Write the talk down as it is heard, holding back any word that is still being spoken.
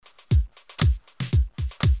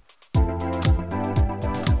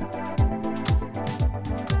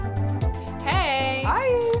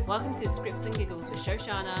Welcome to Scripts and Giggles with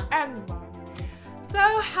Shoshana and Marnie.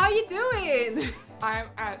 So, how you doing? I'm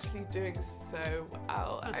actually doing so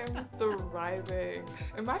well. I'm thriving.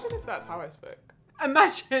 Imagine if that's how I spoke.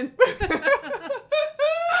 Imagine.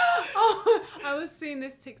 Oh, I was seeing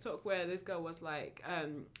this TikTok where this girl was like,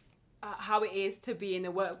 how it is to be in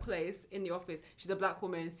the workplace, in the office. She's a black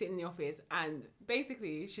woman sitting in the office, and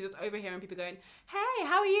basically she's just overhearing people going, "Hey,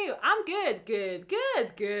 how are you? I'm good, good,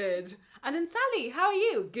 good, good." And then, "Sally, how are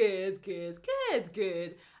you? Good, good, good,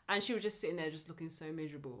 good." And she was just sitting there just looking so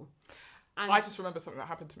miserable. And I just remember something that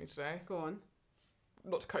happened to me today. Go on.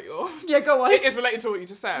 Not to cut you off. Yeah, go on. It is related to what you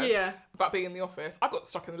just said. Yeah. About being in the office. I got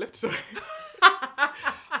stuck in the lift today.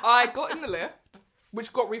 I got in the lift,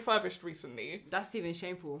 which got refurbished recently. That's even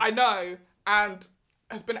shameful. I know, and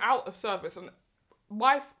has been out of service. And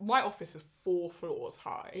my office is 4 floors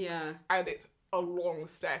high. Yeah. And it's a long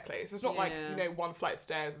staircase. It's not like, one flight of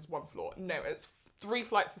stairs is 1 floor. No, it's 3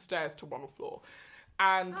 flights of stairs to 1 floor.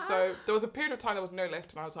 And so there was a period of time there was no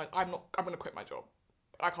lift, and I was like, I'm going to quit my job.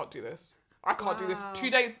 I can't do this. I can't do this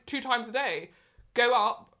 2 times a day. Go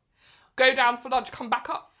up, go down for lunch, come back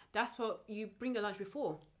up. That's what you bring your lunch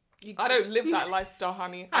before. I don't live that lifestyle,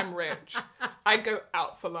 honey. I'm rich. I go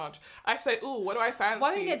out for lunch. I say, ooh, what do I fancy?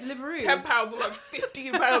 Why don't you get Deliveroo? £10 a lunch,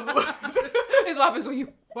 £15 a lunch. This is what happens when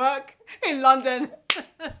you work in London.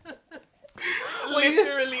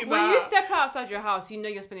 Literally when you step outside your house, you know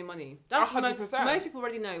you're spending money. That's 100%. Most people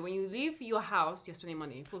already know. When you leave your house, you're spending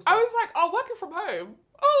money. I was like, oh, working from home.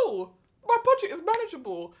 Oh, my budget is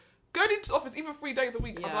manageable. Going into the office even 3 days a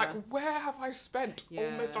week, I'm like, where have I spent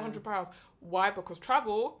almost £100? Why? Because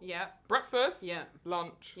travel, breakfast,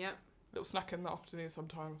 lunch, little snack in the afternoon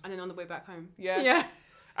sometimes. And then on the way back home. Yeah.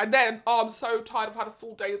 And then, I'm so tired. I've had a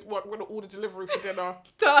full day's work. I'm going to order delivery for dinner.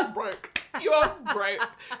 Done. Broke. You're broke.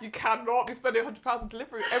 You cannot be spending £100 on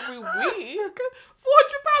delivery every week. £400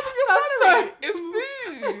 of your salary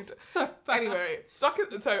is food. So bad. Anyway, so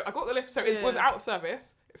I got the lift. So it was out of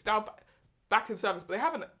service. It's now back in service, but they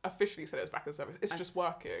haven't officially said it's back in service. It's just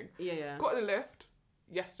working. Yeah. Got in the lift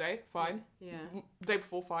yesterday, fine. Yeah. Day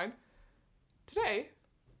before, fine. Today,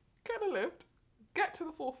 get in the lift, get to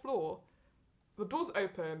the 4th floor. The door's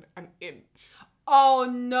open an inch. Oh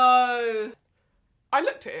no. I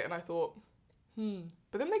looked at it and I thought,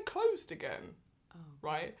 But then they closed again. Oh,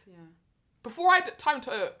 right? God, yeah. Before I had time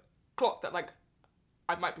to clock that, like,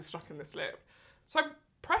 I might be stuck in this lift. So I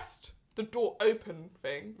pressed the door open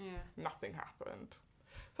thing. Yeah. Nothing happened.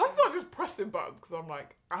 So I started just pressing buttons because I'm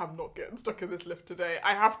like, I'm not getting stuck in this lift today.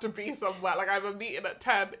 I have to be somewhere. Like, I have a meeting at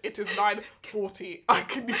 10. It is 9:40. I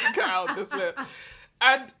can need to get out of this lift.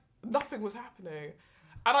 And nothing was happening.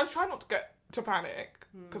 And I was trying not to get to panic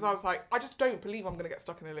because I was like, I just don't believe I'm going to get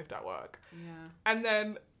stuck in a lift at work. Yeah. And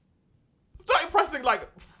then started pressing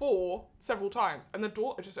like 4 several times and the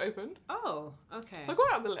door just opened. Oh, okay. So I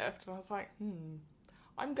got out of the lift and I was like,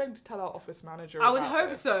 I'm going to tell our office manager I would about hope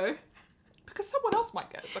this. so. Because someone else might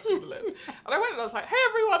get stuck in the lift. And I went and I was like, hey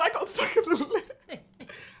everyone, I got stuck in the lift. And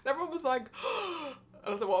everyone was like, and I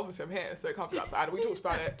was like, well, obviously I'm here, so it can't be that bad. And we talked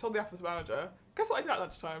about it, told the office manager. Guess what I did at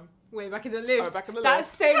lunchtime? Wait, back in the lift. Oh, back in the that lift.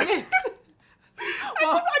 Same lift.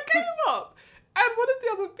 Well, I came up, and one of the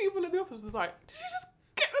other people in the office was like, did you just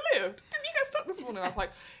get the lift? Didn't you get stuck this morning? I was like,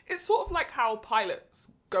 it's sort of like how pilots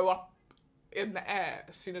go up in the air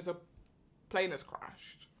as soon as a plane has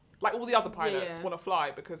crashed. Like, all the other pilots want to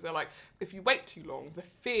fly because they're like, if you wait too long, the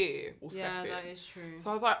fear will set in. Yeah, that is true. So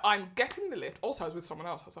I was like, I'm getting the lift. Also, I was with someone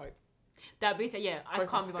else. I was like, that being said, I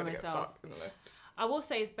can't be by myself. Get stuck in the lift. I will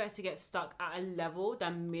say it's better to get stuck at a level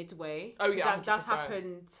than midway. Oh yeah, that's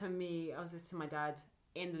happened to me. I was with my dad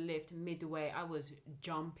in the lift midway. I was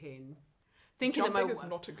jumping, thinking jumping that is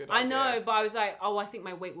not a good idea. I know, but I was like, I think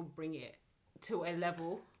my weight will bring it to a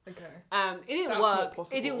level. Okay. It didn't That's work. not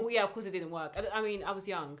possible. It didn't. Yeah, of course it didn't work. I mean, I was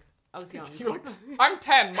young. You're like, I'm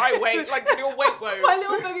 10. My weight, like your weight won't. My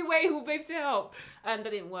little baby weight will be able to help, and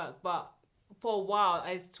that didn't work. But for a while,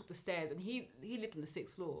 I just took the stairs, and he lived on the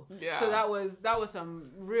 6th floor. Yeah. So that was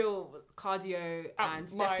some real cardio and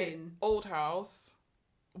stepping. My old house.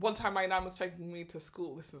 One time, my nan was taking me to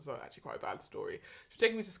school. This is actually quite a bad story. She was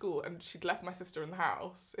taking me to school, and she'd left my sister in the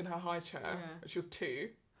house in her high chair. Yeah. And she was 2.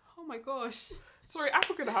 Oh my gosh. Sorry,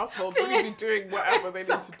 African households really be doing whatever they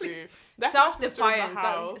need to do.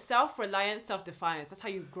 Self-defiance, self-reliance, self-defiance. That's how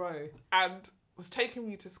you grow. And was taking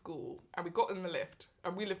me to school, and we got in the lift,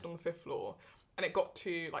 and we lived on the 5th floor, and it got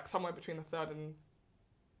to like somewhere between the 5th and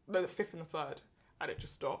the 3rd, and it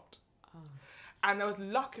just stopped. Oh. And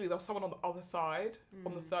luckily there was someone on the other side,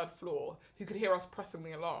 on the 3rd floor, who could hear us pressing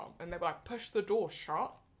the alarm, and they were like, push the door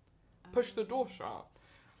shut. Push the door shut.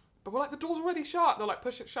 But we're like, the door's already shut. They're like,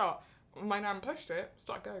 push it shut. my nan pushed it,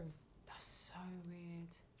 started going. That's so weird.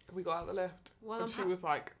 We got out of the lift. Well, and she was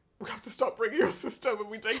like, we have to stop bringing your sister when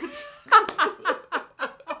we take her to school. Because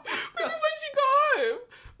when she got home,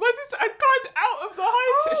 my sister had climbed out of the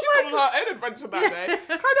high chair. She got on her own adventure that day.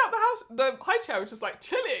 Climbed out the house. The high chair was just like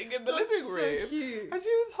chilling in the living room. So cute. And she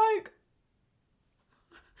was like,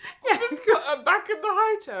 just put her back in the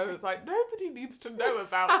high chair. It was like, nobody needs to know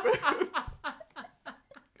about this.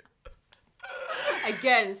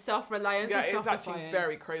 Again, self-reliance and It's self-defiance. actually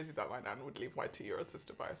very crazy that my nan would leave my 2-year-old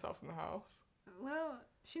sister by herself in the house. Well,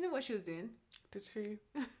 she knew what she was doing. Did she?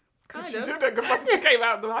 Kind She of. did it because my sister came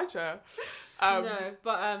out of the high chair. No,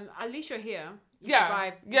 but at least you're here. You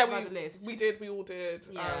survived the lift. We did. We all did.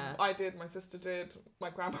 Yeah. I did. My sister did. My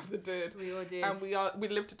grandmother did. We all did. And we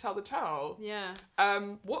lived to tell the tale. Yeah.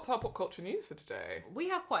 What's our pop culture news for today? We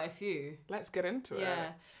have quite a few. Let's get into it.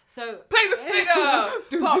 Yeah. So Play the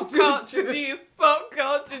stinger. Pop culture news. Pop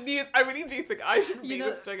culture news. I really do think I should be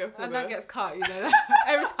the stinger for and this. that gets cut. You know,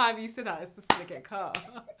 every time you say that, it's just gonna get cut.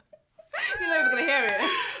 You're not even gonna hear it.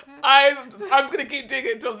 I'm gonna keep doing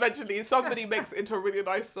it until eventually somebody makes it into a really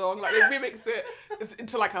nice song. Like they remix it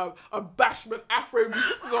into like a bashment Afrobeat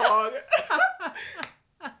song,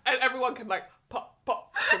 and everyone can like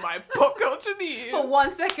pop to my pop culture news For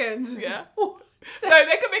 1 second. Yeah. 1 second. No,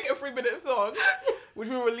 they can make it a 3-minute song, which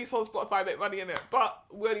we'll release on Spotify, make money in it. But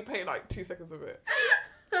we only pay like 2 seconds of it.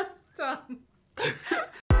 Done.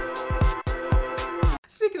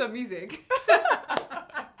 Speaking of music.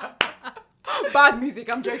 Bad music,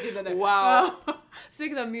 I'm joking. No. Wow.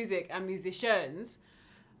 Speaking of music and musicians,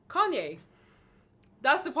 Kanye.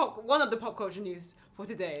 That's one of the pop culture news for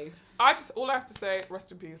today. All I have to say,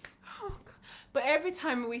 rest in peace. Oh, God. But every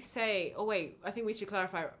time we say, oh wait, I think we should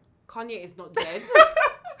clarify, Kanye is not dead.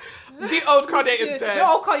 The old Kanye is dead. The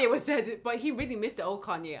old Kanye was dead, but he really missed the old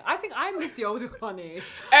Kanye. I think I missed the older Kanye.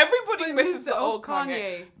 Everybody misses the old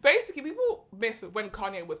Kanye. Basically, people miss when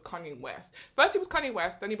Kanye was Kanye West. First he was Kanye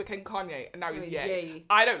West, then he became Kanye, and now he's Ye.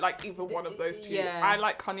 I don't like either one of those two. Yeah. I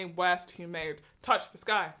like Kanye West, who made Touch the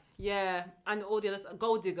Sky. Yeah, and all the others,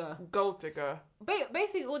 Gold Digger. Gold Digger.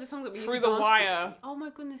 Basically all the songs that we used Through to the dance Wire. to. Oh my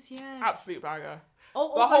goodness, yes. Absolute banger.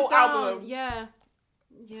 Oh, the whole album. Yeah.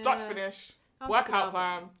 Start to finish. That was a good Workout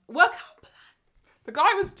plan. album. Workout plan. The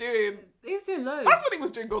guy was doing... He was doing loads. That's when he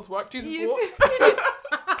was doing God's work. Jesus You walk.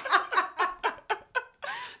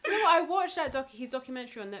 Do you know what? I watched his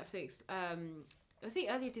documentary on Netflix. I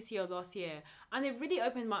think earlier this year or last year, and it really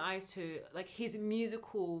opened my eyes to like his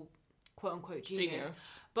musical, quote unquote, genius.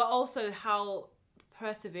 But also how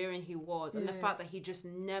persevering he was, and the fact that he just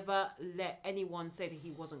never let anyone say that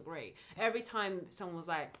he wasn't great. Every time someone was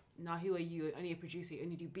like, "Nah, who are you? Only a producer. You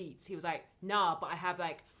only do beats." He was like, "Nah, but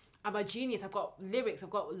I'm a genius. I've got lyrics. I've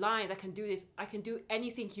got lines. I can do this. I can do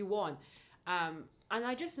anything you want." And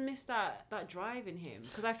I just miss that drive in him,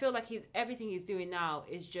 because I feel like everything he's doing now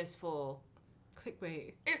is just for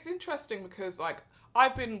clickbait. It's interesting because like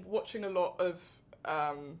I've been watching a lot of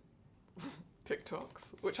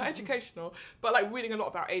TikToks, which are educational, but like reading a lot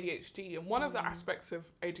about ADHD, and one of the aspects of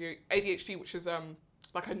ADHD, which is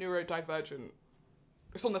like a neurodivergent,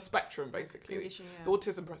 it's on the spectrum basically, Condition, yeah. the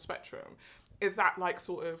autism spectrum, is that like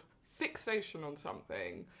sort of fixation on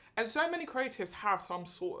something. And so many creatives have some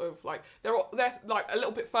sort of like they're like a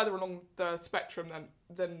little bit further along the spectrum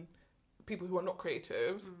than people who are not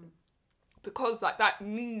creatives, because like that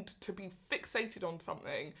need to be fixated on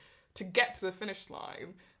something to get to the finish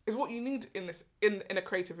line is what you need in a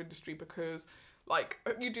creative industry, because like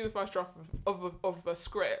you do the first draft of a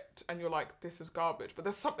script and you're like, this is garbage, but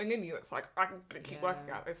there's something in you that's like, I can keep working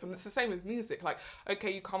at this. And it's the same with music. Like,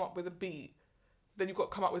 okay, you come up with a beat, then you've got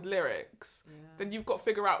to come up with lyrics, then you've got to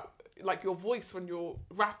figure out like your voice when you're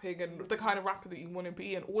rapping and the kind of rapper that you want to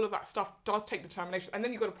be, and all of that stuff does take determination. And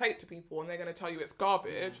then you've got to play it to people and they're going to tell you it's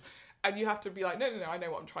garbage, and you have to be like, no, I know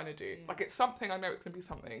what I'm trying to do. Like, it's something, I know it's going to be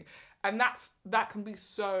something. And that can be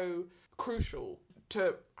so crucial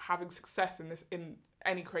to having success in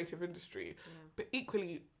any creative industry. But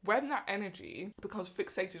equally, when that energy becomes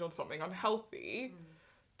fixated on something unhealthy,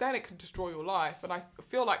 then it can destroy your life. And I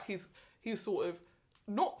feel like he's sort of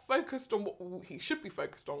not focused on what he should be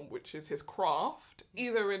focused on, which is his craft,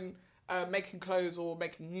 either in making clothes or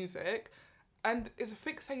making music, and is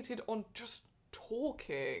fixated on just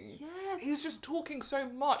talking. Yes. He's just talking so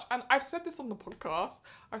much. And I've said this on the podcast,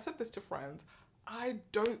 I've said this to friends, I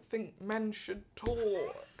don't think men should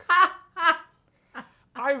talk.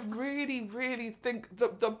 I really, really think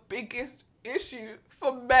that the biggest issue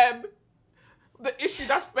for men, the issue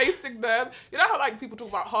that's facing them, you know how like people talk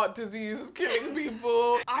about heart disease is killing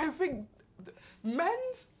people? I think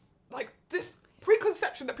men's like this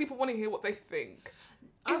preconception that people want to hear what they think.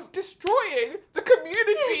 is destroying the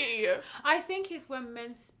community. I think it's when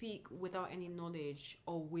men speak without any knowledge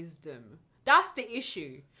or wisdom. That's the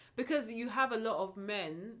issue. Because you have a lot of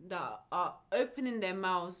men that are opening their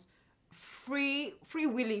mouths free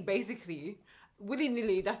willy, basically.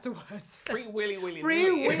 Willy-nilly, that's the word. Free willy willy.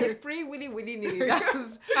 Free willy-nilly.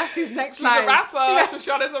 That's his next She's line. a rapper. Yeah.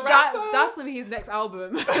 Shoshana's a rapper. That's going to be his next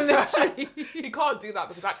album. Literally. He can't do that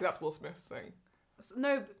because actually that's Will Smith's thing.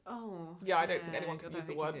 No, Yeah, I don't think anyone can use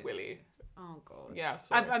the word willy. Oh, God. Yeah,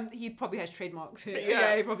 sorry. He probably has trademarked it. Yeah.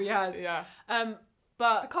 Yeah, he probably has. Yeah.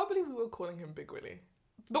 But I can't believe we were calling him Big Willy.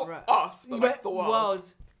 Not right. us, but like the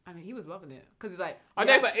world. I mean, he was loving it because it's like I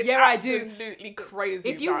know, but it's absolutely crazy.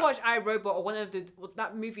 If you watch iRobot or one of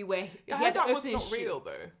that movie where I heard that was not real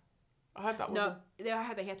though. I heard that was I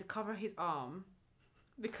heard that he had to cover his arm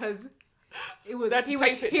because it was they had to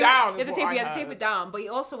tape it down. He had to tape it down, but he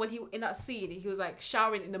also when he in that scene he was like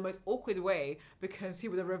showering in the most awkward way because he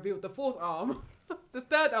would have revealed the fourth arm, the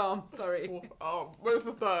third arm. Sorry, fourth arm. Where's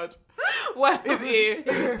the third? Well, his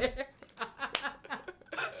ear.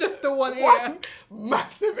 Just the one ear.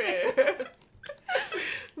 Massive ear.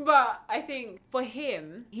 But I think for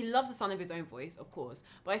him, he loves the sound of his own voice, of course.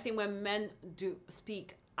 But I think when men do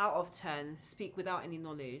speak out of turn, speak without any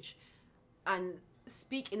knowledge, and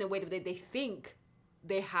speak in a way that they think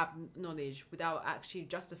they have knowledge without actually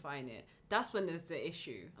justifying it, that's when there's the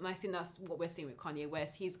issue. And I think that's what we're seeing with Kanye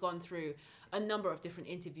West. He's gone through a number of different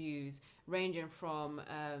interviews, ranging from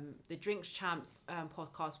the Drinks Champs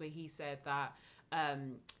podcast where he said that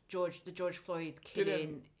the George Floyd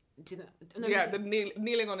killing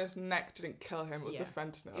kneeling on his neck didn't kill him. It was the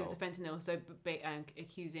fentanyl. It was the fentanyl. So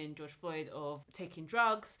accusing George Floyd of taking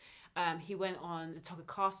drugs. He went on the Tucker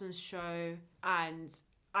Carlson's show, and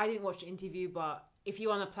I didn't watch the interview, but if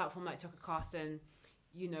you're on a platform like Tucker Carlson,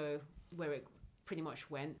 you know where it pretty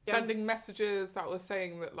much went. Sending messages that was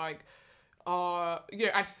saying that like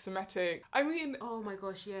anti-Semitic. I mean, oh my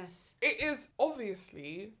gosh, yes. It is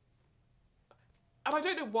obviously, and I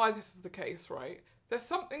don't know why this is the case, right? There's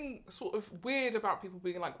something sort of weird about people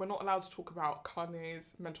being like, we're not allowed to talk about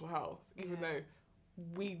Kanye's mental health, even though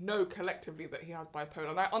we know collectively that he has bipolar.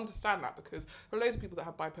 And I understand that because there are loads of people that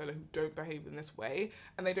have bipolar who don't behave in this way,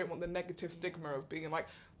 and they don't want the negative stigma of being like,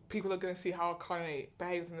 people are going to see how Kanye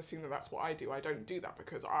behaves and assume that that's what I do. I don't do that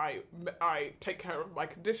because I take care of my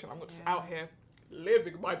condition. I'm not just out here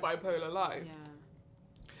living my bipolar life.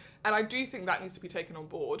 Yeah. And I do think that needs to be taken on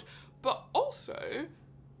board. But also,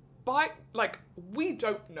 we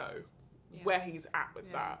don't know where he's at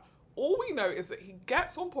with that. All we know is that he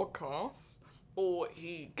gets on podcasts or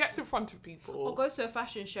he gets in front of people. Or goes to a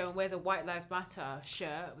fashion show and wears a White Lives Matter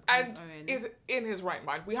shirt. And is in his right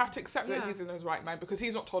mind. We have to accept that he's in his right mind because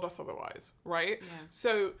he's not told us otherwise, right? Yeah.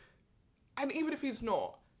 So, and even if he's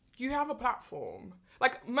not, you have a platform.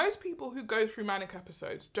 Like, most people who go through manic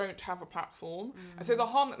episodes don't have a platform. And so the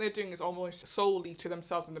harm that they're doing is almost solely to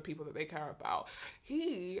themselves and the people that they care about.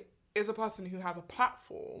 He is a person who has a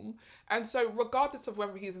platform. And so regardless of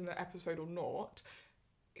whether he's in the episode or not,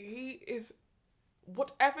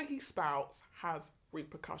 whatever he spouts has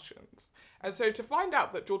repercussions. And so to find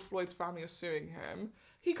out that George Floyd's family is suing him,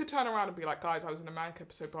 he could turn around and be like, guys, I was in a manic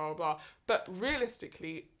episode, blah, blah, blah. But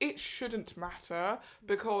realistically, it shouldn't matter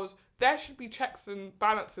because there should be checks and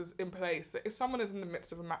balances in place that if someone is in the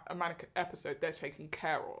midst of a manic episode, they're taken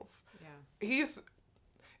care of. Yeah. He is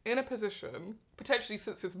in a position, potentially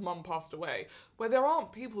since his mum passed away, where there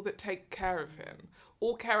aren't people that take care of him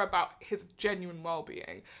or care about his genuine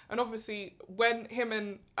well-being. And obviously, when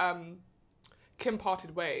him and Kim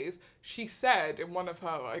parted ways, she said in one of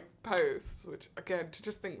her posts, which again, to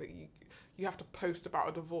just think that you have to post about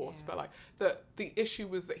a divorce, but that the issue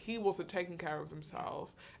was that he wasn't taking care of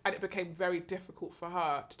himself, and it became very difficult for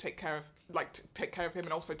her to take care of him,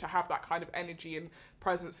 and also to have that kind of energy and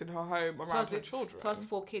presence in her home around her children. Plus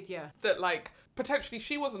 4 kids, that potentially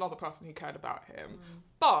she was another person who cared about him,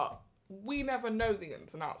 but we never know the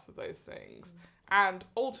ins and outs of those things, and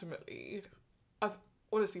ultimately,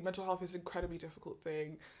 honestly, mental health is an incredibly difficult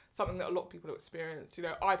thing, something that a lot of people have experienced.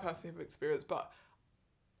 I personally have experienced, but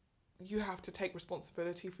you have to take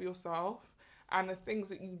responsibility for yourself, and the things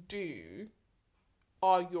that you do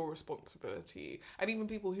are your responsibility. And even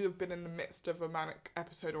people who have been in the midst of a manic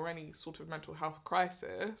episode or any sort of mental health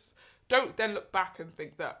crisis don't then look back and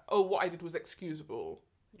think that, oh, what I did was excusable.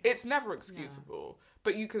 Yeah. It's never excusable. Yeah.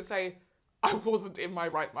 But you can say, I wasn't in my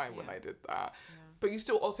right mind when I did that. Yeah. But you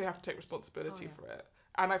still also have to take responsibility for it.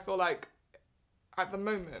 And I feel like at the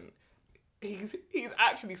moment, he's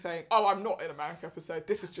actually saying, "Oh, I'm not in a manic episode.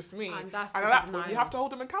 This is just me." And that's at the that point, denial. you have to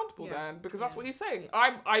hold him accountable then, because that's what he's saying.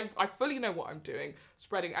 I fully know what I'm doing,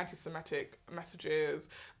 spreading anti-Semitic messages,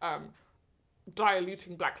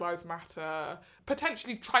 diluting Black Lives Matter,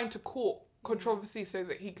 potentially trying to court controversy so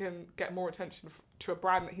that he can get more attention to a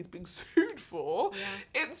brand that he's being sued for.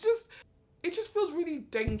 Yeah. It just feels really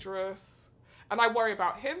dangerous, and I worry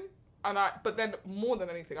about him. But then more than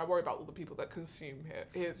anything, I worry about all the people that consume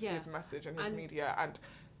his message and his media, and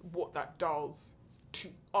what that does to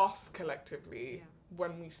us collectively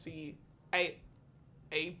when we see a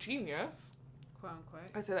genius, quote unquote.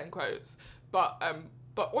 I say that in quotes, but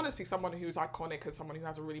honestly, someone who's iconic and someone who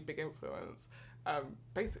has a really big influence,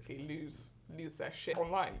 basically lose their shit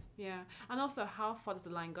online. Yeah, and also, how far does the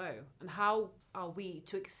line go, and how are we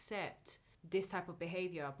to accept this type of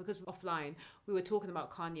behavior? Because offline we were talking about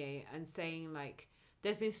Kanye and saying, like,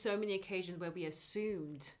 there's been so many occasions where we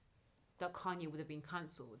assumed that Kanye would have been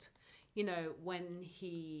cancelled. You know, when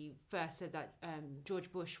he first said that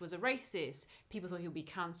George Bush was a racist, people thought he would be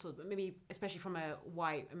cancelled, but maybe especially from a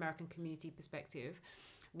white American community perspective.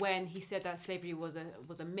 When he said that slavery was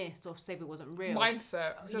a myth, or slavery wasn't real.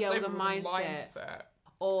 Mindset. Yeah, it was a mindset.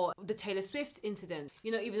 Or the Taylor Swift incident,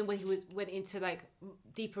 you know, even when he went into, like,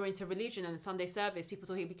 deeper into religion and Sunday service, people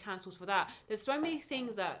thought he'd be cancelled for that. There's so many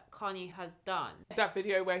things that Kanye has done. That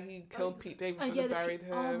video where he killed Pete Davidson and buried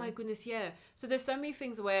him. Oh my goodness, yeah. So there's so many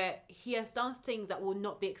things where he has done things that will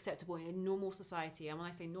not be acceptable in normal society. And when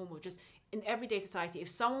I say normal, just in everyday society, if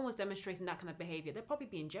someone was demonstrating that kind of behaviour, they'd probably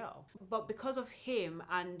be in jail. But because of him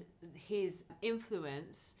and his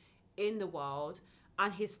influence in the world,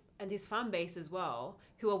 and his fan base as well,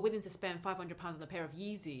 who are willing to spend £500 on a pair of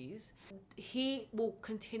Yeezys, he will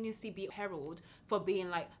continuously be heralded for being,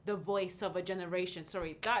 like, the voice of a generation.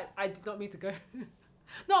 Sorry, that I did not mean to go.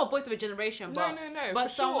 Not a voice of a generation, but but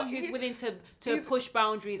someone who's willing to push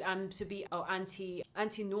boundaries and to be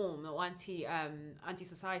anti-norm or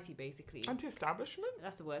anti-society, basically. Anti-establishment?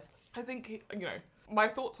 That's the word. I think, my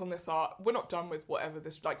thoughts on this are, we're not done with whatever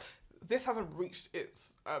this, like, this hasn't reached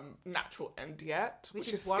its natural end yet, which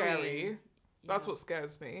is scary. Yeah. That's what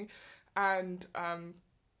scares me. And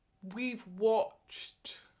we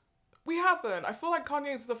haven't. I feel like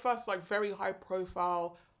Kanye is the first, like, very high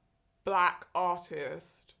profile Black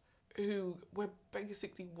artist who we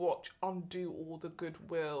basically watch undo all the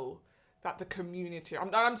goodwill that the community,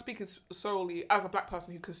 I'm speaking solely as a Black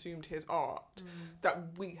person who consumed his art,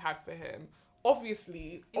 that we had for him.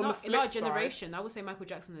 Obviously, in our generation, I would say Michael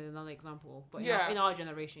Jackson is another example, but in our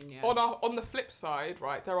generation, On the flip side,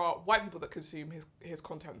 right, there are white people that consume his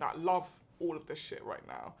content that love all of this shit right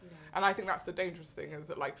now, and I think that's the dangerous thing, is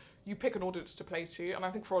that, like, you pick an audience to play to, and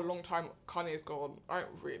I think for a long time Kanye's gone, I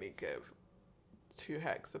don't really give two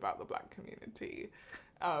hecks about the Black community.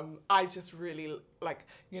 I just really, like,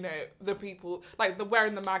 the people, like, the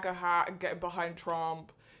wearing the MAGA hat and getting behind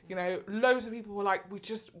Trump. Loads of people were like,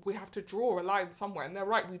 we have to draw a line somewhere. And they're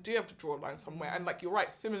right, we do have to draw a line somewhere. And, like, you're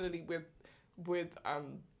right, similarly with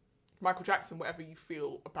Michael Jackson, whatever you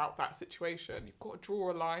feel about that situation, you've got to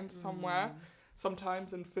draw a line somewhere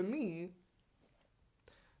sometimes. And for me,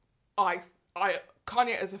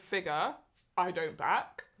 Kanye as a figure, I don't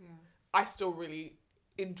back. Yeah. I still really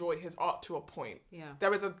enjoy his art to a point. Yeah.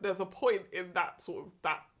 There's a point in that sort of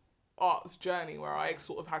that art's journey where I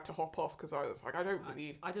sort of had to hop off because I was like, I don't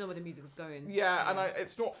know where the music's going. Yeah, and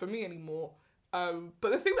it's not for me anymore. But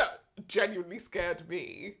the thing that genuinely scared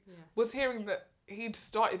me was hearing that he'd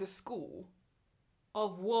started a school.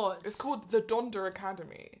 Of what? It's called the Donda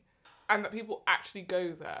Academy, and that people actually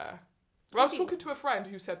go there. Well, I was talking to a friend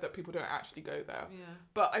who said that people don't actually go there. Yeah.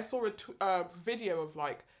 But I saw a video of,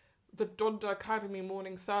 like, the Donda Academy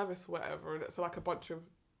morning service or whatever, and it's like a bunch of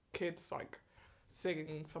kids, like,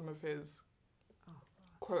 singing some of his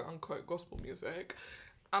quote-unquote gospel music.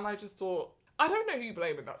 And I just thought, I don't know who you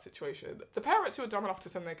blame in that situation. The parents who are dumb enough to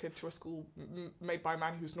send their kid to a school made by a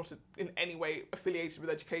man who's not in any way affiliated with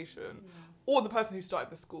education, or the person who started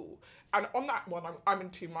the school. And on that one, I'm in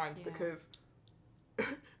two minds, because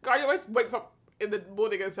guy always wakes up in the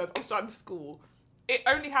morning and says, I'm starting school. It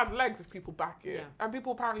only has legs if people back it. And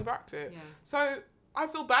people apparently backed it. Yeah. So I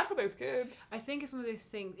feel bad for those kids. I think it's one of those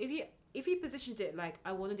things, if he positioned it like,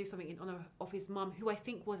 I want to do something in honour of his mum, who I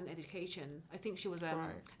think was in education. I think she was an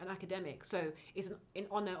academic. So it's in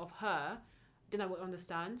honour of her, then I would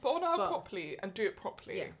understand. But honour her properly and do it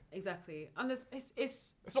properly. Yeah, exactly. And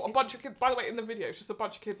it's not a bunch of kids, by the way, in the video, it's just a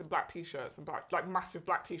bunch of kids in black t-shirts and massive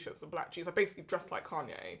black t-shirts and black jeans. They're basically dressed like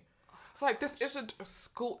Kanye. It's like, this isn't a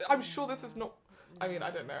school. I'm sure this is not, I mean, I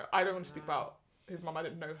don't know. I don't want to speak about his mum. I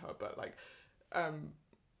didn't know her, but, like,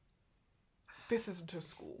 this isn't a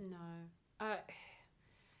school. No.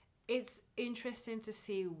 It's interesting to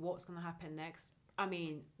see what's going to happen next. I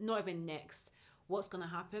mean, not even next, what's going to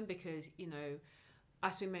happen because, you know,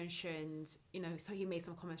 as we mentioned, you know, so he made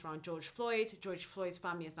some comments around George Floyd. George Floyd's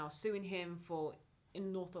family is now suing him for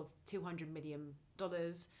in north of $200 million,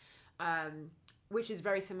 which is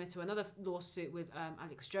very similar to another lawsuit with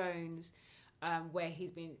Alex Jones, where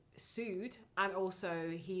he's been sued and also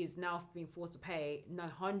he is now being forced to pay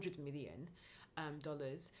 $900 million.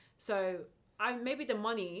 So maybe the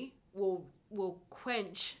money will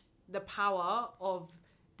quench the power of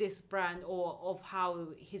this brand or of how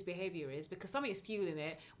his behavior is, because something is fueling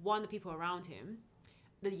it. One, the people around him,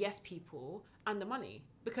 the yes people, and the money.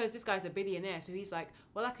 Because this guy's a billionaire, so he's like,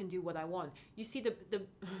 well, I can do what I want. You see the you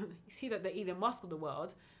see that the Elon Musk of the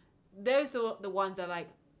world, those are the ones that are like,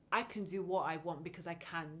 I can do what I want because I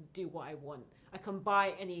can do what I want. I can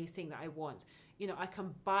buy anything that I want. You know, I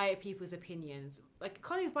can buy people's opinions. Like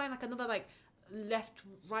Kanye's buying like another like left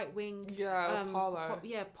right wing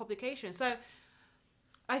publication. So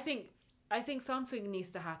I think something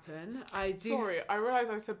needs to happen. Sorry, I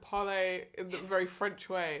realised I said parlay in the very French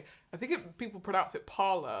way. I think people pronounce it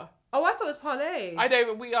parlor. Oh, I thought it was parlay. I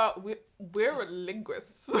know, but we're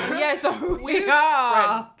linguists. Yeah, so we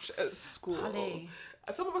are French at school. Parlay.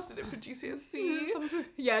 Some of us did it for GCSE.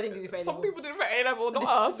 Yeah, I didn't do it for A-level. Some people did it for A-level, not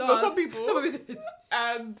us, but some people. Some of it did.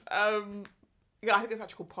 And yeah, I think it's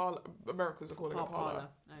actually called parlor. Americans are calling it parlor.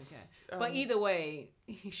 Okay, but either way,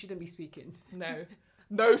 he shouldn't be speaking.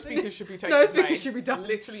 No speakers should be taking No place. speakers should be done.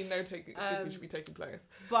 Literally no speakers should be taking place.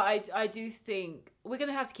 But I do think we're going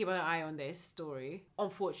to have to keep an eye on this story,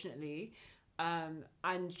 unfortunately, and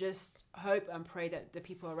just hope and pray that the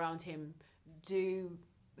people around him do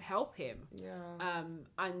help him. Yeah.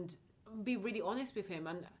 And be really honest with him.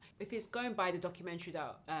 And if it's going by the documentary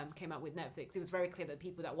that came out with Netflix, it was very clear that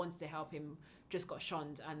people that wanted to help him just got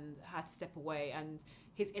shunned and had to step away. And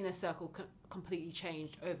his inner circle completely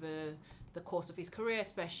changed over the course of his career,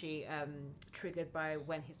 especially triggered by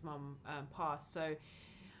when his mum passed. So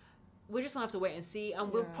we're just gonna have to wait and see,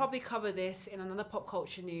 and we'll probably cover this in another pop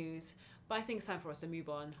culture news. But I think it's time for us to move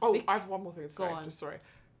on. Oh, I have one more thing to say. Just sorry.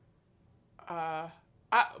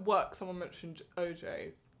 At work, someone mentioned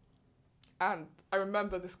OJ, and I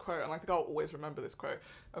remember this quote, and I think I'll always remember this quote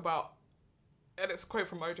and it's a quote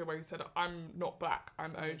from OJ where he said, "I'm not black,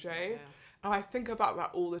 I'm OJ." Yeah. And I think about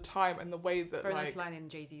that all the time, and the way that very nice line in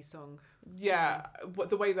Jay-Z's song. Yeah,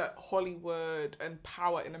 the way that Hollywood and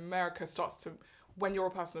power in America starts to, when you're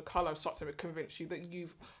a person of colour, starts to convince you that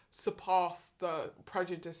you've surpassed the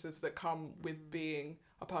prejudices that come with being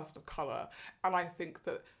a person of colour. And I think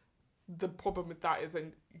that the problem with that is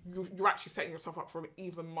then you're actually setting yourself up for an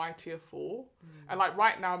even mightier fall. And like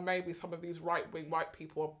right now, maybe some of these right-wing white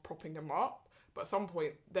people are propping him up, but at some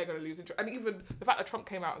point they're going to lose interest. And even the fact that Trump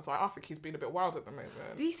came out and was like, I think he's been a bit wild at the moment.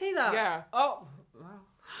 Did he say that? Yeah. Oh, wow.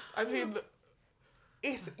 I mean,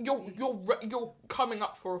 it's you're coming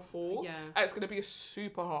up for a fall, and it's going to be a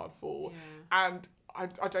super hard fall. Yeah. And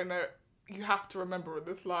I don't know. You have to remember in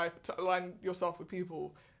this life to align yourself with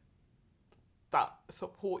people that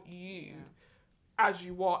support you as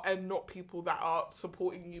you are, and not people that are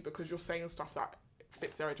supporting you because you're saying stuff that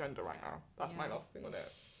fits their agenda right now. That's my last thing on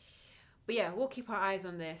it. But yeah, we'll keep our eyes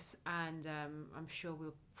on this, and I'm sure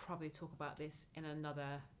we'll probably talk about this in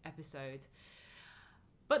another episode.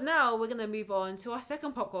 But now we're going to move on to our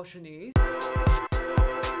second pop culture news.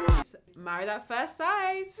 Married at First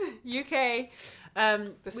Sight, UK.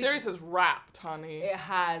 The series has wrapped, honey. It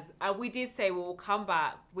has. And we did say we'll come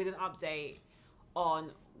back with an update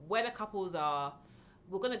on where the couples are.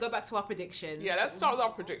 We're going to go back to our predictions. Yeah, let's start with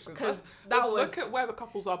our predictions. Let's look at where the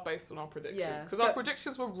couples are based on our predictions. Because our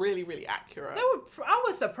predictions were really, really accurate. I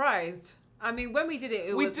was surprised. I mean, when we did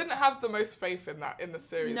it, we didn't have the most faith in the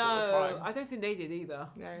series at the time. No, I don't think they did either.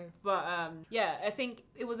 No. But I think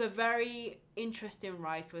it was a very interesting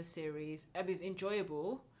ride for a series. It was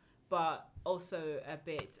enjoyable, but also a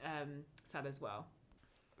bit sad as well.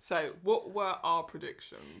 So, what were our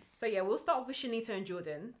predictions? So we'll start with Shanita and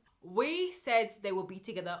Jordan. We said they will be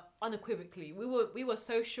together unequivocally. We were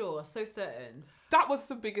so sure, so certain. That was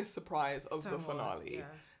the biggest surprise of the finale.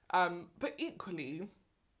 But equally,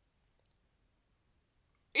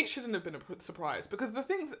 it shouldn't have been a surprise, because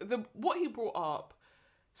what he brought up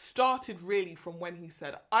started really from when he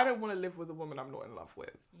said, I don't want to live with a woman I'm not in love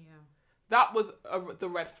with. Yeah. That was the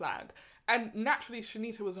red flag. And naturally,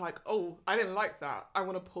 Shanita was like, oh, I didn't like that. I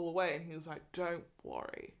want to pull away. And he was like, don't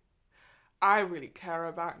worry. I really care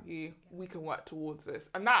about you. We can work towards this.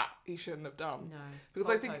 And that he shouldn't have done. No. Because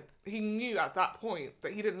I think he knew at that point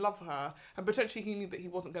that he didn't love her, and potentially he knew that he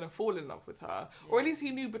wasn't going to fall in love with her. Or at least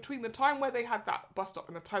he knew between the time where they had that bust up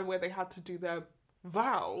and the time where they had to do their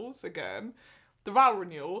vows again, the vow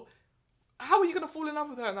renewal, how are you going to fall in love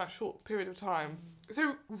with her in that short period of time?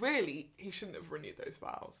 So really, he shouldn't have renewed those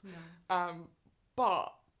vows. No.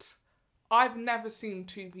 But I've never seen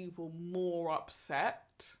two people more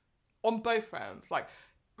upset on both ends. Like,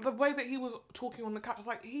 the way that he was talking on the couch, was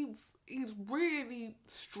like, he's really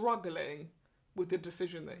struggling with the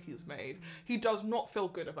decision that he's made. He does not feel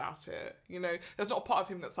good about it. You know, there's not a part of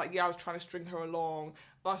him that's like, yeah, I was trying to string her along.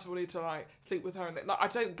 I just wanted to like sleep with her, and like, I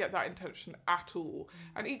don't get that intention at all.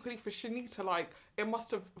 And equally for Shanita, like, it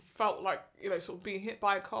must have felt like, you know, sort of being hit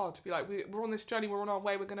by a car to be like, we're on this journey, we're on our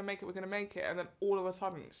way, we're gonna make it, and then all of a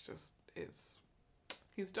sudden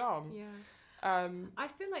he's done. Yeah. I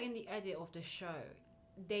feel like in the edit of the show,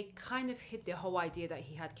 they kind of hid the whole idea that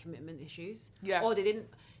he had commitment issues. Yes. Or they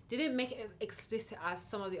didn't make it as explicit as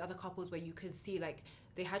some of the other couples where you could see like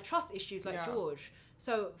they had trust issues like George.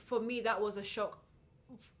 So for me, that was a shock.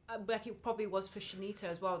 Like it probably was for Shanita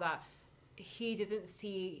as well, that he didn't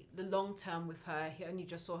see the long term with her. He only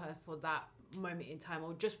just saw her for that moment in time,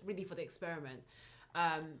 or just really for the experiment,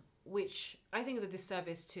 which I think is a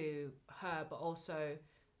disservice to her, but also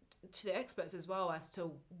to the experts as well, as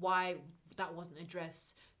to why that wasn't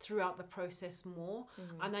addressed throughout the process more.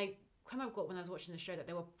 And I kind of got, when I was watching the show, that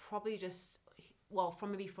they were probably just, well,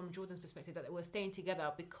 from Jordan's perspective, that they were staying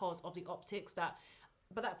together because of the optics. That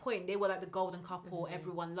by that point they were like the golden couple.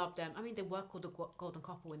 Everyone loved them. I mean, they were called the golden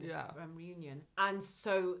couple in the reunion. And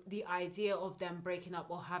so the idea of them breaking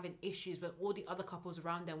up or having issues with all the other couples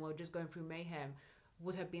around them were just going through mayhem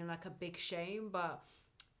would have been like a big shame. But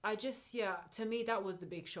I just, to me, that was the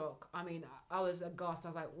big shock. I mean, I was aghast. I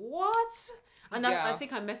was like, what? And I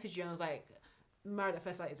think I messaged you and I was like, Married at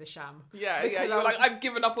First Sight is a sham. Yeah, you were like, I've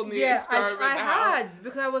given up on the experiment I now. had,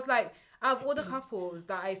 because I was like, out of all the couples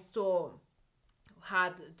that I thought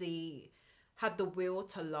had the will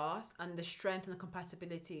to last and the strength and the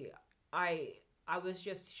compatibility, I was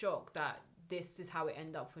just shocked that this is how it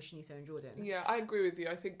ended up for Shanita and Jordan. Yeah, I agree with you.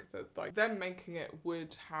 I think that like them making it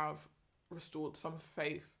would have restored some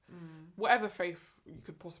faith, whatever faith you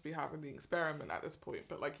could possibly have in the experiment at this point.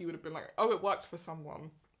 But like, you would have been like, oh, it worked for someone.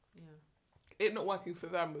 Yeah. It not working for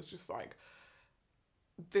them was just like,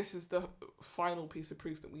 this is the final piece of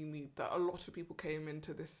proof that we need, that a lot of people came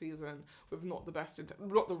into this season with not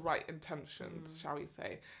the right intentions, shall we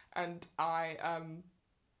say. And I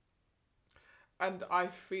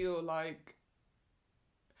feel like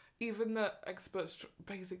even the experts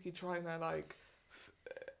basically trying to like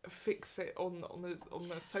fix it on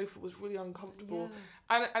the sofa was really uncomfortable.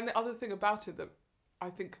 And the other thing about it that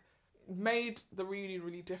I think made the reunion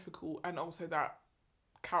really difficult, and also that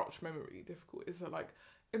couch moment really difficult, is that like,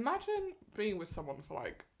 imagine being with someone for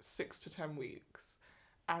like 6 to 10 weeks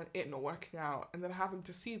and it not working out, and then having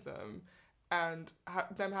to see them and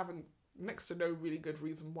them having next to no really good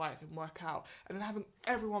reason why it didn't work out, and then having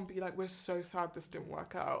everyone be like, we're so sad this didn't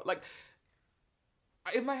work out. Like,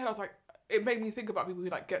 in my head I was like, it made me think about people who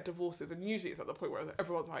like get divorces, and usually it's at the point where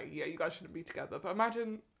everyone's like, yeah, you guys shouldn't be together. But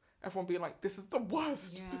imagine everyone being like, this is the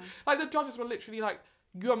worst. Like, the judges were literally like,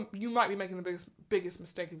 you might be making the biggest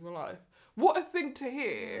mistake of your life. What a thing to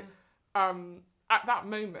hear at that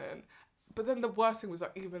moment. But then the worst thing was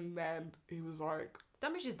that even then he was like,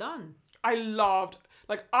 damage is done. I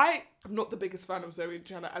am not the biggest fan of Zoe and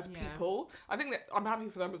Jenna as people. I think that I'm happy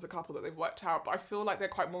for them as a couple that they've worked out, but I feel like they're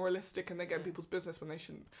quite moralistic and they get in people's business when they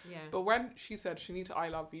shouldn't. Yeah. But when she said, Shanita, I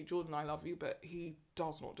love you, Jordan, I love you, but he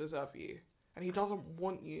does not deserve you. And he doesn't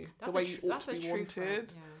want you the way you ought to be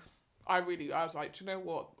wanted. I was like, do you know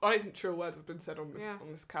what? I don't think truer words have been said on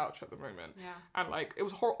this couch at the moment. Yeah. And like, it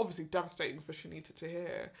was obviously devastating for Shanita to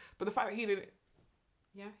hear. But the fact that he didn't...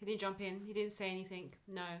 Yeah, he didn't jump in. He didn't say anything.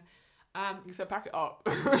 No. He said, pack it up.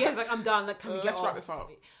 Yeah, it's like, I'm done. Like, can we get off? Let's wrap this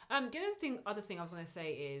up. The other thing I was going to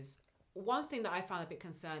say is, one thing that I found a bit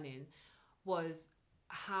concerning was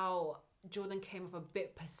how Jordan came off a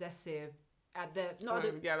bit possessive at the...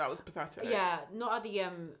 that was pathetic. Yeah, not at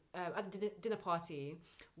the dinner party,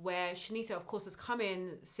 where Shanita, of course, has come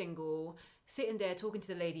in single, sitting there talking to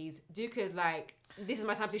the ladies. Duka's like, this is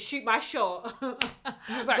my time to shoot my shot.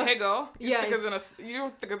 He was like, hey girl, you're thicker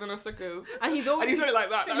than a Snickers. And he's only like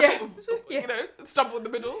that. Sort of, you know, stumble in the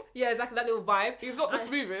middle. Yeah, exactly, that little vibe. He's not the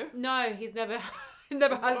smoothest. No, he's never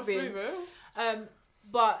has been.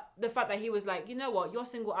 But the fact that he was like, you know what, you're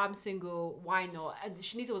single, I'm single, why not? And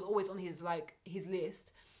Shanita was always on his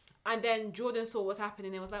list. And then Jordan saw what's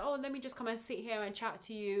happening and was like, oh, let me just come and sit here and chat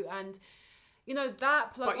to you. And You know,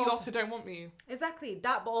 that plus But you also don't want me. Exactly.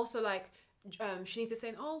 That, but also, like, Shanita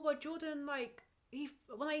saying, oh, well, Jordan, like,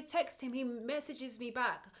 when I text him, he messages me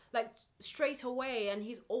back, like, straight away, and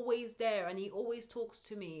he's always there, and he always talks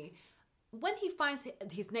to me. When he finds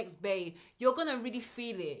his next bae, you're gonna really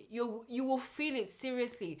feel it. You will feel it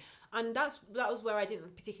seriously, and that was where I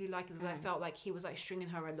didn't particularly like it, because I felt like he was like stringing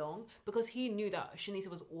her along, because he knew that Shanita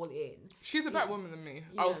was all in. She's a better woman than me.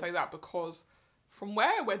 I will say that, because from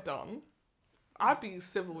where we're done, I'd be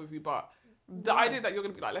civil with you, but the idea that you're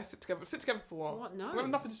gonna be like, let's sit together for what? No, we have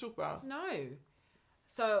nothing to talk about. No.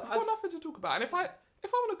 So I've got nothing to talk about, and if I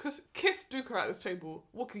want to kiss Duka at this table,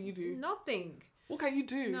 what can you do? Nothing. What can you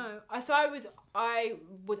do? No. So I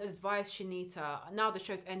would advise Shanita, now the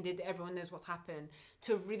show's ended, everyone knows what's happened,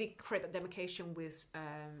 to really create that demarcation with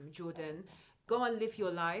Jordan. Go and live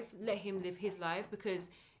your life. Let him live his life, because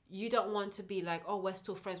you don't want to be like, oh, we're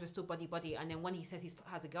still friends, we're still buddy, and then when he says he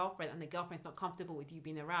has a girlfriend and the girlfriend's not comfortable with you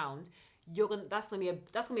being around, that's gonna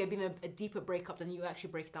be a deeper breakup than you actually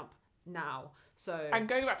breaking up now. So, and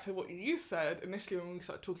going back to what you said initially when we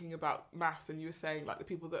started talking about MAFS, and you were saying like the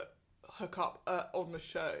people that hook up on the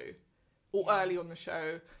show or early on the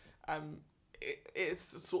show, it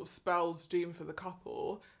sort of spells doom for the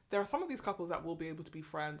couple. There are some of these couples that will be able to be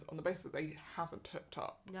friends on the basis that they haven't hooked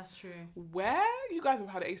up. That's true. Where you guys have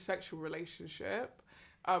had a sexual relationship,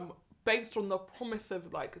 based on the promise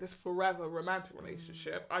of like this forever romantic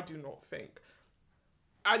relationship, I do not think,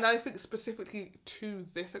 and I think specifically to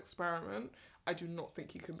this experiment, I do not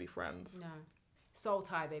think you can be friends. No. Soul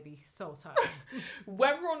tie, baby. Soul tie.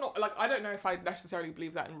 Whether or not, like, I don't know if I necessarily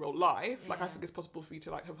believe that in real life. Like, I think it's possible for you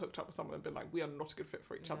to, like, have hooked up with someone and been like, we are not a good fit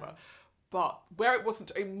for each other. But where it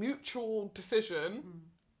wasn't a mutual decision,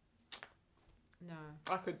 no.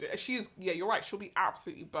 I could do it. You're right. She'll be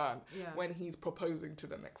absolutely burnt when he's proposing to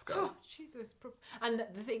the next girl. Oh, Jesus. And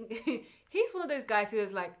the thing, he's one of those guys who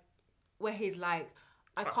is like, where he's like,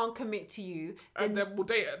 I can't commit to you. And then we'll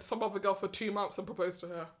date some other girl for 2 months and propose to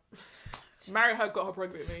her. Marry her, got her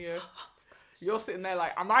pregnant in a year. You're sitting there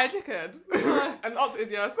like, am I a dickhead? And the answer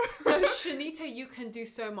is yes. No, Shanita, you can do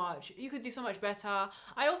so much. You could do so much better.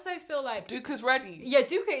 I also feel like Duka's ready. Yeah,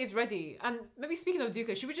 Duka is ready. And maybe speaking of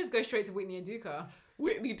Duka, should we just go straight to Whitney and Duka?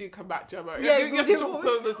 Whitney do come back, Gemma. Yeah, you have to talk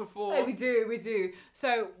to us before. Yeah, we do.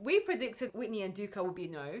 So we predicted Whitney and Duka would be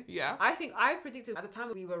no. Yeah. I think I predicted at the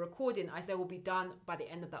time we were recording, I said we'll be done by the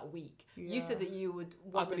end of that week. Yeah. You said that you would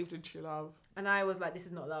I believed in true love. And I was like, this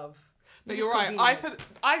is not love. No, you're right. I said,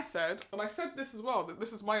 and I said this as well, that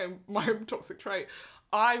this is my own toxic trait.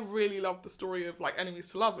 I really loved the story of like enemies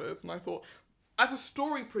to lovers, and I thought, as a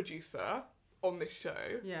story producer on this show,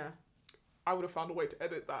 I would have found a way to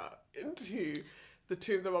edit that into the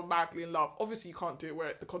two of them are madly in love. Obviously, you can't do it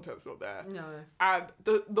where the content's not there. No. And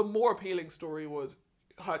the more appealing story was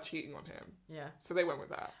her cheating on him. Yeah. So they went with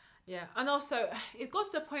that. Yeah, and also it got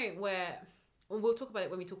to the point where. We'll talk about it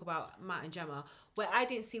when we talk about Matt and Gemma, where I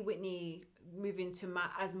didn't see Whitney moving to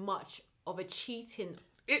Matt as much of a cheating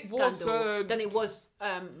scandal than it was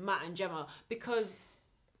Matt and Gemma, because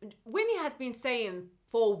Whitney has been saying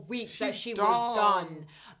for weeks that she was done.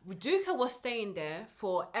 Duka was staying there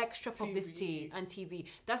for extra publicity and TV.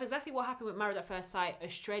 That's exactly what happened with Married at First Sight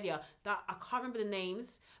Australia. That I can't remember the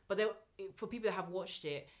names, but for people that have watched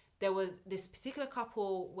it, there was this particular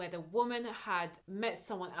couple where the woman had met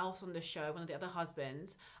someone else on the show, one of the other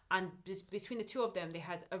husbands, and between the two of them, they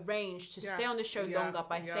had arranged to stay on the show longer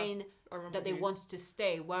by saying that they wanted to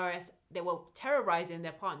stay, whereas they were terrorizing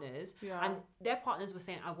their partners, and their partners were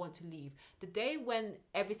saying, I want to leave. The day when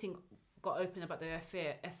everything got open about their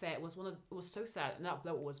affair it was so sad, and that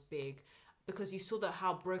blow was big. Because you saw that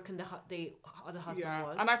how broken the other husband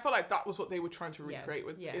was. And I felt like that was what they were trying to recreate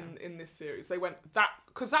in this series. They went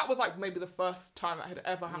because that was like maybe the first time that had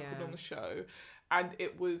ever happened on the show. And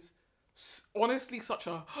it was honestly such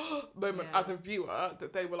a moment as a viewer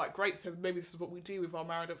that they were like, great, so maybe this is what we do with our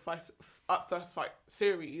Married at First Sight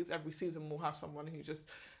series. Every season we'll have someone who just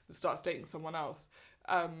starts dating someone else.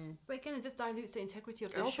 But again, it just dilutes the integrity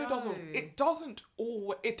of the show.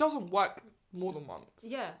 It doesn't work more than once.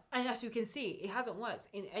 Yeah, and as you can see, it hasn't worked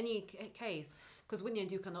in any case, because Whitney and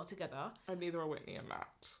Duke are not together. And neither are Whitney and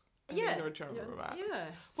Matt. And neither are Gemma and Matt. Yeah.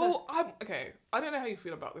 So, well, I don't know how you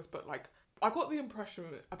feel about this, but like, I got the impression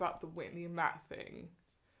about the Whitney and Matt thing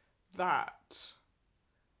that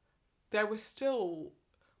there was still,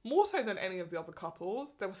 more so than any of the other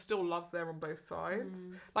couples, there was still love there on both sides.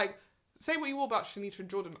 Like, say what you will about Shanita and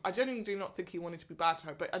Jordan, I genuinely do not think he wanted to be bad to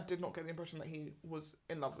her, but I did not get the impression that he was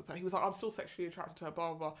in love with her. He was like, I'm still sexually attracted to her, blah,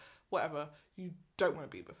 blah, blah, whatever. You don't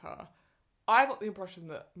want to be with her. I got the impression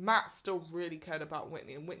that Matt still really cared about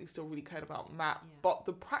Whitney and Whitney still really cared about Matt. Yeah. But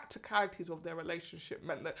the practicalities of their relationship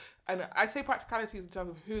meant that, and I say practicalities in terms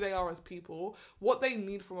of who they are as people, what they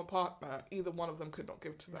need from a partner, either one of them could not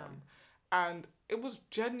give to them. And it was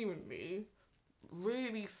genuinely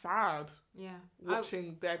really sad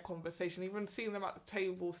watching their conversation, even seeing them at the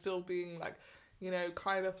table still being like, you know,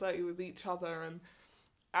 kind of flirty with each other, and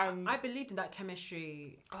I believed in that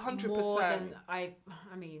chemistry 100%. more than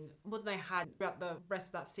more than I had throughout the rest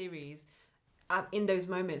of that series. In those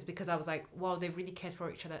moments, because I was like, wow, they really cared for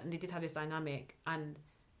each other and they did have this dynamic and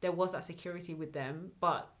there was that security with them.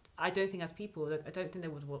 But I don't think as people, I don't think they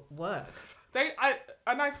would work.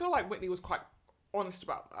 I feel like Whitney was quite honest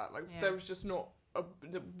about that. Like there was just not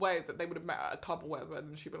the way that they would have met at a club or whatever, and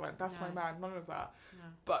then she'd be like, "That's my man," none of that. No.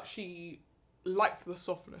 But she liked the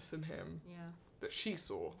softness in him. Yeah. That she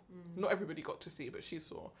saw. Not everybody got to see, but she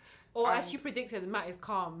saw. Or as you predicted, Matt is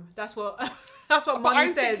calm. That's what Marnie said.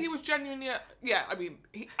 I think he was genuinely,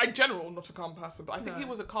 in general, not a calm person, but I think he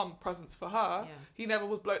was a calm presence for her. Yeah. He never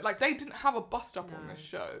was blown. Like, they didn't have a bust-up on this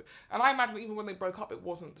show. And I imagine even when they broke up, it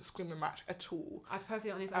wasn't a screaming match at all. I'm perfectly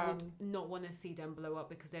honest, I would not want to see them blow up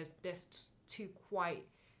because they're two quite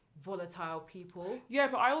volatile people. Yeah,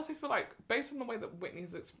 but I also feel like, based on the way that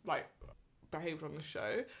Whitney's, behaved on the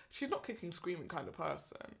show, she's not kicking, screaming kind of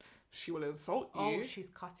person. She will insult you. Oh, she's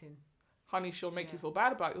cutting. Honey, she'll make you feel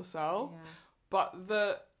bad about yourself. Yeah. But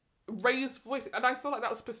the raised voice, and I feel like that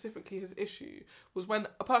was specifically his issue, was when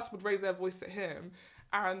a person would raise their voice at him,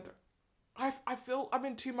 and I feel I'm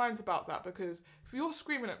in two minds about that, because if you're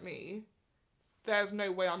screaming at me, there's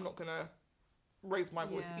no way I'm not going to raise my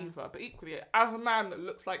voice either. But equally, as a man that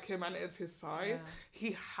looks like him and is his size,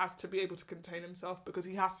 he has to be able to contain himself, because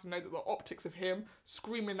he has to know that the optics of him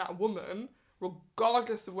screaming at a woman,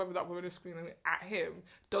 regardless of whether that woman is screaming at him,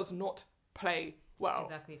 does not play well.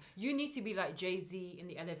 Exactly. You need to be like Jay-Z in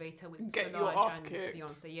the elevator with get Solange your ass and kicked.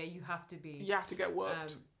 Beyonce. Yeah, you have to be. You have to get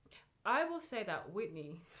worked. I will say that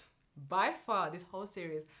Whitney, by far, this whole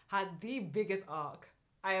series had the biggest arc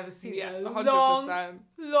I ever seen in a 100%.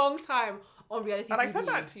 long time on reality TV. And I said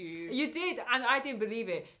that to you. You did, and I didn't believe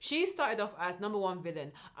it. She started off as number one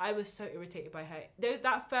villain. I was so irritated by her.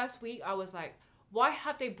 That first week, I was like, why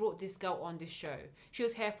have they brought this girl on this show? She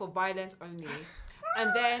was here for violence only.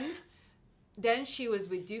 And then she was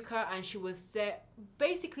with Duca, and she was there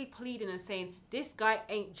basically pleading and saying, this guy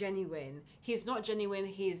ain't genuine. He's not genuine.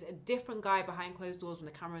 He's a different guy behind closed doors when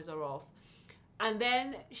the cameras are off. And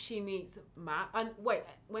then she meets Matt. And wait,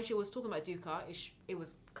 when she was talking about Duca, it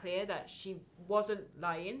was clear that she wasn't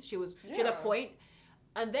lying. She had a point.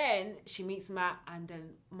 And then she meets Matt, and then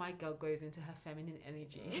my girl goes into her feminine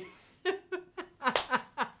energy.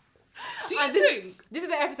 Do you think this is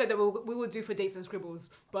the episode that we will do for Dates and Scribbles?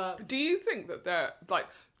 But do you think that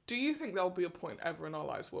do you think there'll be a point ever in our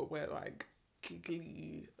lives where we're like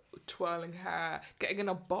giggly, twirling hair, getting in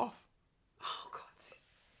a buff? Oh God.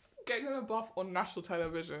 Getting in a buff on national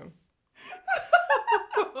television.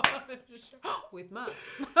 With Matt.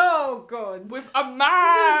 Oh God. With a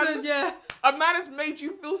man. Yeah. A man has made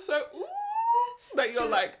you feel so that you're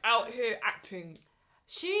like out here acting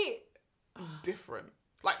different.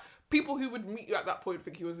 Like people who would meet you at that point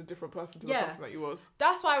think he was a different person to the person that he was.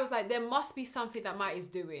 That's why I was like, there must be something that Matt is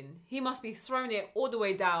doing. He must be throwing it all the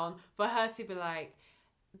way down for her to be like,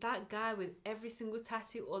 that guy with every single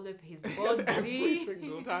tattoo all over his body. Every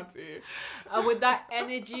single tattoo. With that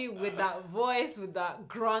energy, with that voice, with that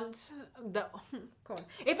grunt. Come on.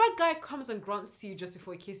 If a guy comes and grunts to you just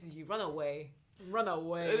before he kisses you, run away. Run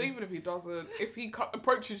away. And even if he doesn't, if he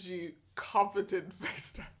approaches you covered in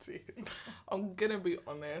face tattoos, I'm gonna be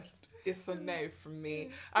honest, it's a no from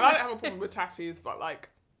me. And I don't have a problem with tattoos, but like,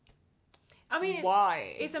 I mean,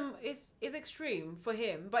 why? It's extreme for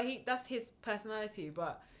him, but that's his personality.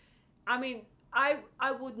 But I mean, I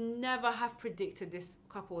would never have predicted this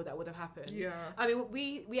couple that would have happened. Yeah. I mean,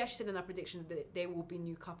 we actually said in our predictions that they will be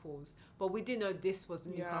new couples, but we didn't know this was the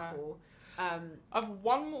new couple. I have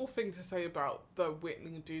one more thing to say about the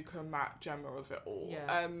Whitney, Duca, Matt, Gemma of it all.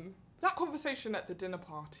 Yeah. That conversation at the dinner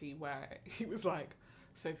party where he was like,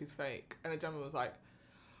 Sophie's fake, and then Gemma was like,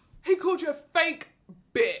 he called you a fake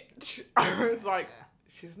bitch. I was like,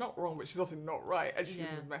 she's not wrong, but she's also not right, and she's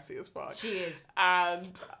messy as fuck. She is.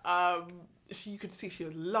 And you could see she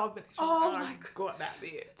was loving it. She was like, my God, that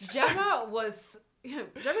bitch. Gemma was...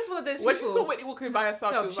 Gemma's one of those people. When she saw Whitney walking by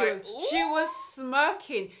herself, she was like, ooh. She was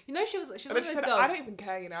smirking. You know, she was one of those girls. I don't even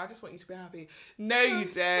care, I just want you to be happy. No, you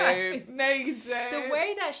don't. No, you don't. The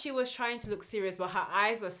way that she was trying to look serious, but her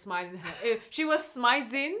eyes were smiling. She was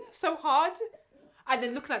smizing so hard. And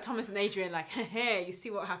then looking at Thomas and Adrian like, hey, you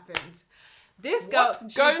see what happened. This girl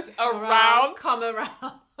what goes around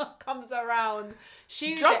comes around.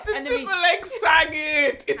 She's Justin Timberlake sang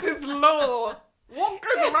it. It is law. What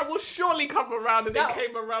goes around will surely come around, and it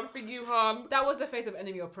came around for you, hon. That was the face of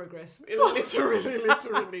enemy of progress. Literally.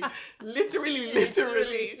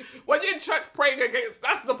 When you're in church praying against,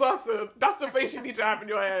 that's the face you need to have in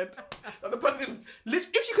your head. That the person is,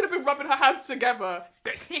 if she could have been rubbing her hands together,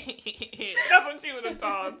 that's what she would have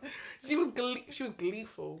done. She was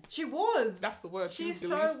gleeful. She was. That's the word. She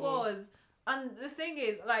so was. And the thing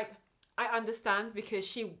is, like, I understand because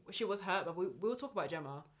she was hurt, but we'll talk about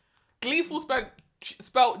Gemma. Gleeful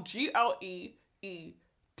spelled GLEETH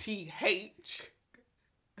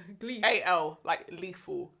AL, like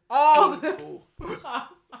lethal. Oh, Gleeful.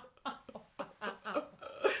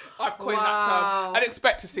 I've coined that term. I'd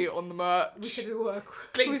expect to see it on the merch. we said we were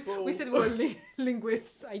Gleeful. we said we were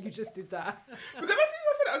linguists, and you just did that. Because as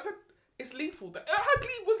soon as I said it's lethal. Her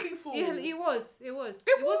glee was lethal. Yeah, it was. It was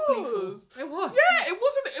was. It was. Yeah,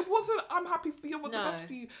 it wasn't. I'm happy for you. I want the best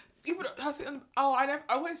for you. Even her saying, I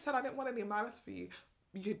always said I didn't want any malice for you.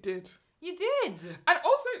 You did. You did. And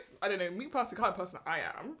also, I don't know, me personally, kind of person I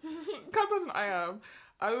am,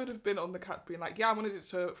 I would have been on the cat being like, yeah, I wanted it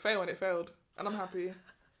to fail and it failed. And I'm happy.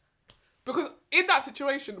 Because in that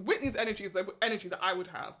situation, Whitney's energy is the energy that I would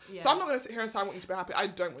have. Yeah. So I'm not going to sit here and say I want you to be happy. I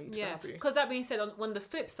don't want you to be happy. Because that being said, on the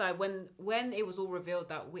flip side, when it was all revealed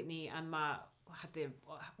that Whitney and Matt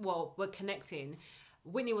were connecting,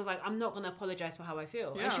 Whitney was like, I'm not going to apologise for how I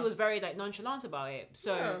feel. Yeah. And she was very like nonchalant about it.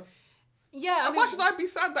 So, yeah. And why should I be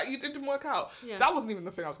sad that you didn't work out? Yeah. That wasn't even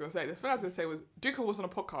the thing I was going to say. The thing I was going to say was Duka was on a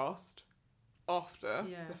podcast after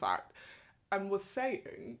the fact and was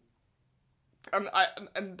saying...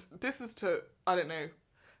 And this is to, I don't know,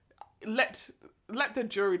 let the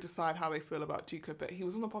jury decide how they feel about Duka, but he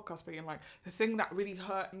was on the podcast being like, the thing that really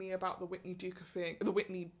hurt me about the Whitney Duka thing, the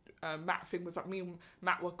Whitney Matt thing was that me and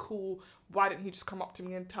Matt were cool. Why didn't he just come up to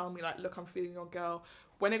me and tell me like, look, I'm feeling your girl?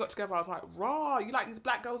 When they got together, I was like, rah, you like these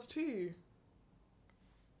black girls too?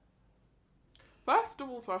 First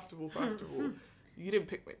of all, you didn't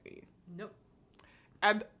pick Whitney. Nope.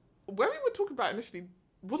 And when we were talking about it initially,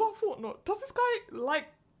 was our thought not, does this guy like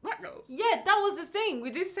black girls? Yeah, that was the thing.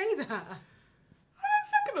 We did say that. And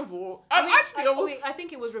second of all, I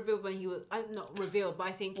think it was revealed when he was, not revealed, but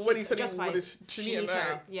I think when he said justified. He wanted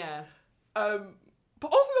Shanita. Yeah.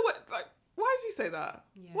 But also the way, like, why did you say that?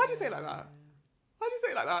 Yeah. Why did you say it like that? Why did you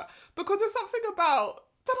say it like that? Because there's something about,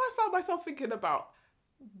 that I found myself thinking about,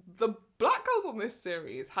 the black girls on this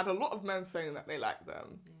series had a lot of men saying that they liked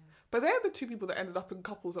them. Yeah. But they're the two people that ended up in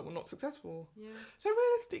couples that were not successful. Yeah. So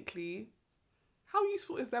realistically, how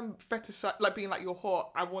useful is them fetish, like being like, you're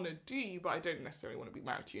hot, I want to do you, but I don't necessarily want to be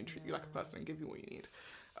married to you and treat you like a person and give you what you need,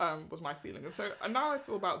 was my feeling. And so, and now I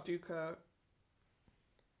feel about Duka,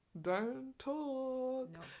 don't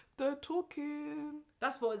talk, the talking.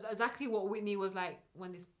 That's exactly what Whitney was like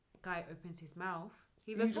when this guy opens his mouth.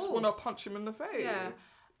 You just want to punch him in the face. Yeah,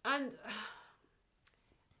 and...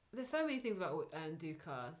 there's so many things about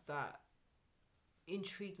Duka that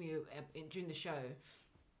intrigued me during the show.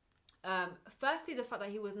 Firstly, the fact that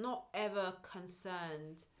he was not ever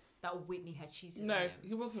concerned that Whitney had cheated on him. No,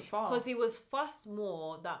 he wasn't fussed. Because he was fussed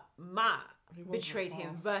more that Matt betrayed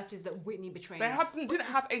him versus that Whitney betrayed him. Didn't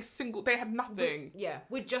have a single... They had nothing.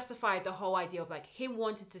 We justified the whole idea of like him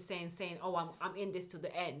wanting to saying, oh, I'm in this to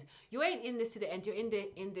the end. You ain't in this to the end. You're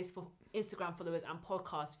in this for Instagram followers and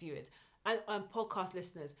podcast viewers. And podcast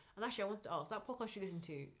listeners. And actually, I wanted to ask, that podcast you listened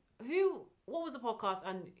to, what was the podcast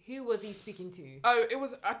and who was he speaking to? Oh, it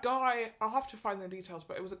was a guy, I'll have to find the details,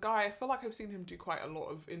 but it was a guy, I feel like I've seen him do quite a lot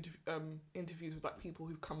of interviews with like people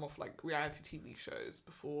who've come off like reality TV shows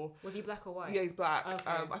before. Was he black or white? Yeah, he's black.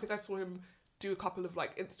 Okay. I think I saw him do a couple of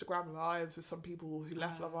like Instagram lives with some people who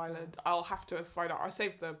left Love Island. I'll have to find out. I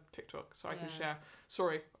saved the TikTok so I can share.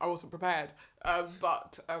 Sorry, I wasn't prepared.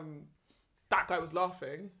 But that guy was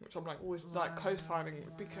laughing, which I'm like always like co-signing.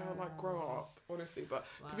 Big girl, like grow up, honestly. But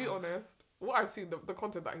to be honest, what I've seen, the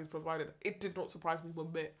content that he's provided, it did not surprise me one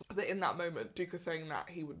bit. That in that moment, Duka saying that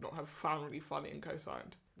he would not have found really funny and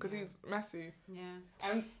co-signed because he's messy. Yeah.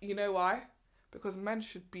 And you know why? Because men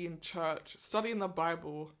should be in church, studying the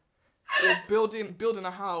Bible, or building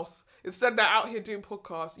a house. Instead, they're out here doing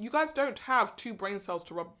podcasts. You guys don't have two brain cells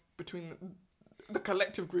to rub between the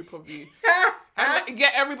collective group of you. And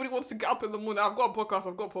yet everybody wants to get up in the morning. I've got a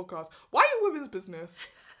podcast. Why are you women's business?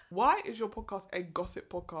 Why is your podcast a gossip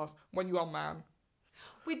podcast when you are a man?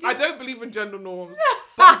 I don't believe in gender norms,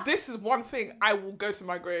 but this is one thing I will go to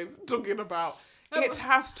my grave talking about. It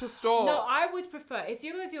has to stop. No, I would prefer, if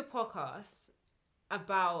you're going to do a podcast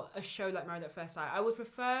about a show like Married at First Sight, I would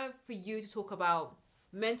prefer for you to talk about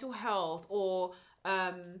mental health or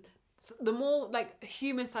the more like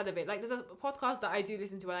human side of it. Like there's a podcast that I do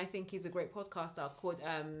listen to and I think he's a great podcaster called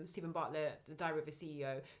Stephen Bartlett, The Diary of a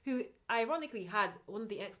CEO, who ironically had one of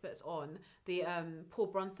the experts on, the Paul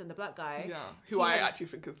Bronson, the black guy. Yeah, who I actually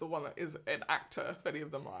think is the one that is an actor, if any of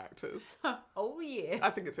them are actors. Oh yeah. I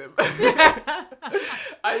think it's him. But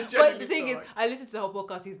the thing is, like... I listened to the whole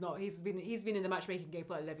podcast. He's not. He's been in the matchmaking game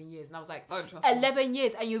for 11 years, and I was like, Oh, 11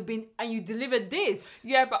 years, and you delivered this.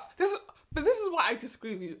 Yeah, but this is why I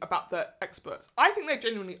disagree with you about the experts. I think they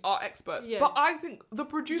genuinely are experts, but I think the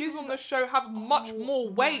producers on the show have much more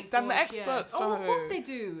weight than the experts do. Oh, of course they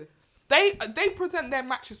do. They present their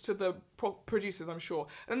matches to the producers, I'm sure,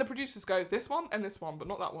 and then the producers go this one and this one, but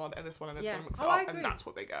not that one and this one and this one, and mix it up, and that's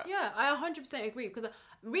what they get. Yeah, I 100% agree, because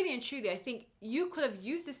really and truly, I think you could have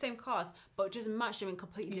used the same cast but just matched them in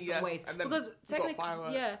completely different ways. And then because technically,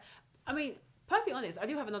 I mean, perfectly honest, I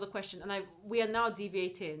do have another question, and we are now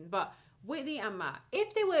deviating, but Whitney and Matt,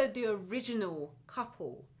 if they were the original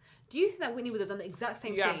couple, do you think that Whitney would have done the exact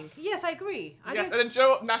same thing? Yes, I agree. And then do you know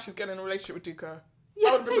what? Now she's getting in a relationship with Duca.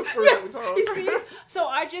 That would have been the story that we told. You see? So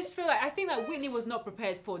I just feel like, I think that Whitney was not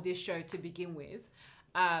prepared for this show to begin with.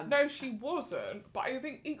 No, she wasn't. But I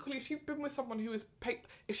think equally, if she'd been with someone who is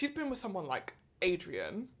if she'd been with someone like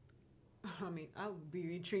Adrian. I mean, I would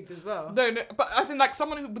be intrigued as well. No, but as in like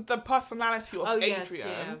someone who with the personality of Adrian,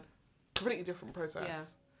 yes, completely different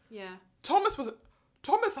process. Yeah. Thomas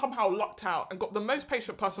somehow lucked out and got the most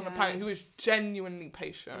patient person on the planet who is genuinely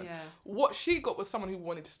patient. Yeah. What she got was someone who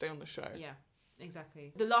wanted to stay on the show. Yeah.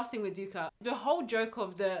 Exactly. The last thing with Duca, the whole joke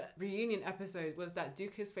of the reunion episode was that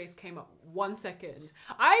Duca's face came up 1 second.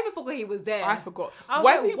 I even forgot he was there. I forgot. I was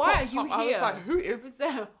when like, why are you here? I was like, who is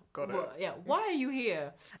there? Got it. Yeah, why are you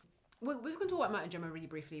here? We're going to talk about Matt and Gemma really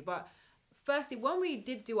briefly, but firstly, when we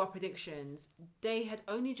did do our predictions, they had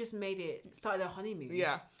only just started their honeymoon.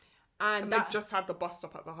 Yeah. And they just had the bust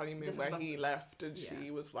up at the honeymoon where he left and she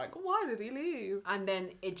was like, why did he leave? And then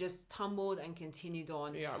it just tumbled and continued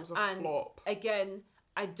on. Yeah, it was a flop. Again,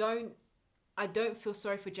 I don't feel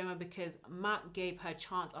sorry for Gemma, because Matt gave her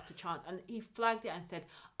chance after chance, and he flagged it and said,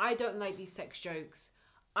 I don't like these sex jokes.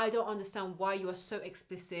 I don't understand why you are so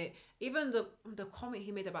explicit. Even the comment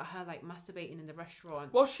he made about her like masturbating in the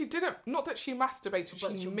restaurant. Well, she didn't. Not that she masturbated.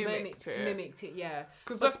 She mimicked it. Mimicked it, yeah.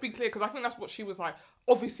 Because let's be clear. Because I think that's what she was like.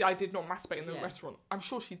 Obviously, I did not masturbate in the restaurant. I'm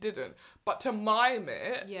sure she didn't. But to mime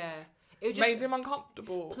it, it just made him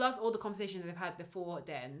uncomfortable. Plus all the conversations they've had before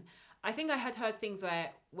then. I think I had heard things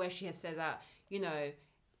where she had said that, you know,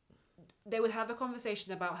 they would have a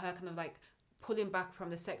conversation about her kind of like pulling back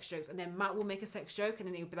from the sex jokes, and then Matt will make a sex joke, and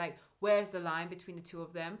then it would be like, where's the line between the two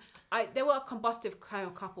of them? They were a combustive kind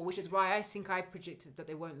of couple, which is why I think I predicted that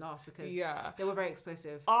they won't last, because they were very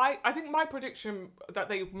explosive. I think my prediction that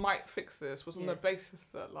they might fix this was on the basis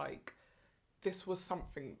that like this was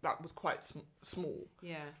something that was quite small.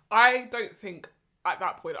 Yeah. I don't think at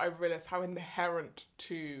that point I realised how inherent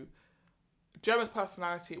to Gemma's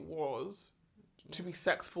personality it was to be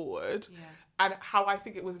sex forward. Yeah. And how I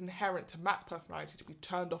think it was inherent to Matt's personality to be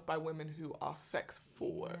turned off by women who are sex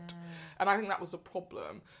forward. Yeah. And I think that was a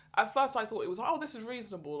problem. At first I thought it was like, oh, this is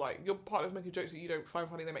reasonable. Like, your partner's making jokes that you don't find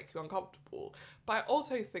funny, they make you uncomfortable. But I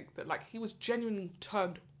also think that, like, he was genuinely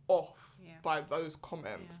turned off by those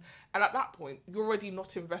comments. Yeah. And at that point, you're already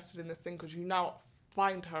not invested in this thing because you now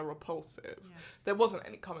find her repulsive. Yeah. There wasn't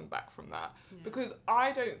any coming back from that. Yeah. Because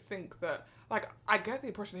I don't think that... Like, I get the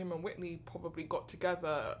impression him and Whitney probably got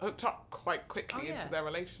together, hooked up quite quickly into their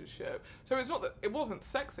relationship. So it's not that it wasn't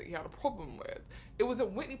sex that he had a problem with. It was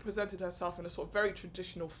that Whitney presented herself in a sort of very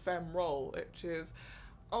traditional femme role, which is,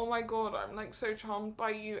 oh my God, I'm like so charmed by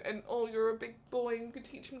you, and oh, you're a big boy, and you can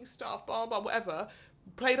teach me stuff, blah, blah, whatever.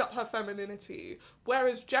 Played up her femininity.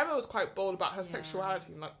 Whereas Gemma was quite bold about her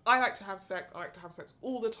sexuality. Like, I like to have sex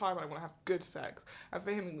all the time, and I want to have good sex. And for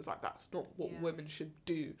him, he was like, that's not what women should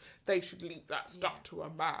do. They should leave that stuff to a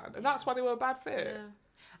man. And that's why they were a bad fit. Yeah.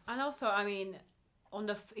 And also, I mean,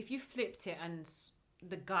 if you flipped it and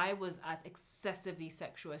the guy was as excessively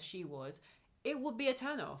sexual as she was, it would be a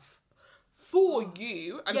turn-off. For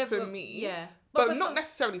you and for me. Yeah. But not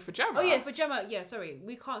necessarily for Gemma. Oh, yeah, for Gemma. Yeah, sorry.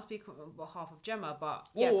 We can't speak on behalf of Gemma, but...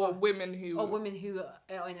 women who... Or women who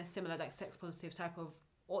are in a similar, like, sex-positive type of...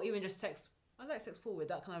 Or even just sex... I like sex-forward,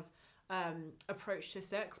 that kind of approach to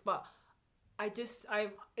sex. But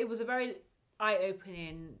it was a very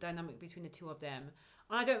eye-opening dynamic between the two of them.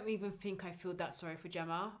 And I don't even think I feel that sorry for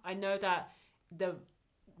Gemma. I know that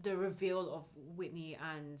the reveal of Whitney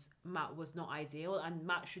and Matt was not ideal, and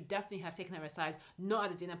Matt should definitely have taken her aside, not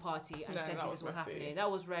at the dinner party, and said this is what's happening. That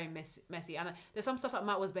was very messy. And there's some stuff that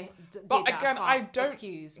Matt was but again, I don't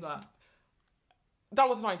excuse, but that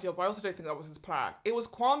wasn't ideal, but I also don't think that was his plan. It was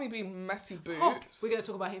Kwame being messy boots. Oh, we're going to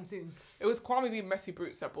talk about him soon. It was Kwame being messy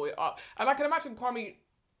boots that brought it up. And I can imagine Kwame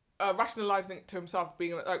rationalising it to himself,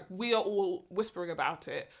 being like, we are all whispering about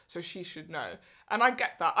it, so she should know. And I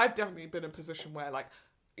get that. I've definitely been in a position where, like,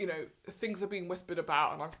 you know, things are being whispered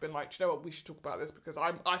about, and I've been like, do you know what, we should talk about this because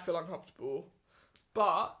I feel uncomfortable.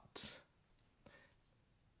 But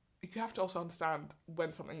you have to also understand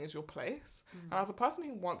when something is your place. And as a person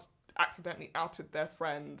who once accidentally outed their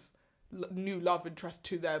friend's new love interest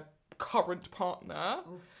to their current partner,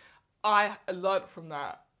 I learned from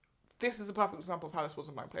that. This is a perfect example of how this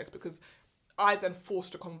wasn't my place, because I then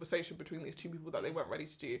forced a conversation between these two people that they weren't ready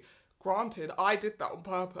to do. Granted, I did that on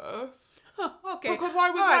purpose. Okay. Because I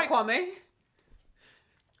was like, Kwame.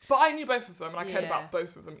 But I knew both of them, and I cared Yeah. about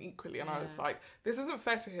both of them equally. And I Yeah. was like, this isn't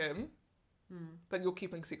fair to him that you're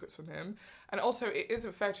keeping secrets from him. And also, it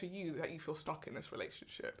isn't fair to you that you feel stuck in this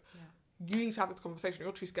relationship. Yeah. You need to have this conversation.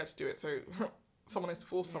 You're too scared to do it, so someone has to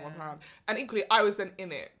force someone's Yeah. hand. And equally, I was then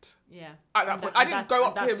in it. Yeah. At that point, I didn't go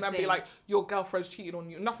up to him and be thing. like, your girlfriend's cheating on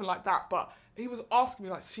you. Nothing like that. But he was asking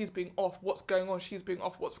me, like, she's being off. What's going on? She's being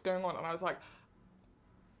off. What's going on? And I was like,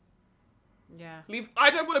 yeah. leave. I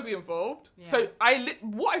don't want to be involved. Yeah. So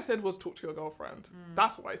what I said was talk to your girlfriend.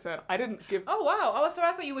 That's what I said. I didn't give. Oh, wow. I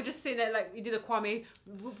thought you were just sitting there like you did a Kwame,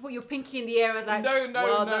 put your pinky in the air and like, No.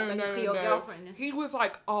 your girlfriend. He was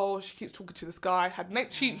like, oh, she keeps talking to this guy.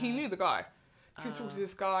 He knew the guy. He keeps talking to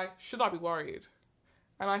this guy. Should I be worried?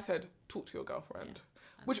 And I said, talk to your girlfriend.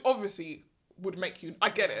 Which obviously would make you, I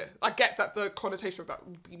get it. I get that the connotation of that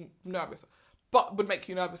would be nervous, but would make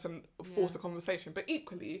you nervous and force a conversation. But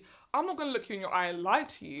equally, I'm not going to look you in your eye and lie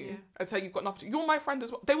to you and say you've got nothing to, you're my friend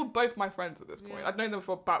as well. They were both my friends at this point. Yeah. I'd known them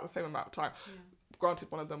for about the same amount of time. Yeah.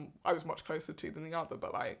 Granted, one of them I was much closer to than the other,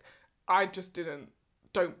 but like, I just didn't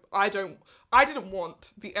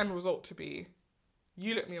want the end result to be,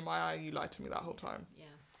 you look me in my eye, you lied to me that whole time. Yeah.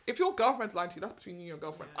 If your girlfriend's lying to you, that's between you and your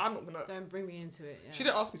girlfriend. Yeah. I'm not gonna. Don't bring me into it. Yeah. She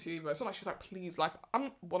didn't ask me to either. It's not like she's like, please, life.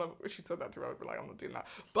 If she said that to me, I would be like, I'm not doing that.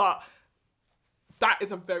 But that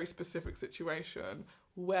is a very specific situation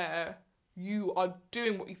where you are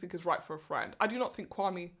doing what you think is right for a friend. I do not think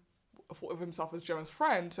Kwame thought of himself as Gemma's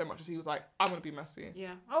friend so much as he was like, I'm gonna be messy.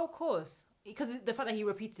 Yeah. Oh, of course. Because the fact that he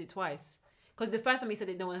repeated it twice. Because the first time he said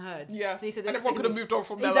it, no one heard. Yes. Then he said and everyone could have moved on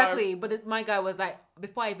from their exactly. lives. But my guy was like,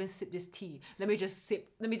 before I even sip this tea, let me just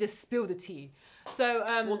spill the tea. So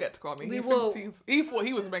we'll get to Kwame. He thought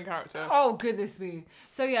he was the main character. Oh goodness me.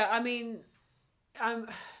 So yeah, I mean,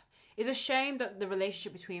 it's a shame that the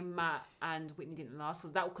relationship between Matt and Whitney didn't last,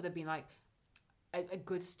 because that could have been like a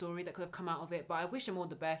good story that could have come out of it. But I wish him all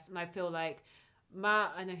the best, and I feel like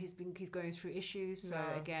Matt, I know he's going through issues, so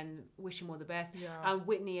again, wish him all the best. Yeah. And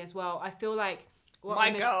Whitney as well. I feel like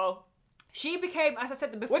my girl. She became, as I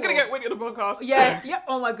said before. We're gonna get Whitney on the podcast. Yeah.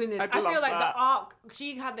 Oh my goodness. I feel like that. the arc.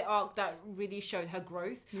 She had the arc that really showed her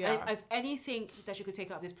growth. Yeah. And if anything that she could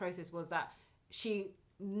take out of this process was that she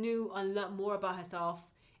knew and learned more about herself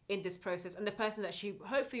in this process, and the person that she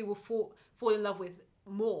hopefully will fall in love with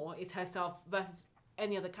more is herself versus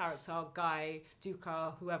any other character, Guy,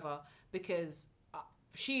 Duca, whoever, because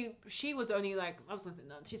she was only like, I was gonna say,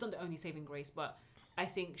 no, she's not the only saving grace, but I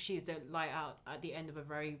think she's the light out at the end of a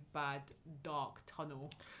very bad, dark tunnel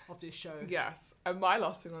of this show. Yes. And my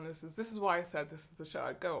last thing on this is why I said this is the show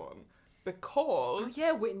I'd go on. Because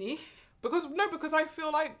Whitney. Because I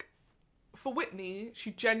feel like for Whitney,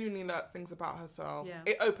 she genuinely learned things about herself. Yeah.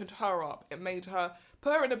 It opened her up. It made her,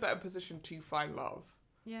 put her in a better position to find love.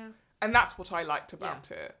 Yeah. And that's what I liked about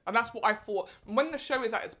it. And that's what I thought, when the show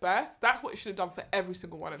is at its best, that's what it should have done for every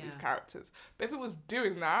single one of these characters. But if it was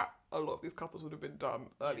doing that, a lot of these couples would have been done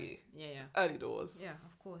early. Early doors. Yeah,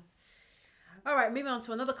 of course. All right, moving on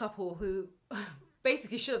to another couple who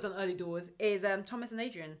basically should have done early doors is Thomas and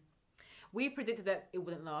Adrian. We predicted that it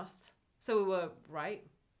wouldn't last, so we were right.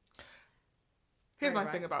 Here's my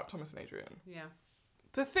thing about Thomas and Adrian. Yeah.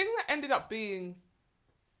 The thing that ended up being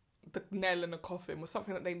the nail in the coffin was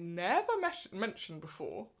something that they never mentioned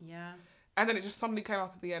before. Yeah. And then it just suddenly came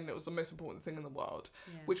up at the end. It was the most important thing in the world,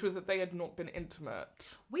 which was that they had not been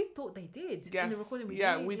intimate. We thought they did. Yes. In the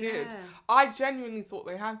recording we did. I genuinely thought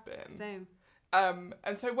they had been. Same.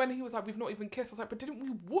 And so when he was like, we've not even kissed, I was like, but didn't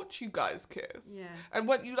we watch you guys kiss? Yeah. And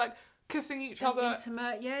weren't you like kissing each other?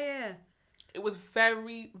 Intimate, yeah. It was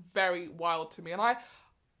very, very wild to me. And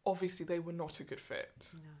obviously they were not a good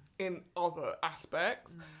fit. No. in other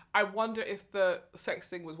aspects. I wonder if the sex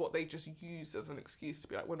thing was what they just used as an excuse to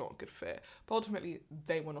be like, we're not a good fit. But ultimately,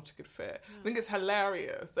 they were not a good fit. I think it's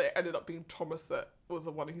hilarious that it ended up being Thomas that was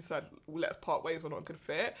the one who said, let's part ways, we're not a good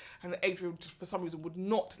fit. And that Adrian, just for some reason, would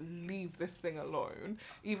not leave this thing alone.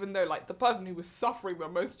 Even though, like, the person who was suffering the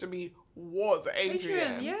most to me was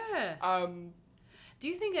Adrian. Yeah. Do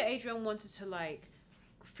you think that Adrian wanted to, like,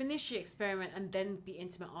 finish the experiment and then be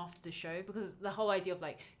intimate after the show? Because the whole idea of,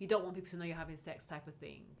 like, you don't want people to know you're having sex type of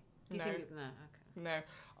thing. Do you think it? No, okay. No,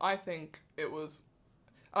 I think it was...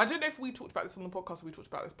 I don't know if we talked about this on the podcast or we talked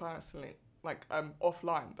about this personally, like,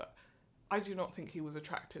 offline, but I do not think he was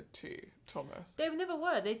attracted to Thomas. They never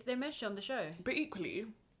were. They mentioned on the show. But equally,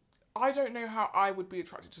 I don't know how I would be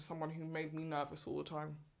attracted to someone who made me nervous all the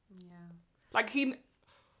time. Yeah. Like,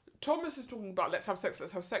 Thomas is talking about let's have sex,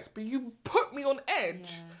 but you put me on edge.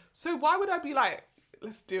 Yeah. So why would I be like,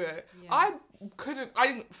 let's do it? Yeah.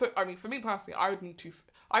 For me personally,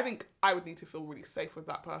 I think I would need to feel really safe with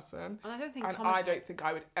that person. And I don't think I don't think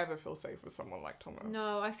I would ever feel safe with someone like Thomas.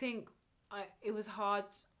 No, I think it was hard.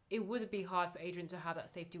 It would be hard for Adrian to have that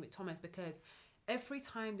safety with Thomas because every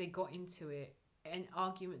time they got into it, an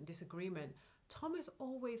argument, disagreement, Thomas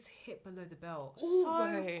always hit below the belt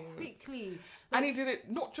so quickly. Like, and he did it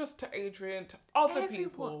not just to Adrian, to other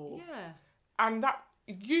people. Yeah. And that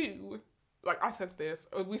like I said this,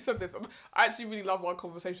 or we said this, I actually really love our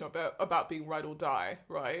conversation about being ride or die,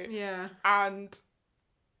 right? Yeah. And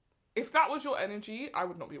if that was your energy, I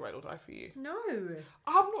would not be ride or die for you. No.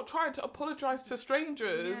 I'm not trying to apologise to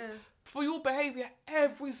strangers for your behaviour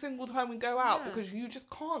every single time we go out because you just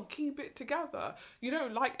can't keep it together. You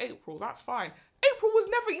don't like April, that's fine. April was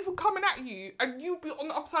never even coming at you and you'd be on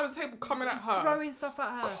the other side of the table coming at her. Throwing stuff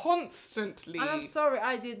at her. Constantly. And I'm sorry,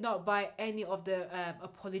 I did not buy any of the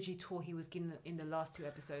apology tour he was giving in the last 2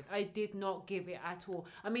 episodes. I did not give it at all.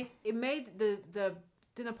 I mean, it made the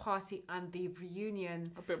dinner party and the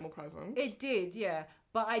reunion a bit more present. It did, yeah.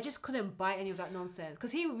 But I just couldn't buy any of that nonsense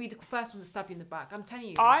because he would be the first one to stab you in the back. I'm telling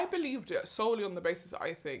you. I believed it solely on the basis that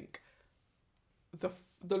I think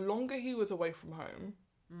the longer he was away from home,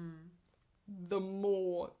 the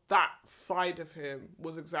more that side of him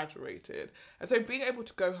was exaggerated. And so being able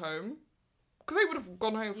to go home, because they would have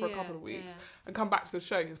gone home for a couple of weeks and come back to the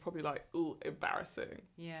show, he was probably like, ooh, embarrassing.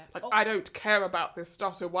 Yeah. Like, I don't care about this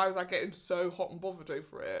stuff, so why was I getting so hot and bothered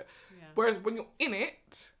over it? Yeah. Whereas when you're in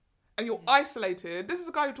it and you're isolated, this is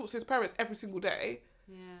a guy who talks to his parents every single day.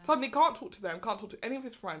 Yeah. Suddenly can't talk to them, can't talk to any of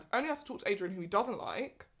his friends, only has to talk to Adrian, who he doesn't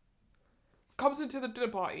like, comes into the dinner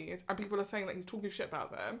parties and people are saying that he's talking shit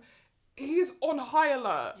about them. He is on high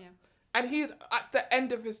alert. Yeah. And he is at the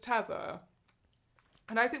end of his tether.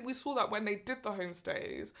 And I think we saw that when they did the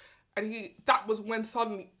homestays, and that was when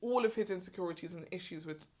suddenly all of his insecurities and issues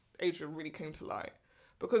with Adrian really came to light.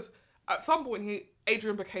 Because at some point,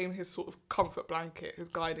 Adrian became his sort of comfort blanket, his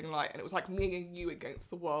guiding light, and it was like me and you against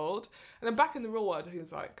the world. And then back in the real world, he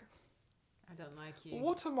was like, I don't like you.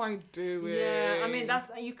 What am I doing? Yeah, I mean,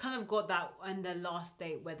 you kind of got that on the last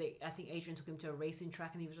date where I think Adrian took him to a racing track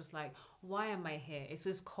and he was just like, why am I here? It's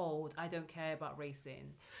just cold. I don't care about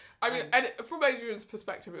racing. I mean, and from Adrian's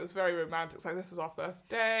perspective, it was very romantic. It's like, this is our first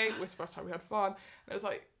day. It was the first time we had fun. And it was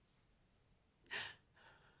like,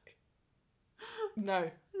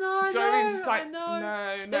 no. No, I know. I mean? Just like,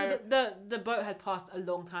 no. The boat had passed a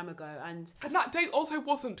long time ago, and that date also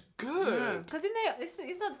wasn't good. Because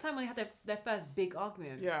it's not the time when they had their first big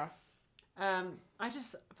argument. Yeah.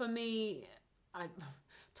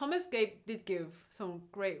 Thomas did give some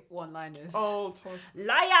great one-liners. Oh, Thomas.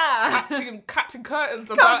 Liar! Captain Curtains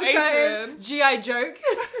about Adrian. G.I. joke.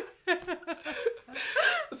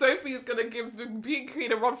 Sophie's gonna give the Beauty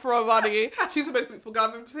Queen a run for her money. She's the most beautiful girl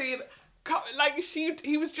I've ever seen. Like,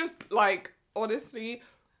 he was just, like, honestly,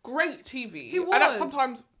 great TV. He was. And that's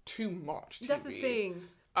sometimes too much TV. That's the thing.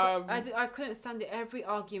 So I couldn't stand it. Every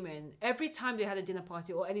argument, every time they had a dinner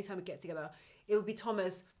party or any time we get together, it would be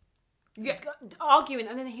Thomas arguing,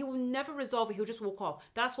 and then he will never resolve it. He'll just walk off.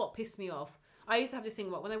 That's what pissed me off. I used to have this thing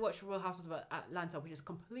about when I watched Royal Houses of Atlanta, which is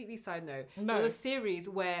completely side note. No. There was a series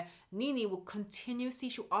where Nene will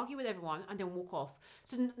she'll argue with everyone and then walk off.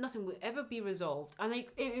 So nothing will ever be resolved. And it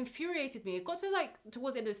infuriated me. It got to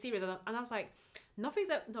towards the end of the series and I was like, nothing's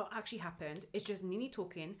not actually happened. It's just Nene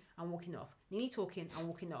talking and walking off. Nene talking and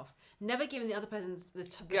walking off. Never giving the other person the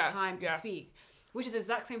time to speak. Which is the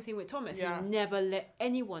exact same thing with Thomas. Yeah. He never let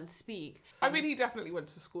anyone speak. I mean, he definitely went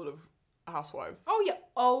to school of housewives. Oh yeah.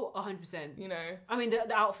 Oh, 100%. You know. I mean,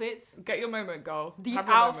 the outfits. Get your moment, girl. The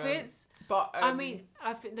outfits. But I mean,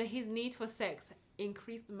 I think that his need for sex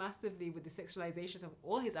increased massively with the sexualizations of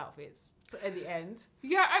all his outfits in the end.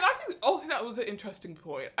 Yeah, and I think also that was an interesting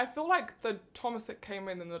point. I feel like the Thomas that came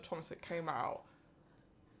in and the Thomas that came out,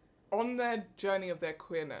 on their journey of their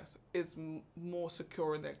queerness, is more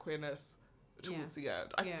secure in their queerness towards the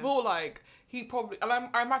end. I feel like he probably, and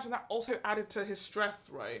I imagine that also added to his stress,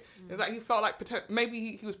 right? Is that he felt like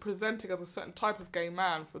maybe he was presenting as a certain type of gay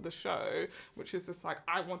man for the show, which is this like,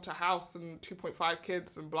 I want a house and 2.5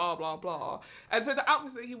 kids and blah, blah, blah. And so the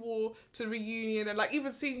outfits that he wore to the reunion, and like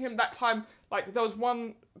even seeing him that time, like there was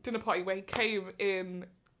one dinner party where he came in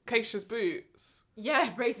Keisha's boots.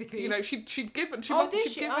 Yeah, basically. You know, she'd given him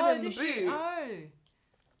the boots. Oh.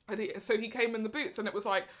 And so he came in the boots, and it was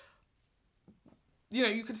like, you know,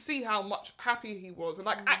 you could see how much happy he was. And,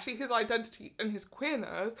 like, actually his identity and his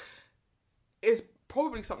queerness is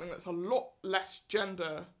probably something that's a lot less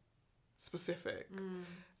gender specific.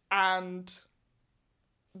 And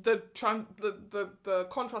the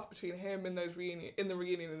contrast between him in the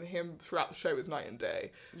reunion and him throughout the show is night and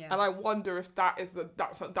day. Yeah. And I wonder if that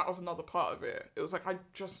was another part of it. It was like, I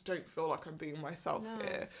just don't feel like I'm being myself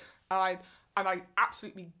here. And I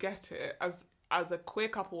absolutely get it. As a queer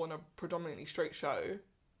couple on a predominantly straight show,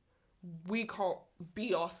 we can't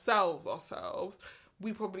be ourselves.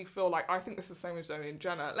 We probably feel like, I think this is the same as Zoe and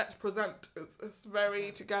Jenna, let's present this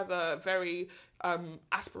very together, very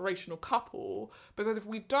aspirational couple, because if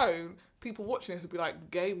we don't, people watching this will be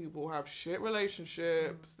like, gay people have shit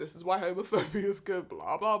relationships, this is why homophobia is good,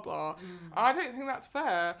 blah, blah, blah. I don't think that's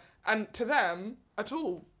fair, and to them, at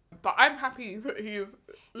all. But I'm happy that he's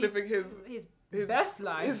living his best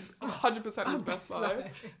life. 100% his best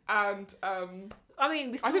life. And I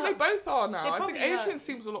mean, I think they both are now. I think Adrian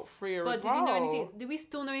seems a lot freer as well. But did we know anything? Did we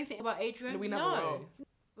still know anything about Adrian? No, we never will.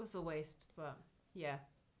 It was a waste, but yeah.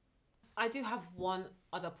 I do have one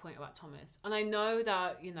other point about Thomas. And I know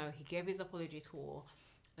that, you know, he gave his apology tour.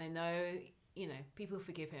 And I know, you know, people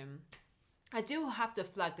forgive him. I do have to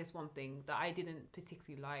flag this one thing that I didn't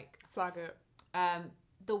particularly like. Flag it.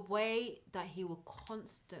 The way that he will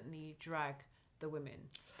constantly drag the women,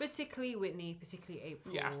 particularly Whitney, particularly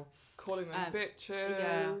April. Yeah. Calling them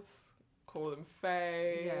bitches, calling them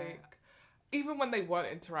fake. Yeah. Even when they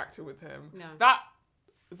weren't interacting with him. No.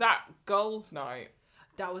 That girls' night.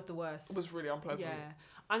 That was the worst. It was really unpleasant. Yeah.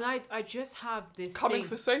 And I just have this coming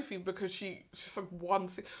for Sophie because she's like one...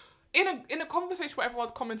 In a conversation where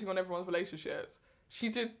everyone's commenting on everyone's relationships, she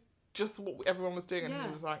did just what everyone was doing, and he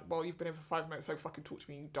was like, well, you've been here for 5 minutes, so fucking talk to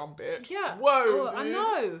me, you dumb bitch. Yeah. Whoa, I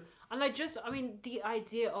know. And I mean, the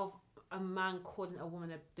idea of a man calling a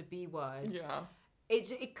woman the B word. Yeah.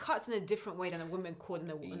 It cuts in a different way than a woman calling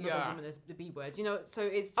another woman the B word. You know, so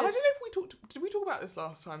it's just... And I don't know if did we talk about this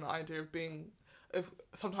last time, the idea of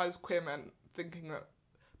sometimes queer men thinking that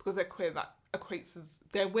because they're queer, that equates as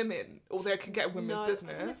they're women, or they can get a women's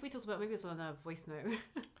business. I don't know if we talked about, maybe it's on a voice note.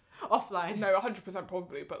 Offline. No, 100%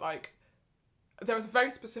 probably, but like there is a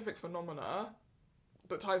very specific phenomena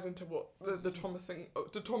that ties into what the Thomas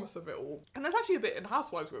of it all. And there's actually a bit in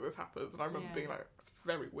Housewives where this happens, and I remember being like, it's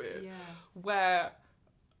very weird. Yeah. Where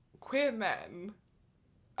queer men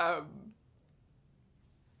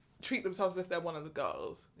treat themselves as if they're one of the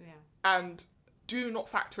girls. Yeah. And do not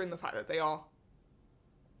factor in the fact that they are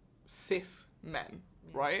cis men,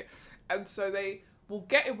 right? And so they will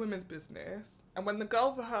get in women's business, and when the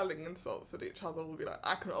girls are hurling insults at each other, will be like,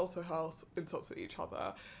 I can also hurl insults at each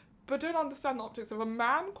other. But don't understand the optics of a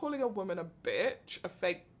man calling a woman a bitch, a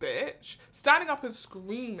fake bitch, standing up and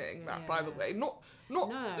screaming that, by the way. Not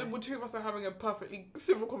when two of us are having a perfectly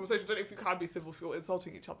civil conversation. I don't know if you can be civil if you're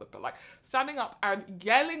insulting each other, but like standing up and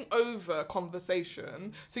yelling over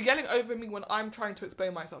conversation. So yelling over me when I'm trying to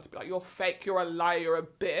explain myself, to be like, you're fake, you're a liar, you're a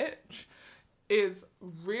bitch, is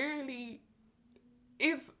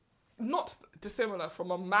not dissimilar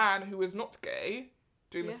from a man who is not gay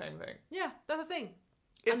doing the same thing. Yeah, that's the thing.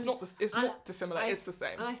 It's not dissimilar. It's the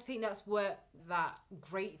same. And I think that's where that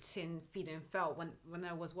grating feeling felt when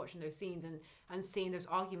I was watching those scenes and seeing those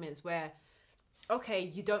arguments where, okay,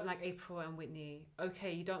 you don't like April and Whitney.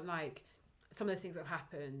 Okay, you don't like some of the things that have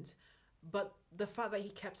happened. But the fact that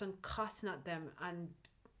he kept on cutting at them, and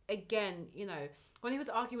again, you know, when he was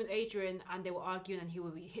arguing with Adrian and they were arguing and he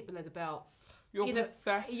would be hit below the belt. You're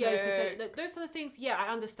pathetic. Yeah, pathetic. Those sort of things,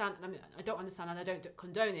 I understand. I mean, I don't understand and I don't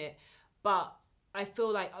condone it. But I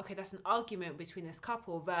feel like, okay, that's an argument between this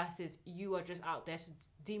couple versus you are just out there to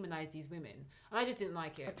demonize these women. And I just didn't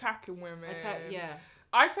like it. Attacking women. Yeah.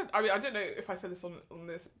 I don't know if I said this on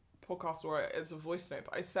this podcast or it's a voice note,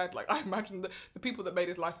 but I said, like, I imagine the people that made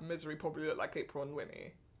his life a misery probably look like April and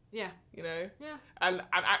Winnie. Yeah. You know? Yeah. And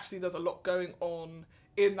actually there's a lot going on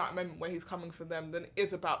in that moment where he's coming for them than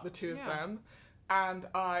is about the two of them. and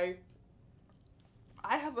I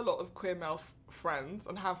have a lot of queer male friends,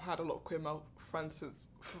 and have had a lot of queer male friends since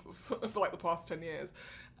for like the past 10 years,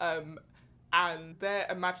 and their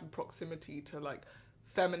imagined proximity to like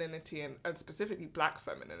femininity and specifically black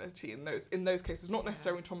femininity in those cases, not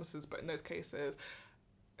necessarily Thomas's, but in those cases,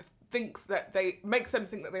 makes them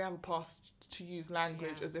think that they have a past to use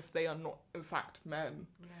language as if they are not in fact men,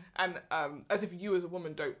 and as if you as a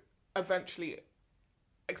woman don't eventually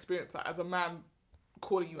experience that as a man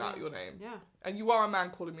calling you out your name. Yeah. And you are a man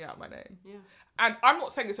calling me out my name. Yeah. And I'm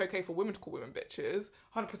not saying it's okay for women to call women bitches.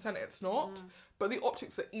 100% it's not. But the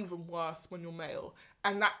optics are even worse when you're male.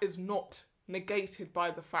 And that is not negated by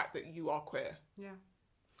the fact that you are queer. Yeah.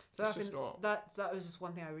 So it's just not. That was just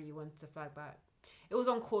one thing I really wanted to flag back. It was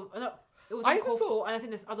on call. No, it was on call for, and I think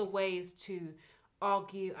there's other ways to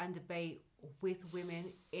argue and debate with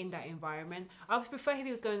women in that environment. I would prefer if he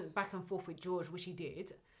was going back and forth with George, which he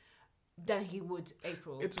did, than he would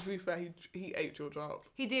April. To be fair, he ate George up.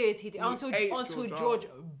 He did. Until George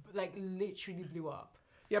like literally blew up.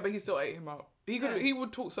 Yeah, but he still ate him up. He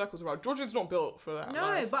would talk circles around. George is not built for that. No,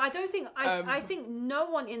 life. but I don't think I think no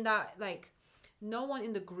one in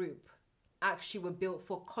the group actually were built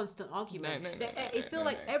for constant arguments. It felt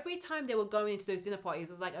like every time they were going into those dinner parties,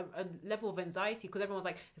 it was like a level of anxiety because everyone was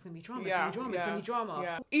like, it's going to be drama, it's going to be drama, it's going to be drama.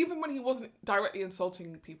 Yeah. Even when he wasn't directly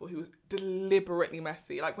insulting people, he was deliberately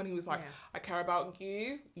messy. Like when he was like, I care about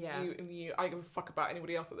you, you and you, I don't give a fuck about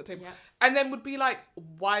anybody else at the table. Yeah. And then would be like,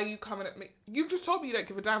 why are you coming at me? You've just told me you don't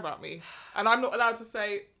give a damn about me. And I'm not allowed to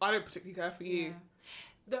say, I don't particularly care for you.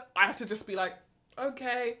 I have to just be like,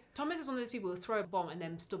 okay. Thomas is one of those people who throw a bomb and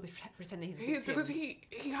then still pretend that he's a victim. Because he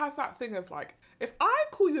has that thing of like, if I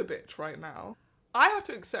call you a bitch right now, I have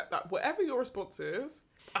to accept that whatever your response is,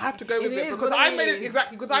 I have to go with it because I made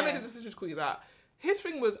it I made a decision to call you that. His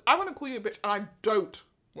thing was, I want to call you a bitch and I don't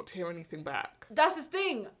want to hear anything back. That's his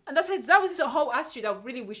thing. And that was his whole attitude. I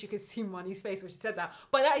really wish you could see Marnie's face when she said that.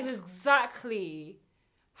 But that is exactly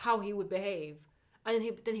how he would behave. And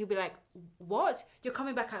then he'll be like, what? You're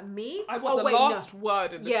coming back at me? I want the last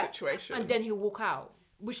word in this situation. And then he'll walk out,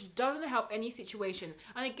 which doesn't help any situation.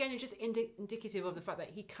 And again, it's just indicative of the fact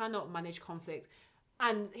that he cannot manage conflict.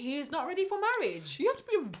 And he's not ready for marriage. You have to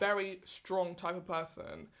be a very strong type of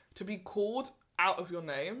person to be called out of your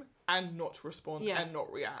name and not respond and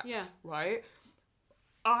not react, right?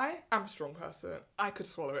 I am a strong person. I could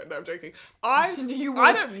swallow it. No, I'm joking. I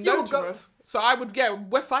don't know Thomas, so I would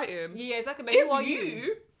we're fighting. Yeah, exactly. But if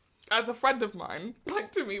you, as a friend of mine,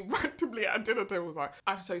 like to me randomly at a dinner table was like,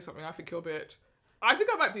 I have to tell you something, I think you're a bitch. I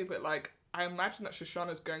think I might be a bit like, I imagine that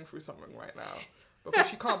Shoshana's going through something right now. Because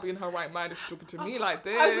she can't be in her right mind if she's talking to me like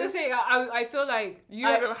this. I was going to say, I feel like... You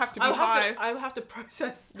don't have to be high. I would have to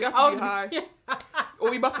process... You have to be high. Yeah.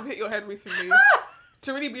 Or you must have hit your head recently.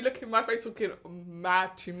 To really be looking, my face looking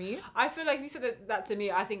mad to me. I feel like if you said that to me,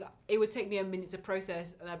 I think it would take me a minute to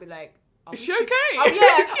process, and I'd be like, is she okay?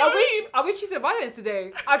 I wish she said violence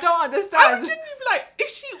today. I don't understand. I would genuinely be like, is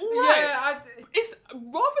she alright? Yeah, it's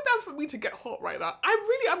rather than for me to get hot right now. I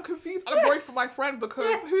really am confused and I'm worried for my friend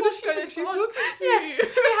because who does she think she's talking to?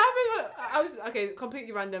 It happened.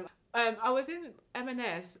 Completely random. I was in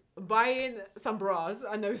M&S buying some bras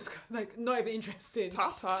and those like not even interested.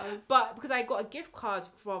 Tatas. But because I got a gift card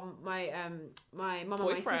from my my mum and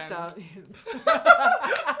my sister. I think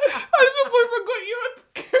boyfriend got you a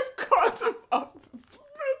gift card of us.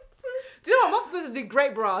 Do you know what? Mums are supposed to do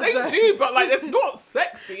great bras. They do, but like it's not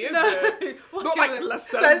sexy, is it? Not like La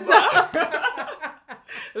Senza.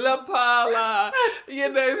 La Parla,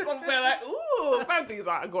 something like, ooh, fancy's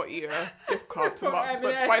like, I got you a gift card to Marks,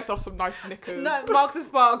 but buy yourself some nice knickers. No, Marks and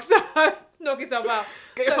Sparks. Knock yourself out.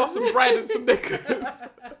 Get yourself some bread and some knickers.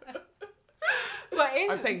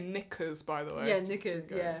 I'm saying knickers, by the way. Yeah,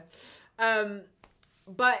 knickers, yeah.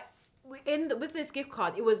 But with this gift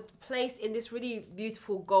card, it was placed in this really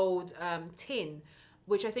beautiful gold tin,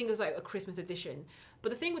 which I think was like a Christmas edition. But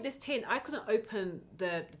the thing with this tin, I couldn't open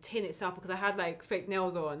the tin itself because I had like fake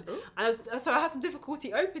nails on. And so I had some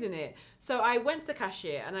difficulty opening it. So I went to the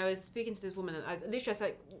cashier and I was speaking to this woman and I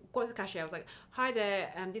got to the cashier. I was like, hi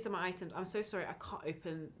there, these are my items. I'm so sorry, I can't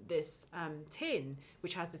open this tin,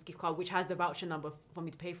 which has this gift card, which has the voucher number for me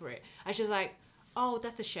to pay for it. And she was like, oh,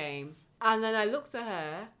 that's a shame. And then I looked at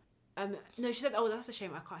her. No, she said, oh, that's a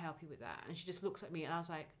shame. I can't help you with that. And she just looks at me and I was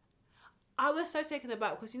like, I was so taken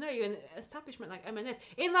aback because you're in an establishment like M&S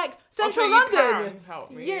in like central London. You can help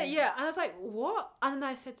me. Yeah. And I was like, what? And then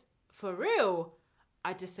I said, for real?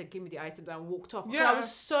 I just said, give me the items and walked off. Yeah. I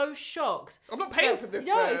was so shocked. I'm not paying for this.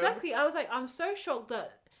 No, exactly. I was like, I'm so shocked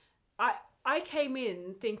that I came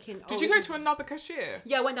in thinking. Did you go to another cashier?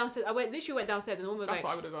 Yeah, I went downstairs. I literally went downstairs and the woman was That's like,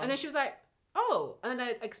 what I would have done. And then she was like, oh, and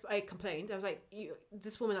then I complained. I was like,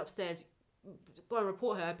 this woman upstairs, go and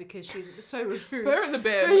report her because she's so rude. Put her in the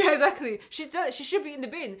bin. Yeah, exactly. She should be in the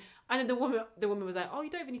bin. And then the woman was like, oh, you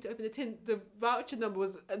don't even need to open the tin. The voucher number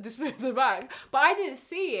was displayed in the bag. But I didn't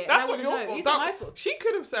see it. That's what your fault. It's not my fault. She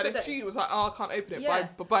could have said So if she was like, oh, I can't open it. Yeah.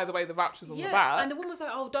 But by the way, the voucher's on the back. And the woman was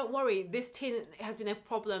like, oh, don't worry. This tin has been a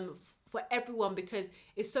problem for everyone because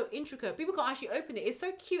it's so intricate. People can't actually open it. It's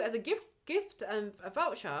so cute as a gift and a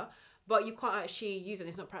voucher, but you can't actually use it.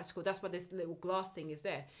 It's not practical. That's why this little glass thing is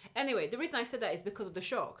there. Anyway, the reason I said that is because of the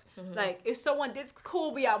shock. Mm-hmm. Like, if someone did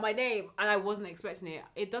call me out my name and I wasn't expecting it,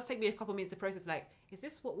 it does take me a couple minutes to process, like, is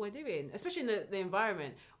this what we're doing? Especially in the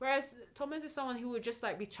environment. Whereas Thomas is someone who would just,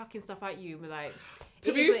 like, be chucking stuff at you and be like...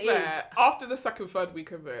 To be fair, after the second, third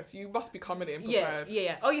week of this, you must be coming in prepared.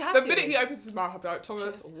 Yeah. Oh, you have the to. The minute he opens his mouth, I'll be like,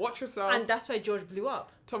 Thomas, watch yourself. And that's where George blew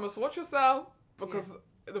up. Thomas, watch yourself. Because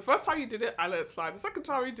the first time you did it, I let it slide. The second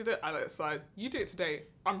time you did it, I let it slide. You do it today,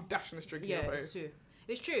 I'm dashing this drink in your face.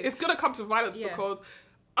 It's true. It's going to come to violence because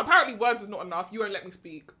apparently words is not enough. You won't let me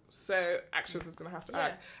speak. So actions is going to have to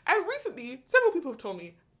act. And recently, several people have told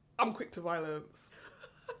me, I'm quick to violence.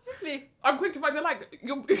 Me. I'm quick to find. They're like,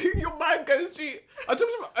 your mind goes cheat. I was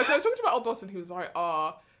talking to my old boss, and he was like,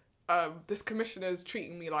 this commissioner's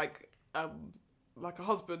treating me like a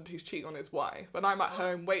husband who's cheating on his wife, and I'm at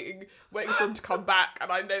home waiting for him to come back, and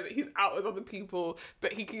I know that he's out with other people,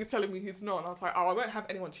 but he keeps telling me he's not. And I was like, I won't have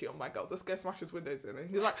anyone cheat on my girls. Let's go smash his windows in. And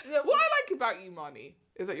he's like, what I like about you, Marnie,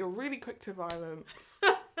 is that you're really quick to violence.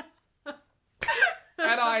 And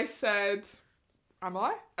I said, am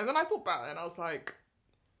I? And then I thought about it, and I was like,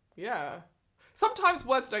 yeah. Sometimes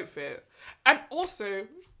words don't fit. And also,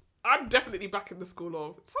 I'm definitely back in the school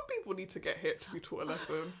of some people need to get hit to be taught a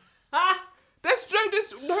lesson. I'm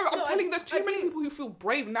telling you, there's too many people who feel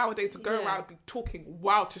brave nowadays to go around and be talking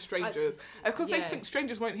wild to strangers. It's because they think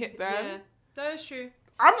strangers won't hit them. Yeah, that is true.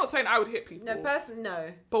 I'm not saying I would hit people.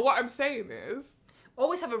 No. But what I'm saying is...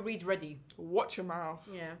 always have a read ready. Watch your mouth.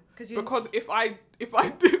 Yeah. Because if I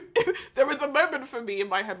do... there is a moment for me in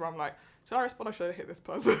my head where I'm like, should I respond or should I hit this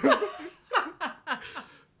person?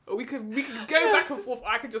 we can go back and forth.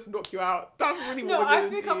 I can just knock you out. That's really what we're going to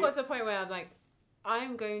do. I think I've got to a point where I'm like,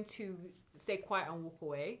 I'm going to stay quiet and walk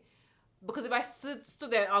away. Because if I stood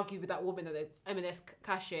there and argued with that woman at the M&S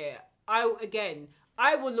cashier, I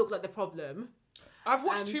will look like the problem. I've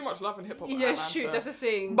watched too much Love and Hip Hop. Yeah, shoot, that's the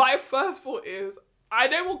thing. My first thought is, I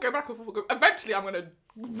know we'll go back and forth. Eventually, I'm going to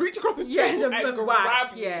reach across the table and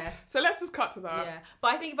grab you. Yeah. So let's just cut to that. Yeah.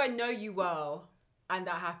 But I think if I know you well and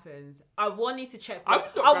that happens, I will need to check. I would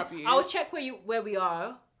not grab you. I will check where we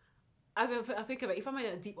are. I think of it. If I'm in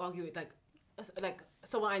a deep argument with like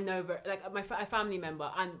someone I know, like a family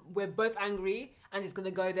member, and we're both angry and it's going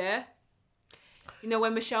to go there. You know,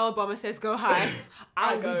 when Michelle Obama says go high,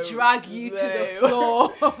 I will drag you to the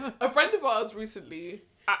floor. A friend of ours recently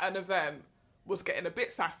at an event was getting a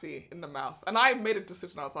bit sassy in the mouth, and I made a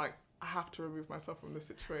decision. I was like, I have to remove myself from this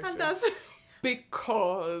situation. And that's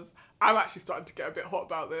because I'm actually starting to get a bit hot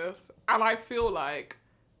about this, and I feel like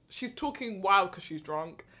she's talking wild because she's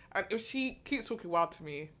drunk, and if she keeps talking wild to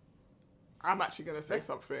me, I'm actually going to say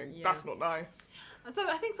something. Yeah. That's not nice. And so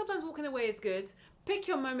I think sometimes walking away is good. Pick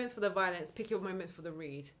your moments for the violence, pick your moments for the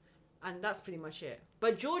read. And that's pretty much it.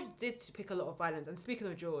 But George did pick a lot of violence. And speaking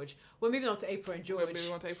of George, we're moving on to April and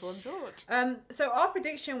George. So our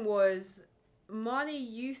prediction was, Marnie,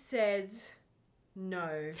 you said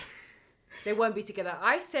no, they won't be together.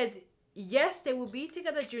 I said yes, they will be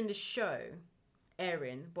together during the show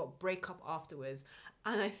airing, but break up afterwards.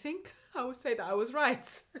 And I think I would say that I was right.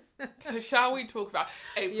 So shall we talk about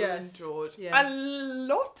April and George? Yeah. A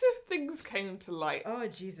lot of things came to light. Oh,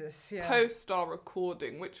 Jesus. Yeah. Post our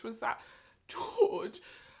recording, which was that George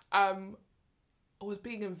was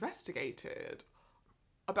being investigated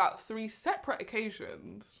about 3 separate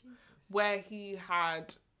occasions where he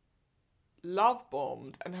had love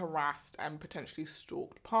bombed and harassed and potentially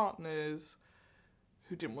stalked partners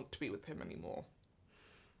who didn't want to be with him anymore.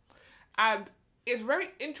 And it's very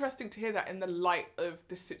interesting to hear that in the light of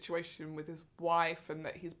this situation with his wife, and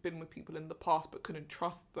that he's been with people in the past but couldn't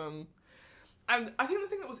trust them. And I think the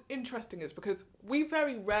thing that was interesting is because we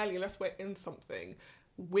very rarely, unless we're in something,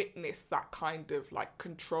 witness that kind of like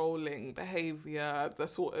controlling behaviour,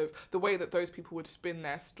 the way that those people would spin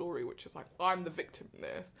their story, which is like, I'm the victim in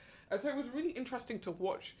this. And so it was really interesting to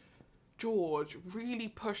watch George really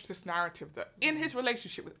pushed this narrative that in his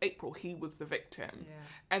relationship with April, he was the victim,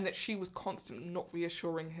 and that she was constantly not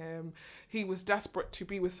reassuring him. He was desperate to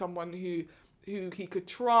be with someone who he could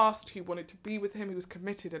trust, who wanted to be with him, who was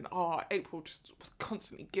committed, and April just was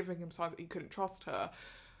constantly giving him signs that he couldn't trust her.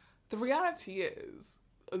 The reality is,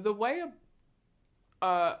 the way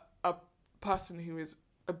a person who is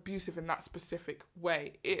abusive in that specific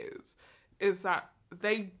way is that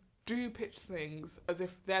they do pitch things as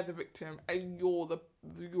if they're the victim and you're the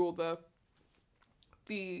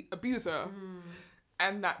abuser,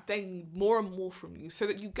 and that they need more and more from you, so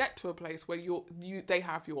that you get to a place where they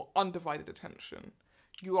have your undivided attention.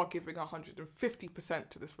 You are giving 150%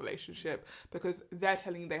 to this relationship because they're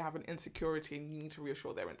telling you they have an insecurity and you need to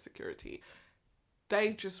reassure their insecurity.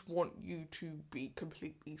 They just want you to be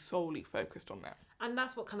completely, solely focused on them. And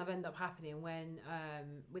that's what kind of ended up happening when,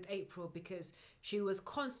 with April, because she was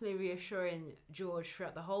constantly reassuring George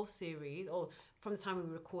throughout the whole series, or from the time we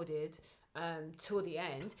recorded till the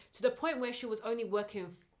end, to the point where she was only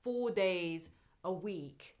working 4 days a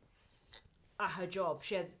week at her job.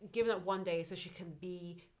 She had given up 1 day so she can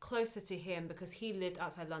be closer to him because he lived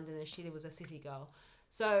outside London and she was a city girl.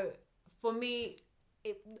 So for me,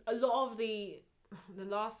 a lot of the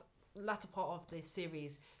latter part of the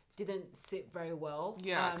series didn't sit very well.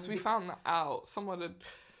 Yeah, because we found that out. Someone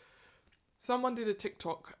did a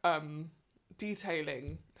TikTok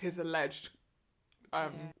detailing his alleged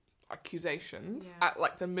accusations at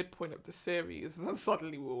like the midpoint of the series, and then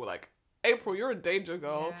suddenly we were like, April, you're in danger,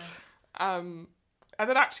 girl. And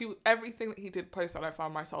then actually everything that he did post that, I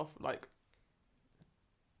found myself like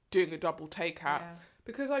doing a double take at,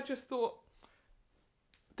 because I just thought,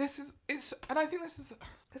 and I think this is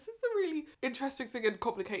the really interesting thing and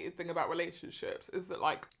complicated thing about relationships, is that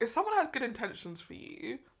like, if someone has good intentions for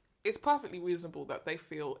you, it's perfectly reasonable that they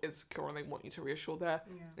feel insecure and they want you to reassure their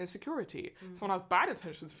insecurity. Someone has bad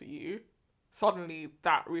intentions for you, suddenly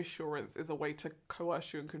that reassurance is a way to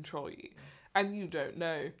coerce you and control you. And you don't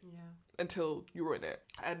know until you're in it.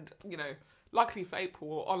 And, you know, luckily for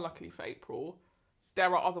April, or unluckily for April,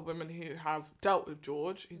 there are other women who have dealt with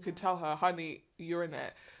George, who could tell her, honey, you're in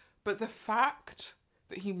it. But the fact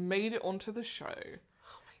that he made it onto the show...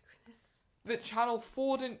 Oh my goodness. That Channel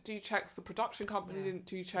 4 didn't do checks, the production company didn't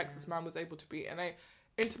do checks, this man was able to be in an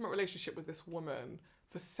intimate relationship with this woman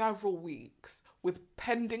for several weeks with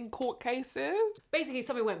pending court cases. Basically,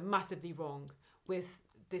 something went massively wrong with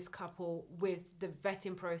this couple, with the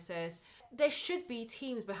vetting process. There should be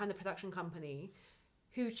teams behind the production company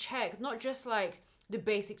who check, not just like the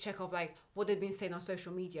basic check of like what they've been saying on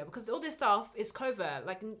social media, because all this stuff is covert.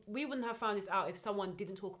 Like, we wouldn't have found this out if someone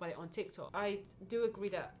didn't talk about it on TikTok. I do agree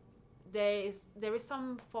that there is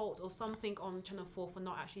some fault or something on Channel 4 for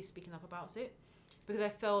not actually speaking up about it, because I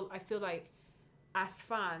feel like as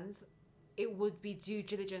fans it would be due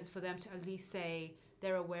diligence for them to at least say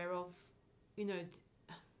they're aware of, you know,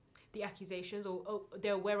 the accusations, or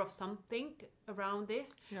they're aware of something around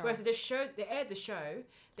this. Whereas they aired the show,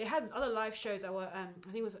 they had other live shows that were I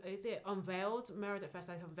think is it Unveiled, Married at First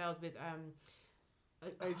Sight Unveiled with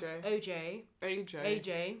AJ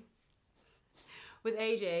with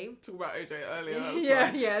AJ. Talk about AJ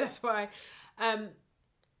earlier. That's why. And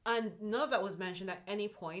none of that was mentioned at any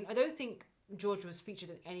point. I don't think George was featured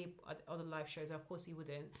in any other live shows. Of course he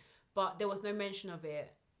wouldn't. But there was no mention of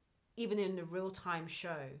it, even in the real-time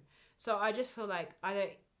show. So I just feel like either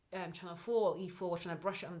Channel 4 or E4 were trying to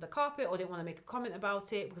brush it under the carpet, or didn't want to make a comment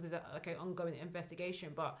about it because there's an ongoing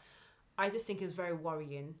investigation. But I just think it's very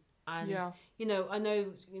worrying. And, you know, I know,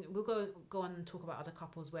 we'll go on and talk about other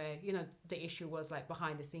couples where, you know, the issue was like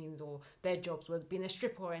behind the scenes, or their jobs were being a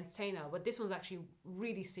stripper or entertainer. But this one's actually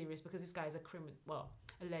really serious because this guy is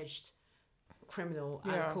alleged criminal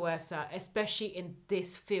and coercer, especially in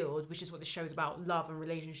this field, which is what the show is about, love and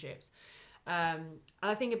relationships. And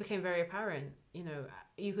I think it became very apparent, you know,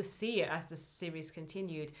 you could see it as the series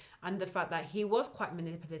continued, and the fact that he was quite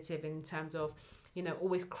manipulative in terms of, you know,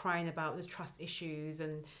 always crying about the trust issues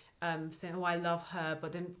and saying, oh, I love her,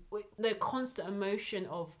 but then the constant emotion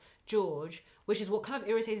of George, which is what kind of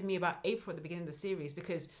irritated me about April at the beginning of the series,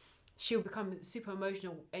 because she would become super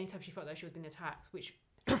emotional anytime she felt like she was being attacked, which...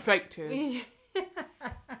 Fake tears.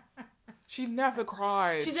 She never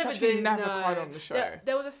cried. She never cried on the show.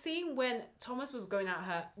 There was a scene when Thomas was going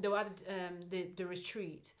at they were at the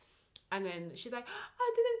retreat, and then she's like,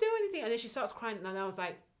 I didn't do anything, and then she starts crying, and I was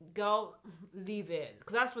like, girl, leave it,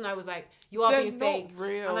 because that's when I was like, you are being fake,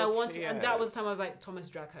 real and I wanted, tears. and that was the time I was like, Thomas,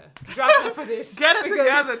 drag her for this, get it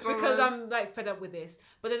together, Thomas, because I'm like fed up with this.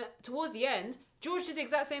 But then towards the end, George did the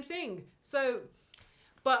exact same thing. So,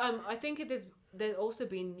 but I think there's also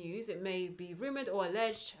been news, it may be rumoured or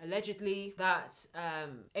allegedly, that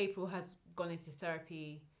April has gone into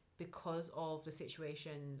therapy because of the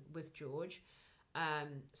situation with George.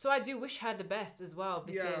 So I do wish her the best as well,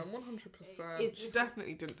 because 100%. She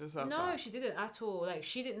definitely didn't deserve that. No, she didn't at all. Like,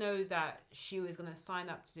 she didn't know that she was going to sign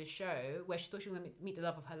up to this show where she thought she was going to meet the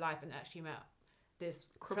love of her life, and actually met this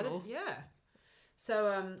criminal.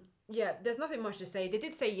 So yeah, there's nothing much to say. They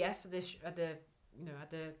did say yes at the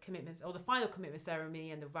commitments or the final commitment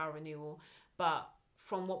ceremony and the vow renewal, but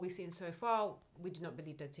from what we've seen so far, we do not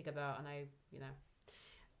believe they're together, and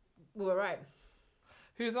we were right.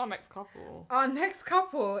 Who's our next couple? Our next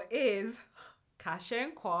couple is Kasha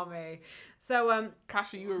and Kwame. So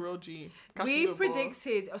Kasha, you a real G. Kasha, we you a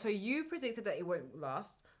predicted. So you predicted that it won't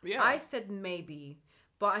last. Yeah. I said maybe,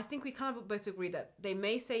 but I think we kind of both agree that they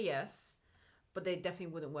may say yes, but they definitely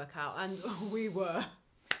wouldn't work out, and we were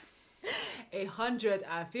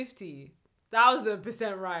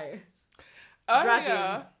 150,000% right.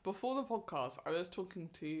 Earlier, before the podcast, I was talking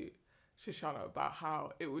to Shoshana about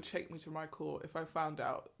how it would shake me to my core if I found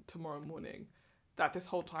out tomorrow morning that this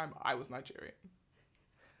whole time I was Nigerian.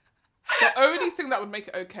 The only thing that would make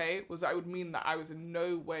it okay was that it would mean that I was in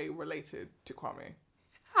no way related to Kwame.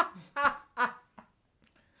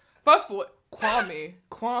 First of all, Kwame.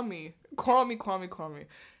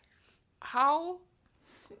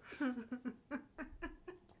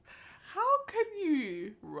 How can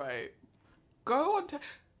you, right, go on to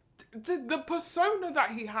the persona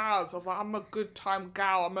that he has of I'm a good time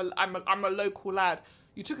gal, I'm a local lad.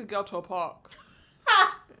 You took a girl to a park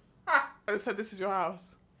and said this is your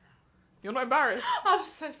house. You're not embarrassed? I'm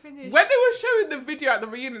so finished. When they were showing the video at the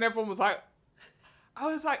reunion, everyone was like, I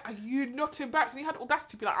was like, are you not embarrassed? And you had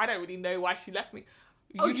audacity to be like, I don't really know why she left me.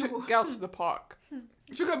 You took a girl to the park.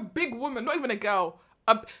 You took a big woman, not even a girl.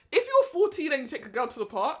 If you're 14 and you take a girl to the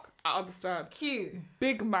park, I understand. Cute.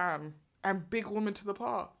 Big man and big woman to the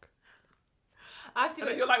park.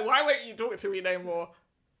 You're like, why won't you talk to me no more?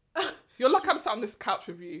 You're lucky I'm sat on this couch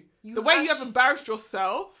with you. The way you have embarrassed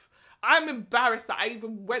yourself, I'm embarrassed that I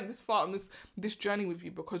even went this far on this journey with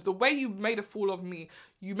you, because the way you made a fool of me,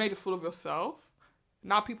 you made a fool of yourself.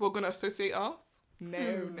 Now people are going to associate us?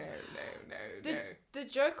 No. The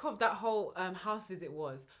joke of that whole house visit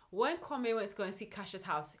was when Kwame went to go and see Kasha's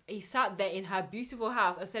house, he sat there in her beautiful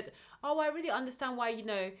house and said, oh, I really understand why,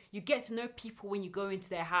 you get to know people when you go into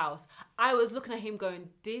their house. I was looking at him going,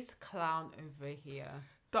 this clown over here.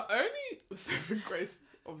 The only saving grace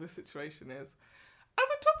of this situation is, at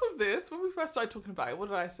the top of this, when we first started talking about it, what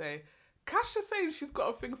did I say? Kasha saying she's got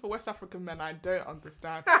a thing for West African men, I don't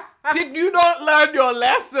understand. Did you not learn your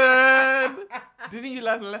lesson? Didn't you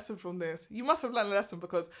learn a lesson from this? You must have learned a lesson,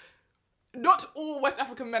 because not all West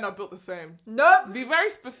African men are built the same. Nope. Be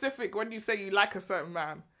very specific when you say you like a certain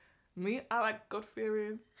man. Me, I like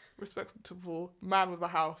God-fearing, respectable man with a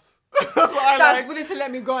house. That's what I like. That's willing to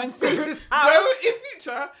let me go and see this house. No, in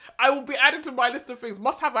future, I will be added to my list of things.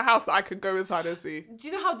 Must have a house that I could go inside and see. Do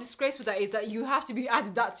you know how disgraceful that is, that you have to be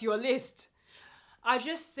added that to your list? I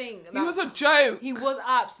just think that he was a joke. He was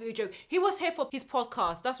absolutely a joke. He was here for his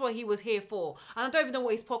podcast. That's what he was here for. And I don't even know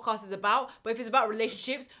what his podcast is about, but if it's about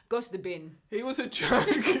relationships, go to the bin. He was a joke.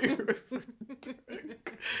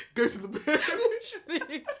 Go to the bin.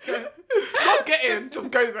 Not get in,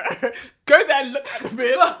 just go there. Go there and look at the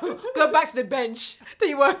bin. Go back to the bench that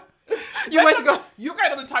you were. You went to go. You're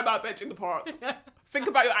going on the timeout bench in the park. Think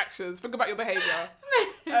about your actions. Think about your behaviour.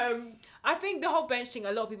 I think the whole bench thing,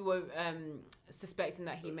 a lot of people were suspecting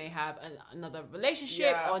that he may have another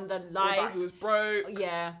relationship on the live. He was broke.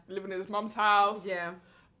 Yeah. Living in his mum's house. Yeah.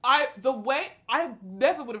 I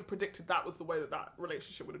never would have predicted that was the way that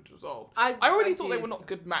relationship would have dissolved. I already thought they were not a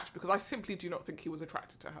good match, because I simply do not think he was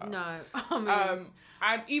attracted to her. No.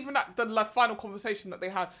 And even at the final conversation that they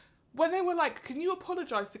had, when they were like, can you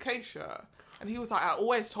apologise to Keisha? And he was like, I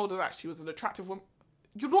always told her that she was an attractive woman.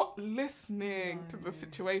 You're not listening to the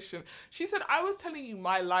situation. She said, I was telling you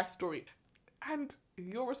my life story. And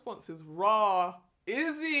your response is, raw.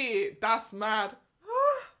 Is it? That's mad.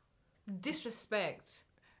 Disrespect.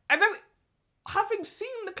 And then, having seen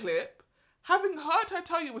the clip, having heard her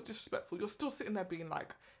tell you it was disrespectful, you're still sitting there being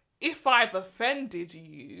like, if I've offended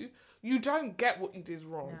you, you don't get what you did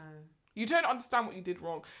wrong. No. You don't understand what you did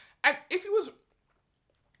wrong. And if you was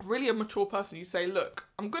really a mature person, you say, look,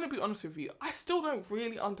 I'm going to be honest with you, I still don't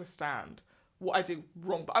really understand what I did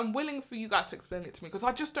wrong, but I'm willing for you guys to explain it to me, because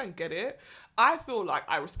I just don't get it. I feel like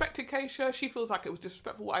I respected Keisha. She feels like it was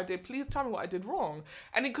disrespectful what I did. Please tell me what I did wrong.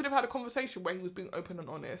 And he could have had a conversation where he was being open and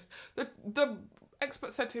honest. The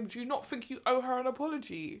expert said to him, do you not think you owe her an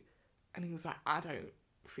apology? And he was like, I don't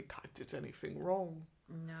think I did anything wrong.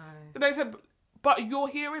 No. Then they said, but you're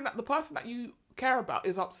hearing that the person that you care about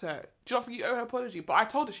is upset. Do you not think you owe her an apology? But I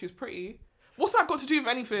told her she was pretty. What's that got to do with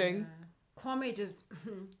anything? Yeah. Kwame just...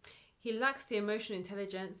 He lacks the emotional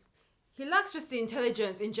intelligence. He lacks just the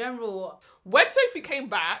intelligence in general. When Sophie came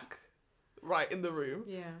back, right, in the room,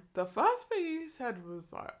 yeah, the first thing he said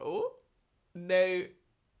was like, oh, no,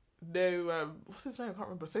 no, what's his name? I can't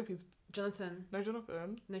remember. Sophie's. Jonathan. No,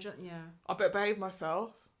 Jonathan. Yeah. I better behave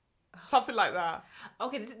myself. Something like that.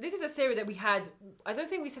 Okay, this is a theory that we had. I don't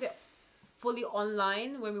think we said it fully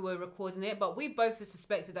online when we were recording it, but we both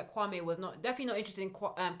suspected that Kwame was definitely not interested in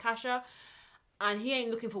Kasha, and he ain't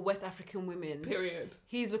looking for West African women. Period.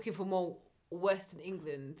 He's looking for more Western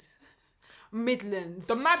England, Midlands.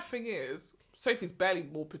 The mad thing is, Sophie's barely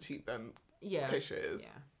more petite than Kasha is. Yeah.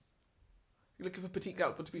 You're looking for petite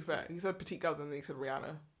girls, but to be fair, he said petite girls and then he said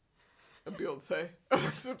Rihanna and Beyonce.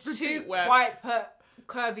 Two quite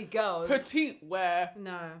curvy girls. Petite wear.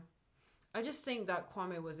 No. I just think that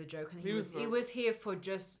Kwame was a joke, and he was here for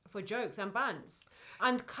jokes and bants.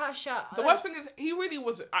 And Kasha. The worst thing is, he really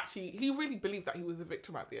believed that he was a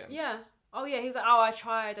victim at the end. Yeah. Oh yeah, he's like, oh, I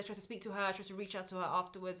tried to speak to her, I tried to reach out to her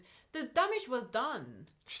afterwards. The damage was done.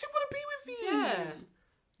 She didn't want to be with you. Yeah.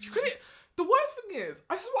 She couldn't. The worst thing is,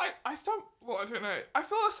 I don't know. I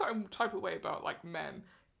feel a certain type of way about like men.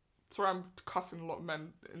 Sorry, I'm cussing a lot of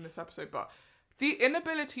men in this episode, but the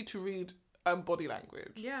inability to read body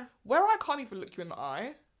language. Yeah. Where I can't even look you in the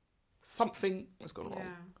eye, something has gone wrong.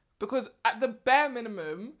 Yeah. Because at the bare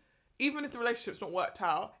minimum, even if the relationship's not worked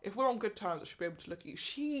out, if we're on good terms, I should be able to look at you.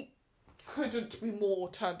 She couldn't be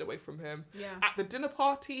more turned away from him. Yeah. At the dinner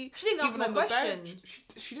party, she didn't even answer on my the question. bench,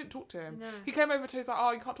 she didn't talk to him. No. He came over to her, he's like,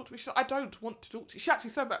 oh, you can't talk to me. She said, I don't want to talk to you. She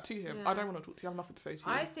actually said that to him. Yeah. I don't want to talk to you. I have nothing to say to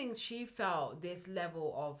you. I think she felt this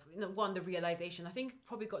level of, the realization. I think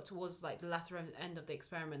probably got towards like the latter end of the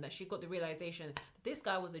experiment that she got the realization that this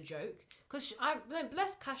guy was a joke. Because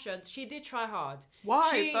bless Kasha, she did try hard.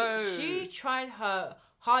 Why though? She tried her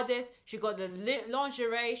hardest. She got the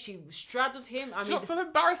lingerie. She straddled him. Do you not feel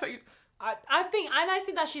embarrassed that you... I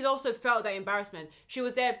think that she's also felt that embarrassment. She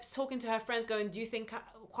was there talking to her friends going, do you think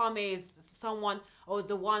Kwame is someone or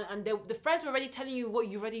the one? And the friends were already telling you what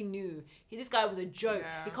you already knew. This guy was a joke.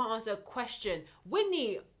 Yeah. He can't answer a question.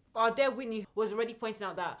 Whitney was already pointing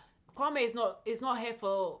out that Kwame is not here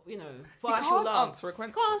for, for actual love. He can't answer a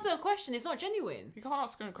question. He can't answer a question. It's not genuine. He can't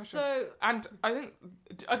answer a question. So, and I think,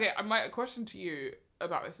 okay, my question to you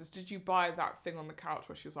about this is, did you buy that thing on the couch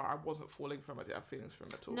where she was like, I wasn't falling for him, I didn't have feelings for him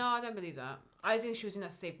at all? No, I don't believe that. I think she was in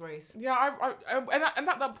that safe brace. Yeah, and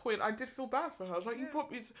at that point, I did feel bad for her. I was like, I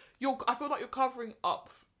feel like you're covering up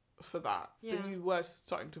for that. Yeah. That you were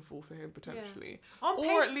starting to fall for him potentially. Yeah.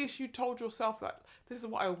 Or at least you told yourself that this is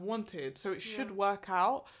what I wanted, so it should work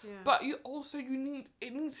out. Yeah. But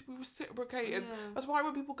it needs to be reciprocated. Yeah. That's why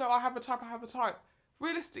when people go, I have a type.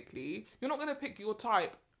 Realistically, you're not going to pick your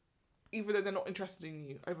type even though they're not interested in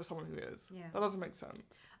you over someone who is. Yeah. That doesn't make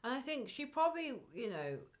sense. And I think she probably,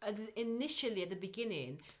 initially at the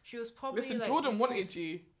beginning, she was probably Listen, Jordan wanted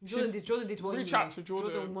you. Jordan did want you. Reach out to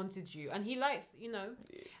Jordan. Jordan wanted you. And he likes,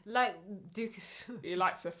 like Duke. He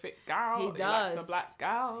likes a fit gal. He does. He likes a black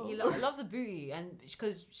gal. He loves a booty. And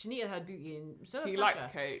because she needed her booty. And so does he Kasha.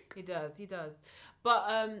 likes cake. He does.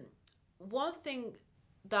 But one thing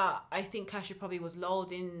that I think Kasha probably was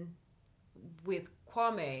lulled in with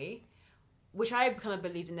Kwame, which I kind of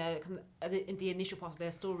believed in the initial part of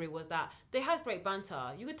their story, was that they had great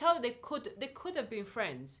banter. You could tell that they could have been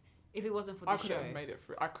friends if it wasn't for the show.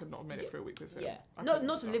 I could not have made it for a week with him. Yeah,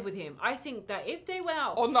 not to live with him. I think that if they went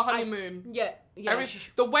out on the honeymoon,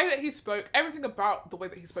 the way that he spoke, everything about the way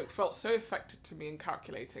that he spoke felt so affected to me and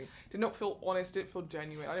calculating. Did not feel honest. Didn't feel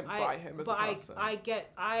genuine. I didn't buy him as a person. I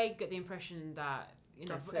get the impression that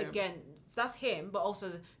again that's him, but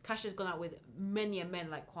also Kasha's gone out with many a men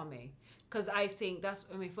like Kwame. Because I think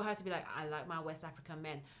for her to be like, I like my West African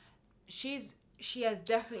men, she has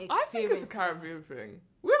definitely experienced. I think it's a Caribbean thing.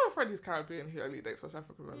 We have a friend who's Caribbean who only dates West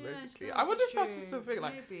African men, basically. I wonder if that's just a thing.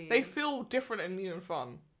 Like, maybe. They feel different and new and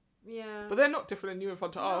fun. Yeah. But they're not different and new and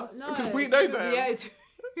fun to us. No, because we know them. Yeah.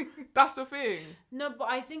 That's the thing. No, but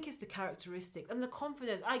I think it's the characteristics and the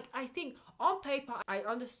confidence. I think on paper I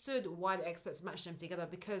understood why the experts matched them together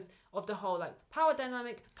because of the whole like power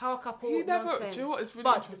dynamic, power couple. Nonsense. Do you know what is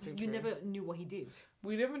really interesting? You never knew what he did.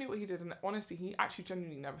 We never knew what he did, and honestly, he actually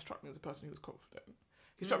genuinely never struck me as a person who was confident.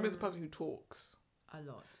 He struck me as a person who talks a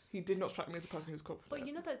lot. He did not strike me as a person who was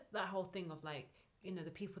confident. But that whole thing of like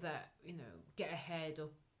the people that get ahead or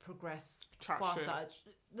progress chat faster,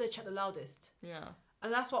 shit. They chat the loudest. Yeah.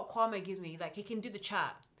 And that's what Kwame gives me. Like, he can do the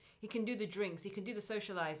chat. He can do the drinks. He can do the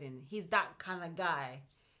socializing. He's that kind of guy.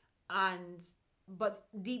 But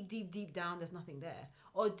deep down, there's nothing there.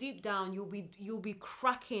 Or deep down, you'll be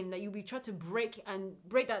cracking, that you'll be trying to break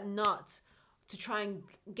that nut to try and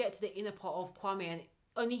get to the inner part of Kwame, and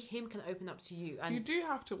only him can open up to you. And you do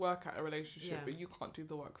have to work at a relationship, but you can't do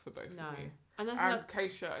the work for both of you. And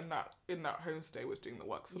Keisha in that homestay was doing the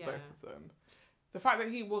work for both of them. The fact that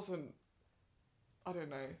he wasn't, I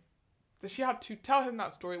don't know. that she had to tell him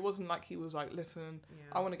that story. It wasn't like he was like, listen,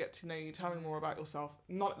 I want to get to know you. Tell me more about yourself.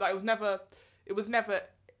 Not that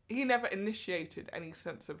he never initiated any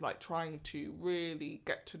sense of like trying to really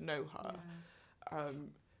get to know her.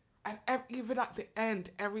 And even at the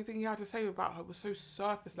end, everything he had to say about her was so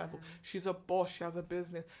surface level. She's a boss. She has a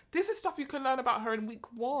business. This is stuff you can learn about her in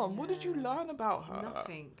week 1. What did you learn about her?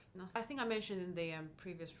 Nothing. I think I mentioned in the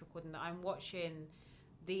previous recording that I'm watching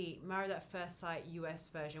the Married at First Sight US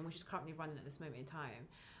version, which is currently running at this moment in time.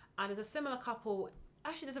 And there's a similar couple.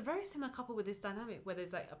 Actually, there's a very similar couple with this dynamic where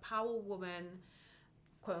there's like a power woman,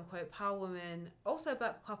 quote unquote power woman, also a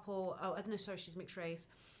black couple. Oh, I don't know. Sorry, she's mixed race.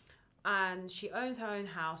 And she owns her own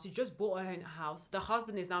house. She just bought her own house. The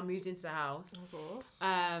husband is now moved into the house. Of course.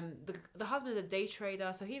 The husband is a day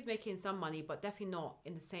trader, so he's making some money, but definitely not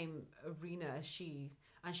in the same arena as she.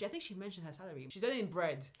 And I think she mentioned her salary. She's earning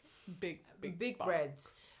bread. Big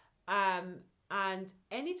breads. And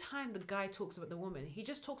anytime the guy talks about the woman, he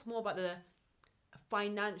just talks more about the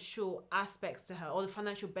financial aspects to her, or the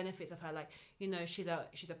financial benefits of her. Like, you know, she's a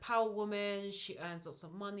power woman. She earns lots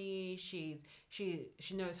of money. She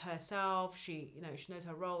knows herself. She knows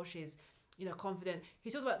her role. She's confident. He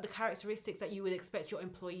talks about the characteristics that you would expect your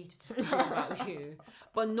employee to talk about you,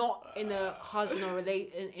 but not in a husband or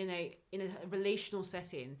in a relational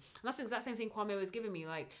setting. And that's the exact same thing Kwame was giving me.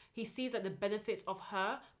 Like, he sees that the benefits of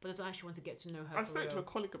her, but doesn't actually want to get to know her. I spoke to a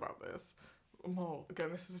colleague about this. Well,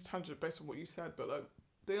 again, this is a tangent based on what you said, but like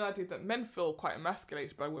the idea that men feel quite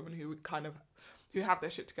emasculated by women who have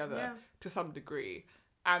their shit together to some degree,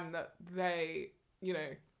 and that they,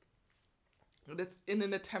 it's in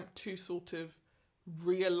an attempt to sort of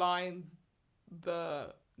realign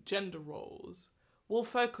the gender roles, will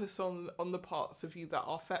focus on the parts of you that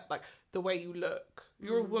are like the way you look.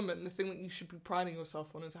 You're a woman. The thing that you should be priding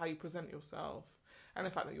yourself on is how you present yourself. And the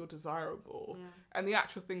fact that you're desirable. Yeah. And the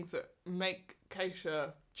actual things that make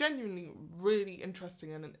Keisha genuinely really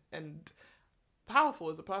interesting and powerful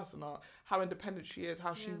as a person are how independent she is,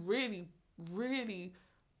 how she really, really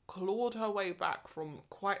clawed her way back from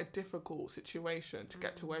quite a difficult situation to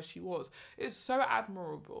get to where she was. It's so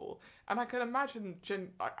admirable. And I can imagine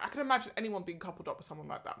anyone being coupled up with someone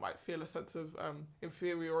like that might feel a sense of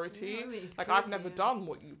inferiority. Yeah, I mean, like, crazy, I've never done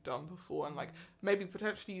what you've done before, and like maybe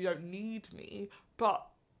potentially you don't need me, but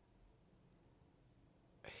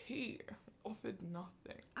he offered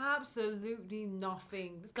nothing. Absolutely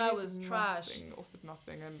nothing. This guy was trash. Offered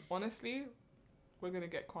nothing. And honestly, we're going to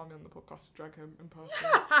get Kwame on the podcast to drag him in person.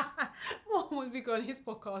 What would we go on his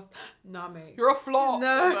podcast? Nah, mate. You're a flop.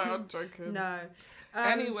 No, I'm joking. No.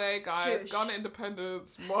 Anyway, guys, Ghana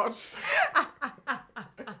Independence March.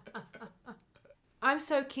 I'm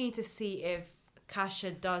so keen to see if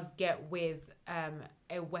Kasha does get with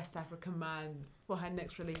a West African man for her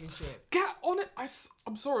next relationship. Get on it.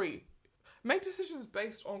 I'm sorry. Make decisions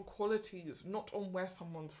based on qualities, not on where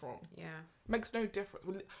someone's from. Yeah. Makes no difference.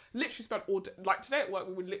 We literally spent all day, like today at work,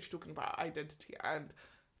 we were literally talking about identity. And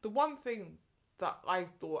the one thing that I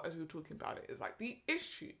thought as we were talking about it is like the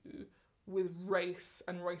issue with race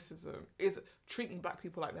and racism is treating black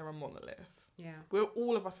people like they're a monolith. Yeah. Where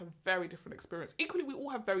all of us have very different experiences. Equally, we all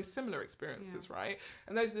have very similar experiences, right?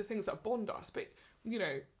 And those are the things that bond us. But,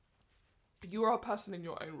 you are a person in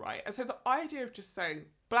your own right. And so the idea of just saying,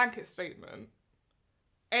 blanket statement,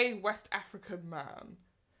 a West African man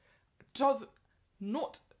does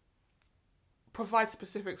not provide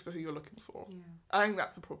specifics for who you're looking for. Yeah. I think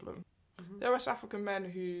that's the problem. Mm-hmm. There are West African men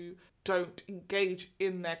who don't engage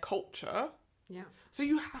in their culture. Yeah. So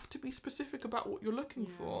you have to be specific about what you're looking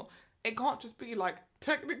for. It can't just be like,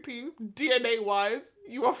 technically, DNA-wise,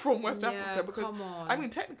 you are from West Africa. Because, come on. I mean,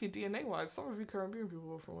 technically, DNA-wise, some of you Caribbean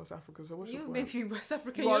people are from West Africa. So what's your point? You may be West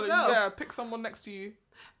African yourself. Yeah, pick someone next to you.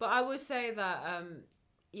 But I would say that,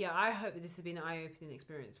 I hope that this has been an eye-opening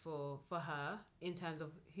experience for her in terms of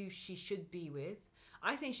who she should be with.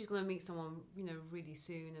 I think she's going to meet someone, really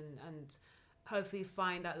soon and hopefully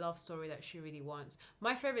find that love story that she really wants.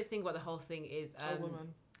 My favourite thing about the whole thing is... a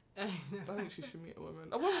woman. I think she should meet a woman.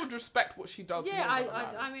 A woman would respect what she does. Yeah,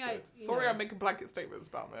 Sorry, I'm making blanket statements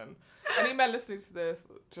about men. Any men listening to this,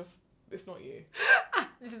 it's not you.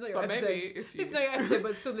 This is not your episode. Maybe it's you. This is not your episode,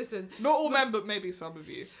 but still listen. Not all men, but maybe some of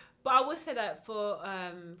you. But I would say that for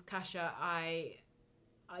Kasha,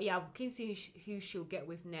 I'm keen to see who she'll get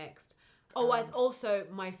with next. It's also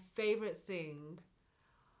my favourite thing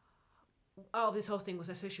out of this whole thing was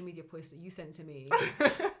a social media post that you sent to me,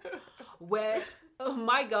 where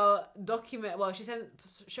my girl she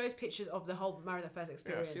shows pictures of the whole Married at First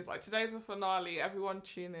experience. Yeah, she's like, today's the finale, everyone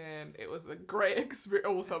tune in. It was a great experience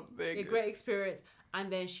or something. A great experience.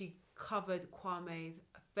 And then she covered Kwame's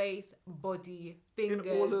face, body, fingers.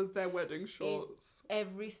 In all of their wedding shots.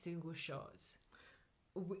 Every single shot.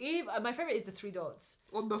 My favorite is the 3 dots.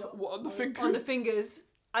 On the fingers? On the fingers.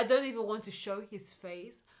 I don't even want to show his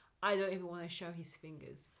face. I don't even want to show his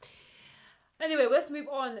fingers. Anyway, let's move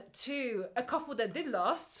on to a couple that did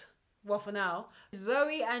last. Well, for now.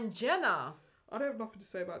 Zoe and Jenna. I don't have nothing to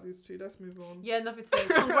say about these two. Let's move on. Yeah, nothing to say.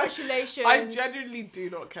 Congratulations. I genuinely do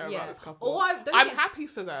not care about this couple. I'm happy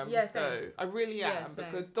for them. Yeah, though. I really am.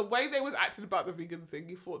 Because the way they was acting about the vegan thing,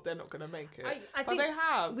 you thought they're not going to make it. I think they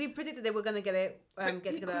have. We predicted they were going to get it. But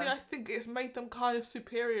get together. I think it's made them kind of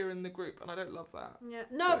superior in the group, and I don't love that. Yeah.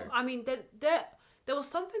 No, so. I mean, there was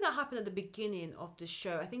something that happened at the beginning of the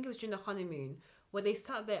show. I think it was during the honeymoon, where they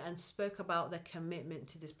sat there and spoke about their commitment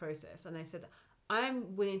to this process. And they said,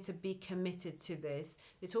 I'm willing to be committed to this.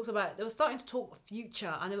 They were starting to talk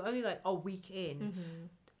future, and they were only like a week in. Mm-hmm.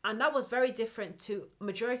 And that was very different to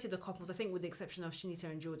majority of the couples, I think, with the exception of Shanita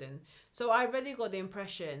and Jordan. So I really got the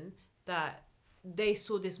impression that they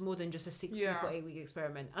saw this more than just a 6-week or 8-week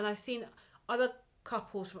experiment. And I've seen other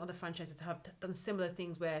couples from other franchises have done similar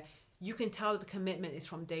things where you can tell that the commitment is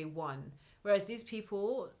from day one. Whereas these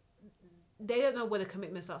people, they don't know where the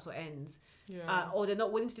commitment starts or ends. Yeah. Or they're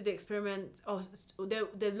not willing to do the experiment, or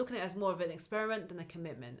they're looking at it as more of an experiment than a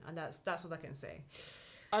commitment. And that's what I can say.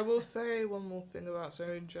 I will say one more thing about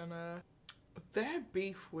Zoe and Jenna. Their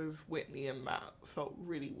beef with Whitney and Matt felt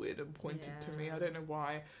really weird and pointed to me. I don't know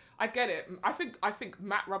why. I get it. I think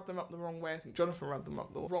Matt rubbed them up the wrong way. I think Jonathan rubbed them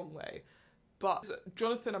up the wrong way. But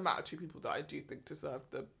Jonathan and Matt are two people that I do think deserve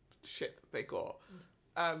the shit that they got.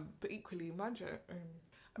 But equally, imagine...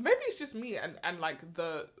 maybe it's just me and like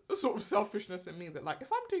the sort of selfishness in me that like, if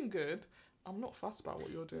I'm doing good, I'm not fussed about what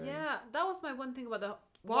you're doing. Yeah, that was my one thing about the...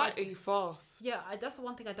 Why are you fussed? Yeah, that's the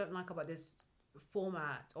one thing I don't like about this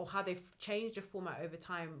format, or how they've changed the format over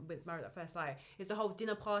time with Married at First Sight, is the whole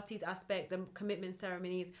dinner parties aspect, the commitment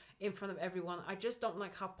ceremonies in front of everyone. I just don't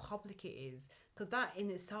like how public it is, because that in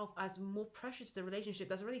itself adds more pressure to the relationship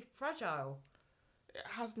that's really fragile. It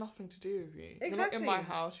has nothing to do with you. Exactly. You're not in my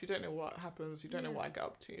house. You don't know what happens. You don't know what I get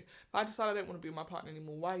up to. If I decide I don't want to be my partner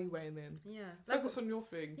anymore, why are you weighing in? Yeah. Focus on your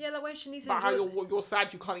thing. Yeah, like when Shanita... About how you're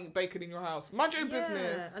sad you can't eat bacon in your house. Mind your own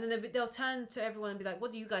business. And then they'll turn to everyone and be like,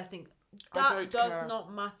 what do you guys think? That does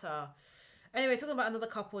not matter. Anyway, talking about another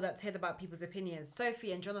couple that cared about people's opinions,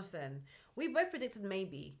 Sophie and Jonathan. We both predicted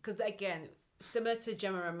maybe. Because again, similar to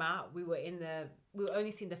Gemma and Matt, we were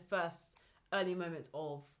only seeing the first early moments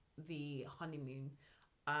of the honeymoon.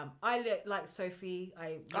 I like Sophie.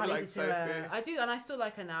 I like Sophie. Her. I do, and I still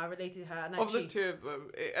like her now. I related to her. And of the two of them,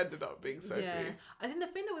 it ended up being Sophie. Yeah. I think the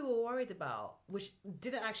thing that we were worried about, which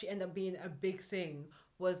didn't actually end up being a big thing,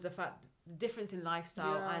 was the fact difference in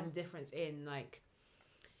lifestyle and difference in like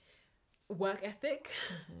work ethic,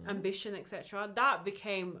 ambition, etc. That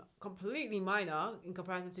became completely minor in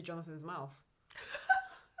comparison to Jonathan's mouth.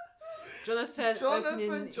 Jonathan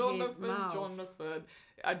opening his mouth. Jonathan,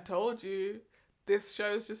 I told you. This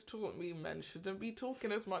show's just taught me men shouldn't be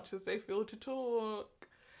talking as much as they feel to talk.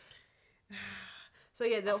 So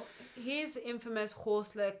yeah, his infamous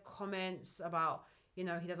horse leg comments about, he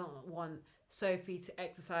doesn't want Sophie to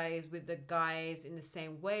exercise with the guys in the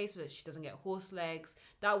same way so that she doesn't get horse legs.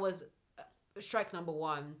 That was strike number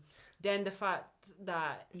one. Then the fact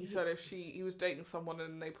that... He said if he was dating someone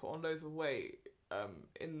and they put on loads of weight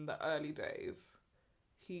in the early days...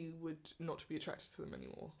 he would not be attracted to them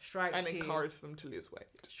anymore. Strike and two. And encourage them to lose weight.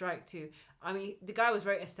 Strike two. I mean, the guy was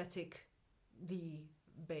very aesthetically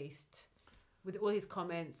based with all his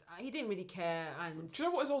comments. He didn't really care. And do you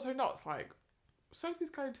know what is also nuts? Like, Sophie's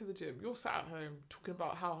going to the gym. You're sat at home talking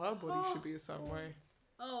about how her body should be a certain way.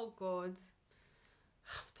 Oh, God.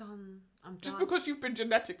 I'm done. Just because you've been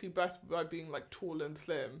genetically blessed by being, like, tall and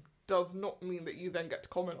slim does not mean that you then get to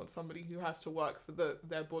comment on somebody who has to work for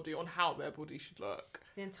their body, on how their body should look.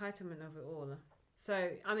 The entitlement of it all. So,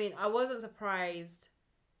 I mean, I wasn't surprised.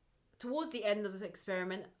 Towards the end of this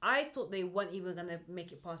experiment, I thought they weren't even going to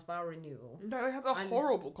make it past vow renewal. No, they had a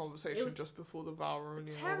horrible conversation just before the vow renewal.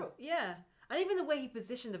 Terrible, yeah. And even the way he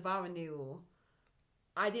positioned the vow renewal,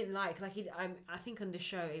 I didn't like. Like, I think on the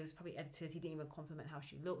show, it was probably edited. He didn't even compliment how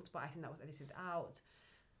she looked, but I think that was edited out.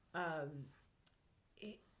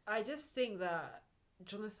 I just think that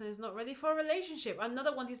Jonathan is not ready for a relationship.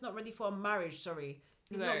 Another one who's not ready for a marriage, sorry.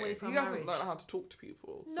 He's not ready for a marriage. He hasn't learned how to talk to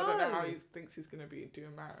people. So I don't know how he thinks he's going to be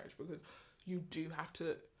doing marriage, because you do have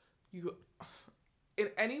to... in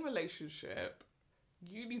any relationship,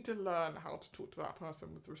 you need to learn how to talk to that person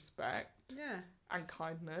with respect and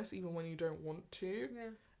kindness, even when you don't want to. Yeah.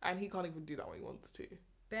 And he can't even do that when he wants to.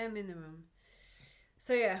 Bare minimum.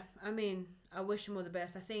 So yeah, I mean, I wish him all the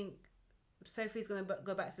best. I think Sophie's gonna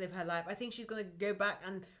go back to live her life. I think she's gonna go back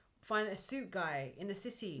and find a suit guy in the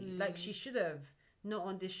city, like she should have, not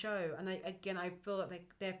on this show. And I feel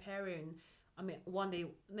like they're pairing. I mean,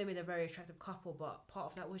 they made a very attractive couple, but part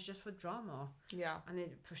of that was just for drama. Yeah. And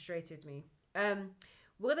it frustrated me.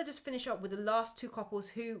 We're gonna just finish up with the last two couples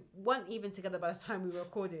who weren't even together by the time we were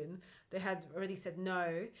recording. They had already said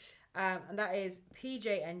no, and that is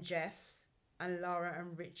PJ and Jess and Lara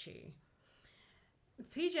and Richie.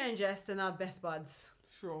 PJ and Jess are now best buds.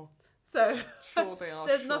 Sure. So sure they are.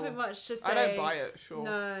 There's nothing much to say. I don't buy it. Sure.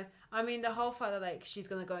 No, I mean the whole fact that like she's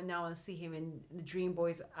gonna go now and see him in the Dream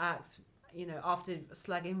Boys act, you know, after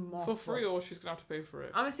slagging him off for free, or she's gonna have to pay for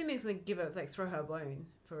it. I'm assuming he's gonna give her like throw her a bone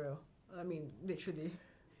for real. I mean, literally.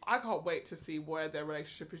 I can't wait to see where their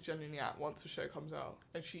relationship is genuinely at once the show comes out,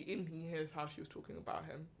 and he hears how she was talking about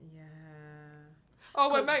him. Yeah.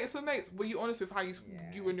 Oh, we're mates. Were you honest with how you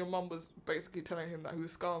and your mum was basically telling him that he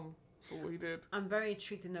was scum for what he did? I'm very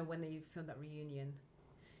intrigued to know when they filmed that reunion,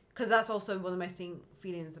 because that's also one of my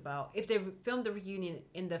feelings about if they filmed the reunion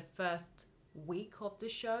in the first week of the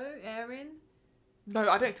show airing. No,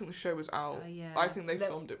 I don't think the show was out. Yeah. I think they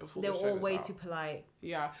filmed it before the show was out. They were all way too polite.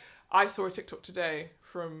 Yeah. I saw a TikTok today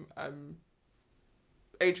from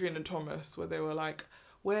Adrian and Thomas where they were like,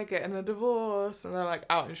 we're getting a divorce. And they're like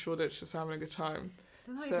out in Shoreditch just having a good time.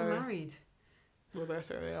 They're not even married. Well, they're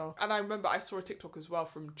saying they are. And I remember I saw a TikTok as well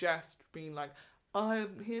from Jess being like,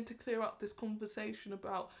 I'm here to clear up this conversation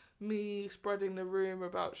about me spreading the rumour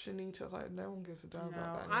about Shanita. I was like, no one gives a damn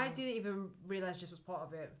about that anymore. I didn't even realise Jess was part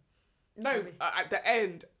of it. No, at the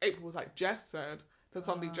end, April was like, Jess said. Then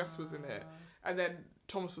suddenly Jess was in it. And then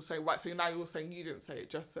Thomas was saying, right, so now you're saying you didn't say it,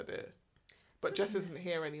 Jess said it. But Jess isn't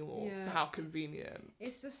here anymore, so how convenient.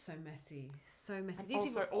 It's just so messy. So messy. And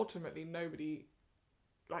also, ultimately, nobody,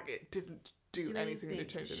 like, it didn't do anything. It didn't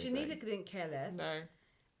change anything. Shanita didn't care less.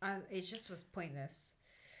 No. It just was pointless.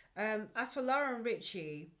 As for Lara and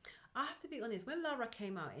Richie, I have to be honest, when Lara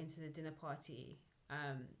came out into the dinner party,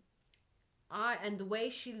 and the way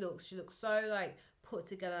she looks so, like, put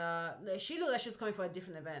together. She looked like she was coming for a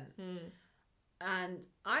different event. And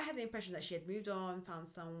I had the impression that she had moved on, found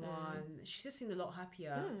someone. She just seemed a lot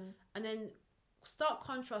happier. And then stark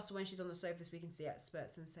contrast when she's on the sofa speaking to the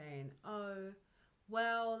experts and saying, oh,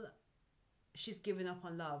 well, she's given up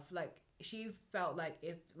on love. Like, she felt like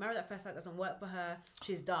if Married at First Sight doesn't work for her,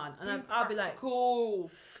 she's done. And I'll be like... Cool.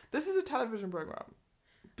 This is a television program.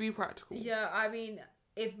 Be practical. Yeah, I mean,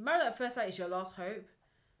 if Married at First Sight is your last hope,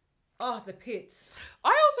 the pits.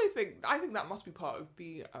 I think that must be part of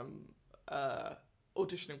the...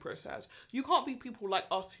 auditioning process. You can't be people like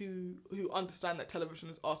us who understand that television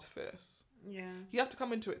is artifice. Yeah. You have to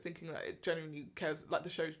come into it thinking that it genuinely cares, like the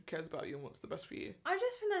show cares about you and what's the best for you. I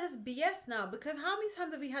just think that is BS now, because how many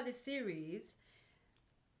times have we had this series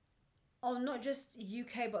on not just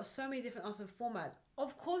UK but so many different other formats?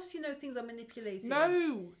 Of course, you know, things are manipulated.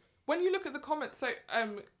 No. When you look at the comments, say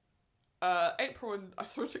April and I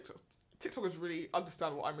saw a TikTok. TikTokers really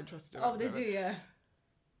understand what I'm interested in. Oh, they do, yeah.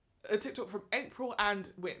 A TikTok from April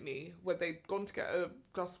and Whitney where they'd gone to get a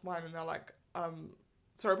glass of wine and they're like,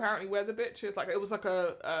 so apparently we're the bitches. Like, it was like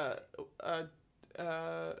a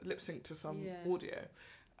lip sync to some audio.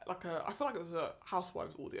 Like I feel like it was a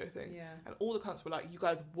Housewives audio thing. Yeah. And all the cunts were like, you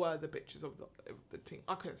guys were the bitches of the team.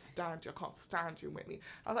 I couldn't stand you. I can't stand you, Whitney.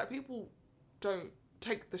 I was like, people don't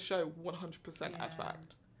take the show 100% as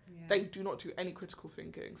fact. Yeah. They do not do any critical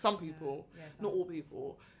thinking. Some people, not all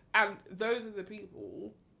people. And those are the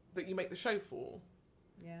people that you make the show for.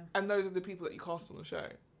 Yeah. And those are the people that you cast on the show.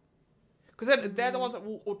 Because then they're the ones that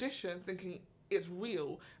will audition thinking it's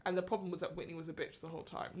real, and the problem was that Whitney was a bitch the whole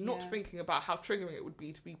time. Not thinking about how triggering it would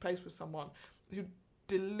be to be placed with someone who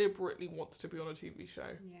deliberately wants to be on a TV show.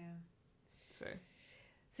 Yeah.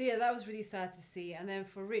 So yeah, that was really sad to see. And then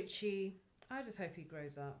for Richie, I just hope he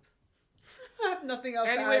grows up. I have nothing else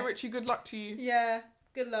to add. Richie, good luck to you. Yeah,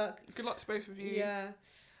 good luck. Good luck to both of you. Yeah.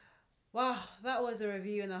 Wow, that was a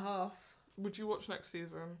review and a half. Would you watch next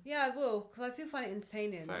season? Yeah, I will, because I still find it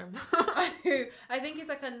entertaining. Same. I think it's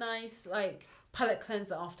like a nice, like, palate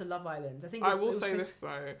cleanser after Love Island. I will say this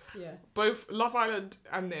though. Yeah. Both Love Island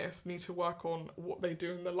and this need to work on what they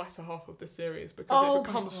do in the latter half of the series, because it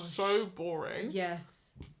becomes so boring.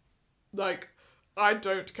 Yes. Like, I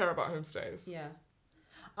don't care about homestays. Yeah.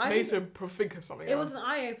 I need to think of something else. It was an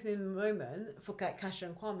eye-opening moment for Kasha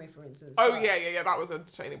and Kwame, for instance. Oh, yeah, that was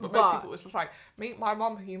entertaining. But most people, it's just like, meet my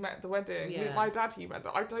mum who you met at the wedding, meet my dad who you met.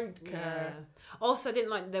 I don't care. Yeah. Also, I didn't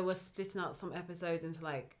like they were splitting out some episodes into,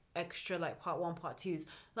 like, extra, like, part 1, part 2s.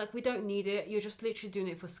 Like, we don't need it. You're just literally doing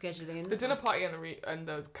it for scheduling. The dinner party and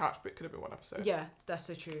the couch bit could have been one episode. Yeah, that's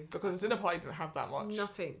so true. Because the dinner party didn't have that much.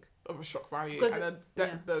 Nothing. of a shock value, Because and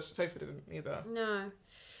then the sofa didn't either. No,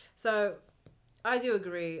 so I do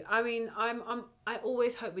agree. I mean, I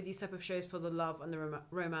always hope with these type of shows for the love and the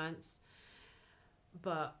romance,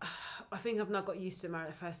 but I think I've not got used to Married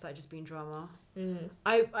at First Sight just being drama.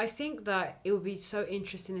 I think that it would be so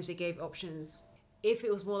interesting if they gave options. If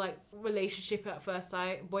it was more like relationship at first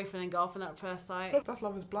sight, boyfriend and girlfriend at first sight. That's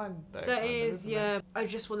Love Is Blind, though. That is, yeah. I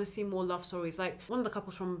just want to see more love stories. Like, one of the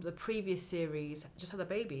couples from the previous series just had a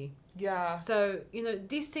baby. Yeah. So,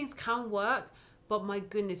 these things can work, but my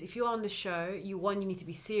goodness, if you're on the show, you need to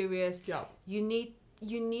be serious. Yeah. You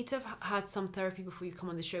need to have had some therapy before you come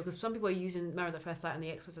on the show, because some people are using Married at First Sight and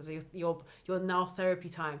the experts as your now therapy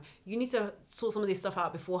time. You need to sort some of this stuff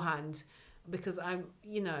out beforehand, because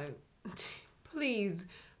please,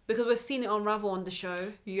 because we're seeing it unravel on the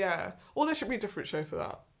show. Yeah. Or there should be a different show for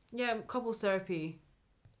that. Yeah, couples therapy.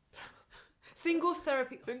 Singles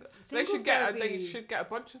therapy. They should get a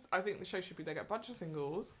bunch of, I think the show should be, they get a bunch of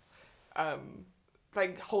singles.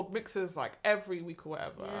 They hold mixes like every week or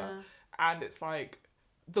whatever. Yeah. And it's like,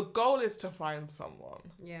 the goal is to find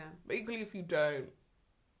someone. Yeah. But equally, if you don't,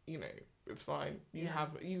 it's fine.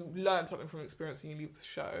 You learn something from experience and you leave the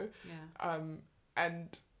show. Yeah.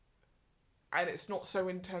 And it's not so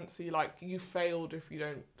intensely like you failed if you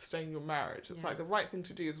don't stay in your marriage. It's like the right thing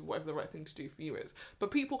to do is whatever the right thing to do for you is.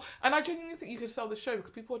 But people, and I genuinely think you could sell the show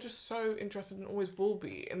because people are just so interested and always will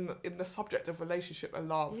be in the subject of relationship and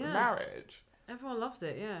love and marriage. Everyone loves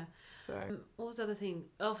it, yeah. So what was the other thing?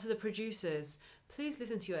 For the producers, please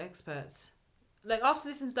listen to your experts. Like, after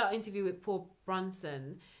listening to that interview with Paul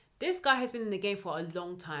Brunson, this guy has been in the game for a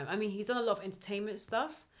long time. I mean, he's done a lot of entertainment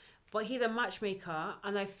stuff, but he's a matchmaker,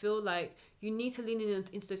 and I feel like you need to lean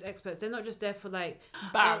into those experts. They're not just there for like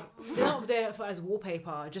bounce. They're not there as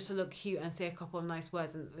wallpaper, just to look cute and say a couple of nice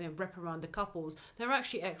words and rep around the couples. They're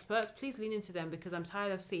actually experts. Please lean into them, because I'm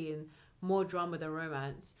tired of seeing more drama than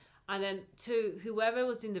romance. And then to whoever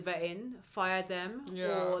was doing the vetting, fire them. Yeah,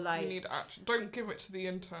 or like, you need action. Don't give it to the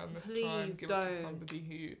intern this time. Give it to somebody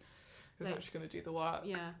who is actually going to do the work.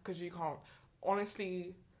 Yeah, because you can't.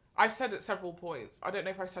 Honestly, I've said at several points. I don't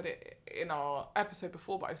know if I said it in our episode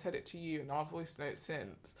before, but I've said it to you in our voice notes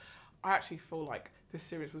since. I actually feel like this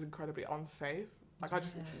series was incredibly unsafe. Like,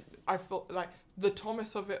 I felt like the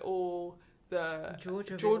Thomas of it all, the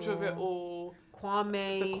George of it all, the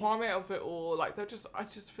Kwame of it all. Like, I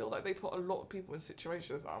just feel like they put a lot of people in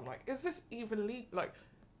situations that I'm like, is this even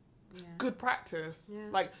good practice? Yeah.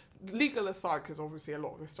 Like, legal aside, because obviously a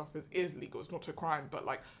lot of this stuff is legal. It's not a crime, but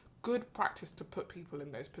like, good practice to put people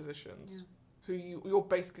in those positions who you're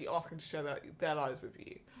basically asking to share their lives with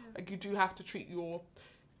you. Yeah. Like, you do have to treat your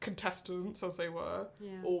contestants, as they were,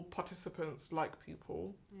 or participants, like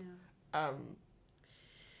people. Yeah.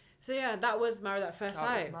 So yeah, that was Married at First Sight.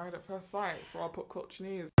 That was Married at First Sight for our pop culture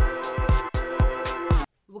news.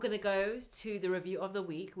 We're going to go to the review of the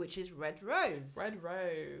week, which is Red Rose. Red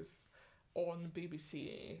Rose on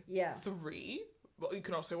BBC 3. Well, you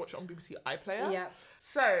can also watch it on BBC iPlayer. Yeah.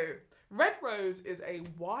 So, Red Rose is a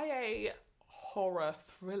YA horror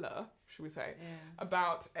thriller, should we say,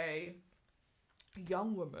 about a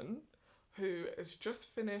young woman who has just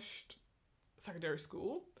finished secondary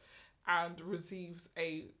school and receives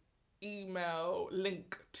a email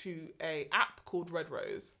link to a app called Red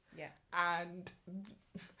Rose. Yeah. And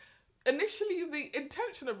initially the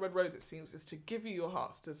intention of Red Rose, it seems, is to give you your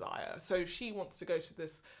heart's desire. So she wants to go to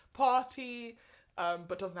this party,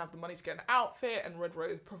 but doesn't have the money to get an outfit, and Red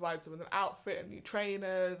Rose provides her with an outfit and new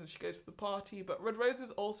trainers, and she goes to the party. But Red Rose is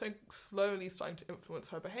also slowly starting to influence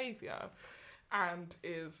her behaviour and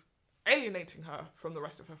is alienating her from the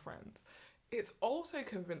rest of her friends. It's also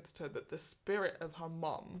convinced her that the spirit of her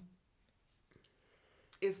mum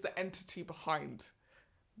is the entity behind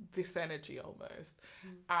this energy almost.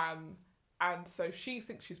 And so she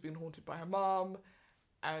thinks she's been haunted by her mum,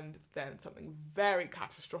 and then something very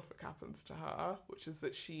catastrophic happens to her, which is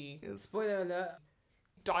that she is... Spoiler alert.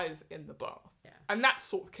 ...dies in the bath. Yeah. And that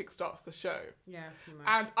sort of kickstarts the show. Yeah, pretty much.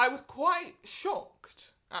 And I was quite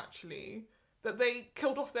shocked, actually, that they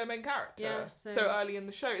killed off their main character so early in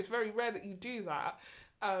the show. It's very rare that you do that.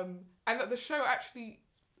 And that the show actually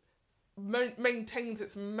maintains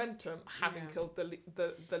its momentum, having killed the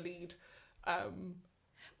lead. But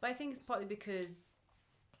I think it's partly because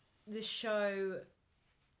the show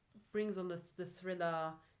brings on the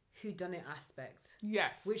thriller whodunit aspect.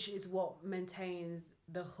 Yes. Which is what maintains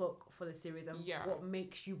the hook for the series and what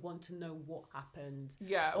makes you want to know what happened.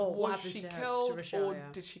 Yeah. Or what was happened she to killed her, to Rochelle, or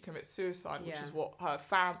did she commit suicide, which is what her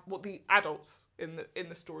what the adults in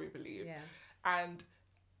the story believe. Yeah. And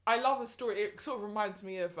I love a story. It sort of reminds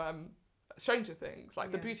me of Stranger Things.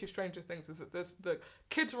 Like, the beauty of Stranger Things is that the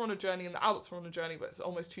kids are on a journey and the adults are on a journey, but it's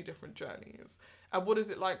almost two different journeys. And what is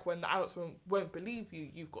it like when the adults won't believe you?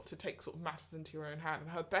 You've got to take sort of matters into your own hand. And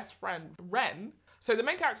her best friend, Ren, so the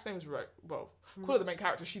main character's name is call her the main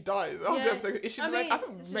character. She dies. Yeah. Is she I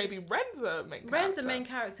think maybe Ren's the main character. Ren's the main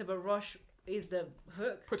character, but Rosh is the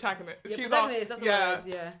hook. Protagonist. Yeah, She's protagonist, that's the word,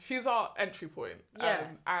 yeah. She's our entry point. Yeah.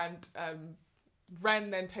 And Ren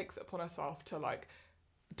then takes it upon herself to, like,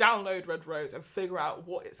 download Red Rose and figure out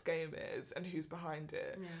what its game is and who's behind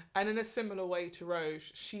it. Yeah. And in a similar way to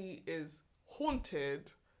Roche, she is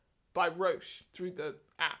haunted by Roche through the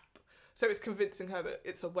app. So it's convincing her that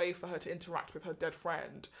it's a way for her to interact with her dead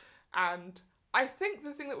friend. And I think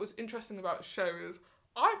the thing that was interesting about the show is,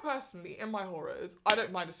 I personally, in my horrors, I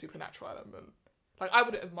don't mind a supernatural element. Like, I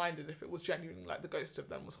wouldn't have minded if it was genuinely like the ghost of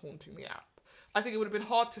them was haunting the app. I think it would have been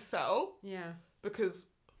hard to sell. Yeah. Because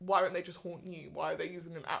why won't they just haunt you? Why are they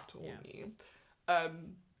using an app to haunt you?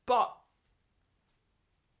 But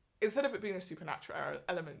instead of it being a supernatural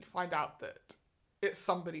element, you find out that it's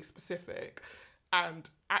somebody specific. And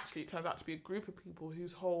actually it turns out to be a group of people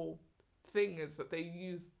whose whole thing is that they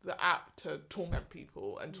use the app to torment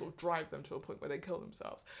people and sort of drive them to a point where they kill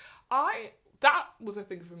themselves. That was a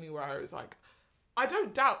thing for me where I was like, I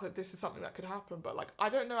don't doubt that this is something that could happen, but, like, I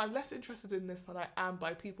don't know, I'm less interested in this than I am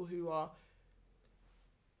by people who are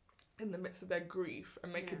in the midst of their grief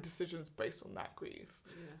and making decisions based on that grief.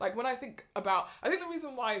 Yeah. Like, when I think the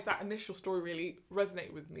reason why that initial story really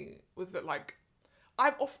resonated with me was that, like,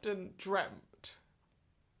 I've often dreamt,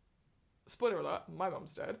 spoiler alert, my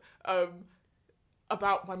mum's dead,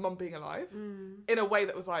 about my mum being alive in a way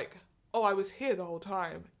that was like, oh, I was here the whole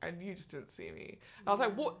time and you just didn't see me. And I was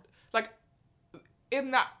like, what? Like,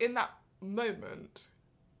 in that moment,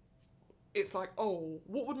 it's like, oh,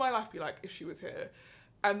 what would my life be like if she was here?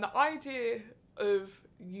 And the idea of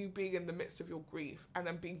you being in the midst of your grief and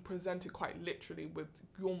then being presented quite literally with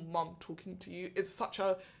your mum talking to you is such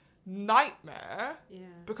a nightmare. Yeah.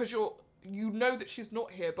 Because you know that she's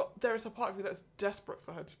not here, but there is a part of you that's desperate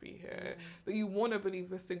for her to be here. That you want to believe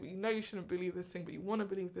this thing, but you know you shouldn't believe this thing, but you want to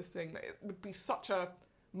believe this thing. That it would be such a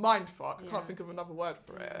mind fuck. I can't think of another word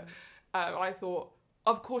for it. I thought,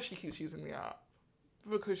 of course she keeps using the app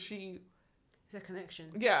because it's a connection.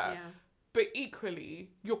 Yeah. But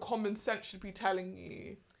equally, your common sense should be telling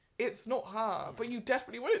you it's not her, but you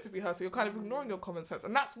desperately want it to be her, so you're kind of ignoring your common sense.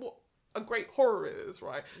 And that's what a great horror is,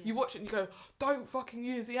 right? Yeah. You watch it and you go, don't fucking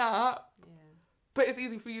use the app. Yeah. But it's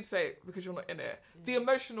easy for you to say it because you're not in it. Yeah. The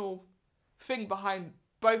emotional thing behind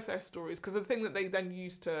both their stories, because the thing that they then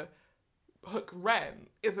use to hook Ren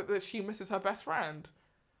is that she misses her best friend.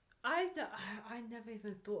 I never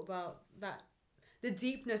even thought about that, the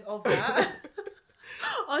deepness of that.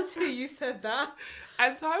 Until you said that.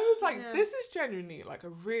 And so I was like, this is genuinely like a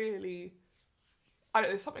really, I don't know,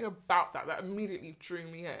 there's something about that immediately drew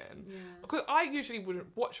me in. Yeah. Because I usually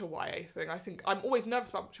wouldn't watch a YA thing. I think I'm always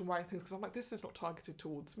nervous about watching YA things because I'm like, this is not targeted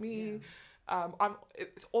towards me. Yeah.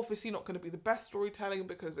 It's obviously not going to be the best storytelling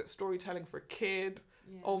because it's storytelling for a kid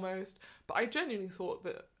almost. But I genuinely thought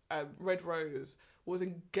that Red Rose was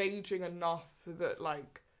engaging enough that,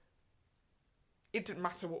 like, it didn't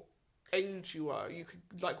matter what age you were, you could,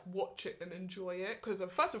 like, watch it and enjoy it, because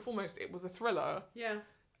first and foremost it was a thriller.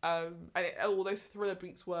 And all those thriller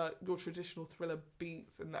beats were your traditional thriller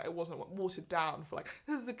beats, and that it wasn't watered down for, like,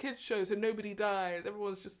 this is a kids show so nobody dies,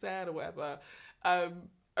 everyone's just sad or whatever. I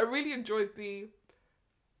really enjoyed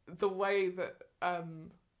the way that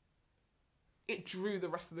it drew the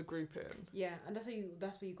rest of the group in. Yeah, and that's where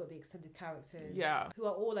you got the extended characters. Yeah. Who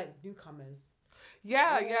are all, like, newcomers.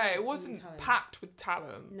 Yeah, it wasn't packed with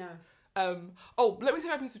talent. No. Let me say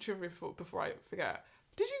my piece of trivia before I forget.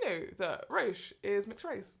 Did you know that Roche is mixed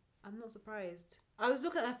race? I'm not surprised. I was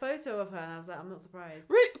looking at a photo of her and I was like, I'm not surprised.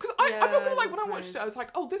 Really? Because I'm not gonna lie, when I watched it, I was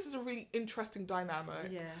like, oh, this is a really interesting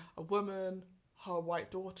dynamic. Yeah. A woman, her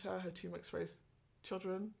white daughter, her two mixed race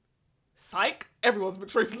children. Psych! Everyone's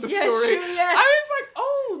mixed race in the story. True, yeah. I was like,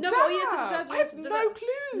 oh, no, damn. I have no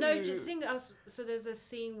clue. No, the thing so there's a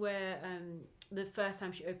scene where the first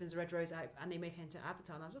time she opens Red Rose app and they make her into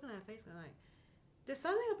Avatar, and I was looking at her face going like, there's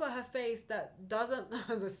something about her face that doesn't,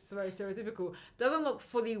 this is very stereotypical, doesn't look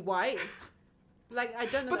fully white. Like, I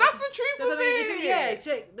don't know. But that's the truth for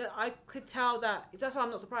me. I could tell that. That's why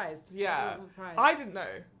I'm not surprised. Yeah. I didn't know.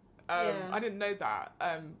 I didn't know that.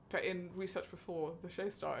 But in research before the show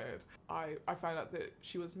started, I found out that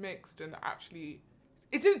she was mixed, and actually,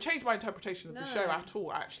 it didn't change my interpretation of the show at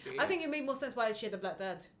all, actually. I think it made more sense why she had a black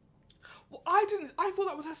dad. Well, I thought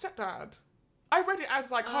that was her stepdad. I read it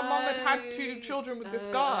as like her mum had had 2 children with this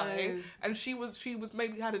guy, and she was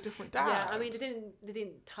maybe had a different dad. Yeah, I mean they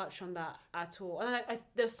didn't touch on that at all. And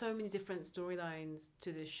there's so many different storylines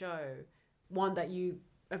to this show. One that you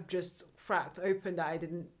have just cracked open that I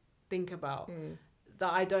didn't think about.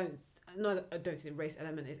 That I don't think the race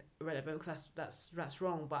element is irrelevant because that's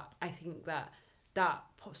wrong. But I think that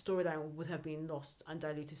storyline would have been lost and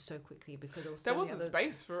diluted so quickly because there wasn't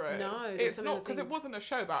space for it. No, it's not because it wasn't a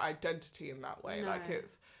show about identity in that way. No. Like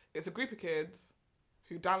it's a group of kids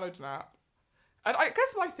who download an app, and I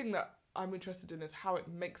guess my thing that I'm interested in is how it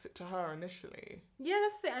makes it to her initially. Yeah,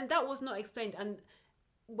 that's it, and that was not explained. And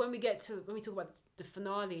when we talk about the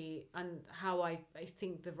finale and how I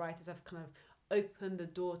think the writers have kind of opened the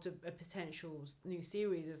door to a potential new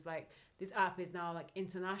series, is like this app is now like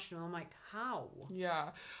international. I'm like, how?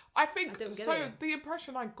 Yeah, I think so. The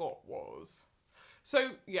impression I got was,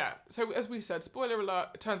 so as we said, spoiler alert,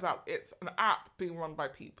 it turns out it's an app being run by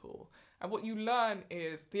people, and what you learn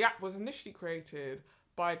is the app was initially created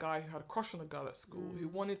by a guy who had a crush on a girl at school who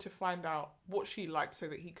wanted to find out what she liked so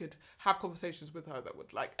that he could have conversations with her that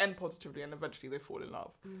would like end positively, and eventually they fall in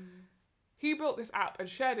love. He built this app and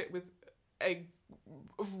shared it with a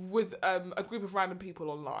group of random people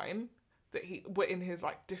online that were in his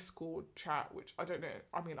like Discord chat, which I don't know.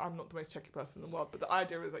 I mean, I'm not the most techie person in the world, but the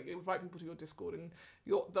idea is that you invite people to your Discord and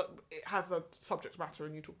it has a subject matter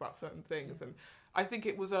and you talk about certain things. And I think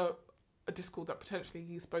it was a Discord that potentially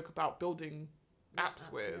he spoke about building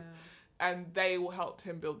apps with, and they all helped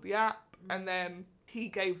him build the app. And then he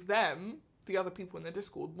gave them, the other people in the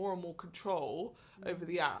Discord, more and more control over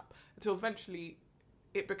the app until eventually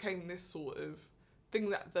it became this sort of thing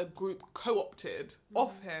that the group co-opted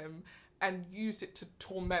off him and used it to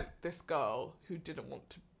torment this girl who didn't want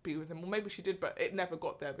to be with him. Or maybe she did, but it never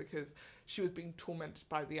got there because she was being tormented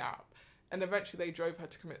by the app. And eventually they drove her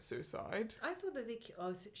to commit suicide. I thought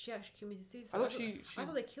that she actually committed suicide. I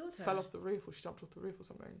thought they killed her. Fell off the roof, or she jumped off the roof or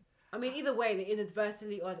something. I mean, either way, they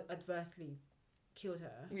inadvertently or adversely killed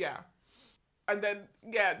her. Yeah. And then,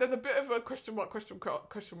 there's a bit of a question mark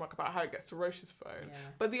about how it gets to Roche's phone. Yeah.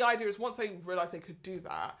 But the idea is once they realised they could do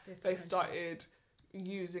that, they started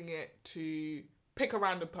using it to pick a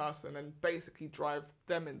random person and basically drive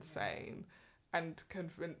them insane and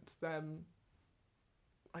convince them,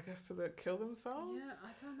 I guess, to kill themselves. Yeah,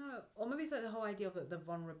 I don't know. Or maybe it's like the whole idea of the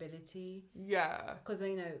vulnerability. Yeah. Because,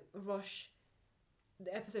 Roche,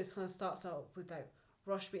 the episode kind of starts out with like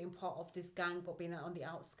Roche being part of this gang but being on the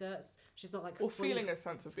outskirts. She's not like... Or feeling a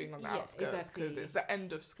sense of being on the outskirts because it's the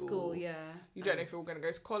end of school. Yeah. You don't know if you're all going to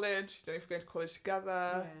go to college. You don't know if you're going to college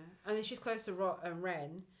together. Yeah. And then she's close to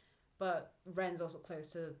Ren, but Ren's also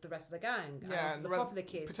close to the rest of the gang. Yeah, and the popular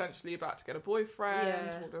kids. Potentially about to get a boyfriend.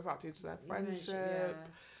 Yeah. What does that do to their friendship?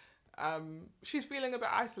 Yeah. She's feeling a bit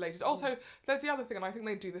isolated. Also, there's the other thing, and I think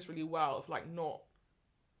they do this really well, of like not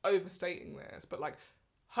overstating this, but like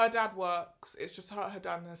her dad works, it's just her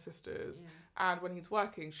dad and her sisters. Yeah. And when he's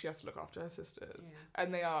working, she has to look after her sisters. Yeah.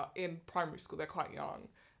 And they are in primary school, they're quite young.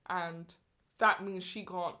 And that means she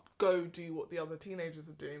can't go do what the other teenagers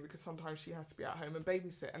are doing because sometimes she has to be at home and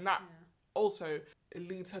babysit. And that also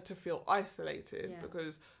leads her to feel isolated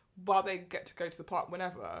because while they get to go to the park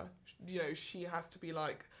whenever, she has to be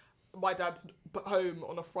like, my dad's home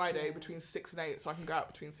on a Friday between 6 and 8, so I can go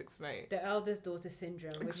out between 6 and 8. The eldest daughter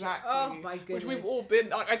syndrome. Exactly. Oh my goodness. Which we've all been,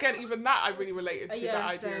 like, again, even that I really related to,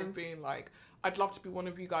 that idea of being like, I'd love to be one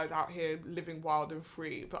of you guys out here living wild and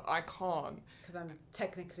free, but I can't. Because I'm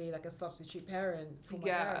technically like a substitute parent for my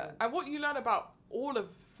parent. And what you learn about all of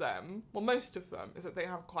them, well, most of them, is that they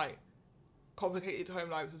have quite complicated home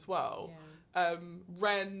lives as well. Yeah.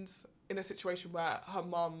 Ren's in a situation where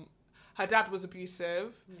her dad was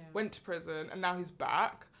abusive, went to prison, and now he's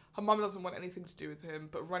back. Her mum doesn't want anything to do with him,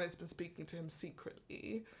 but Ren has been speaking to him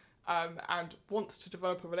secretly, and wants to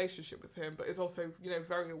develop a relationship with him, but is also,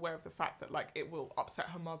 very aware of the fact that, like, it will upset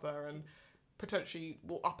her mother and potentially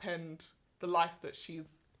will upend the life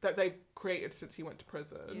that they've created since he went to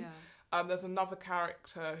prison. Yeah. There's another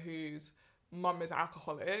character whose mum is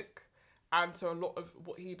alcoholic, and so a lot of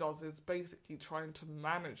what he does is basically trying to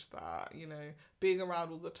manage that, being around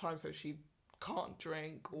all the time so she can't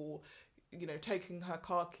drink, or, taking her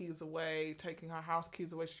car keys away, taking her house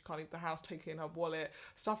keys away, she can't leave the house, taking her wallet,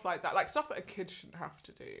 stuff like that. Like, stuff that a kid shouldn't have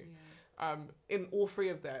to do. Yeah. In all 3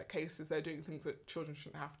 of their cases, they're doing things that children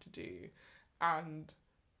shouldn't have to do. And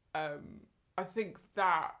I think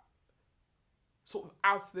that sort of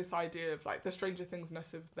adds to this idea of like the Stranger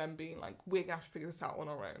Things-ness of them being like, we're gonna have to figure this out on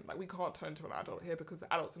our own. Like, we can't turn to an adult here because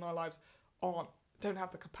the adults in our lives don't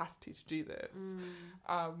have the capacity to do this.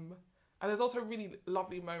 And there's also a really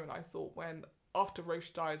lovely moment, I thought, when after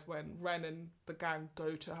Roche dies, when Ren and the gang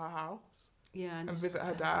go to her house and visit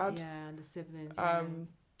her dad. And the siblings. And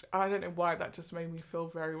I don't know why, that just made me feel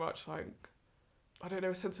very much like, I don't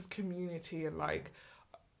know, a sense of community and like,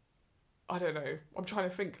 I don't know. I'm trying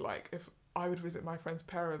to think like if I would visit my friend's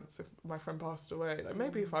parents if my friend passed away. Like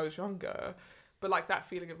maybe if I was younger, but like that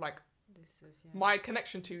feeling of like, this is my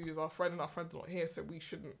connection to you is our friend and our friend's not here, so we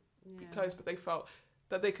shouldn't be close. But they felt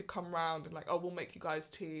that they could come round and like, oh, we'll make you guys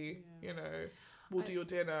tea, you know, we'll do your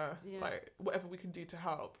dinner, like whatever we can do to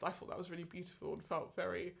help. I thought that was really beautiful and felt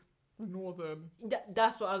very northern.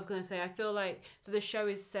 That's what I was going to say. I feel like, so the show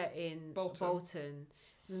is set in Bolton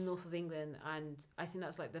in the north of England, and I think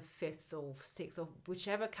that's like the 5th or 6th or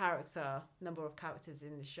whichever number of characters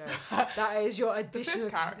in the show. That is your additional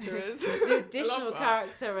characters. The additional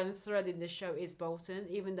character and thread in the show is Bolton,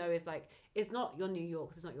 even though it's like, it's not your New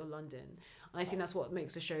York, it's not your London. And I think that's what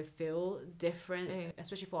makes the show feel different,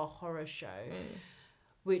 especially for a horror show,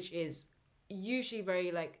 which is usually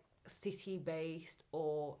very like city based,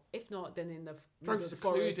 or if not, then in the middle of the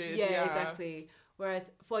forest. Yeah, exactly.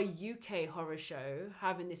 Whereas for a UK horror show,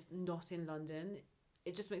 having this not in London,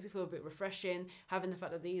 it just makes it feel a bit refreshing. Having the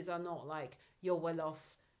fact that these are not like your well-off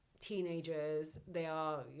teenagers, they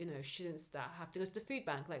are, you know, students that have to go to the food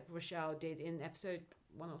bank, like Rochelle did in episode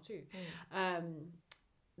 1 or 2.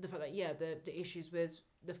 The fact that the issues with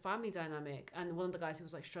the family dynamic, and one of the guys who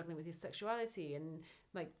was like struggling with his sexuality and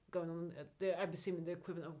like going on I'm assuming the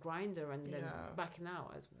equivalent of Grindr, and then backing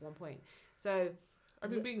out at one point. So I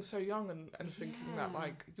mean, being so young and thinking that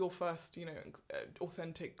like your first, you know,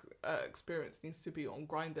 authentic experience needs to be on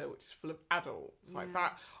Grindr, which is full of adults like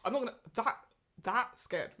that. I'm not gonna that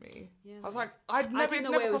scared me. I was like, I'd never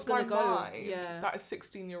crossed my mind that a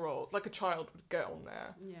 16-year-old, like a child, would get on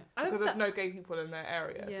there. Because there's no gay people in their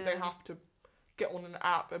area, so they have to get on an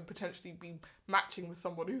app and potentially be matching with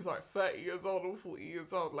someone who's like 30 years old or 40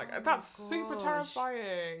 years old. Like that's super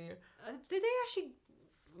terrifying. Did they actually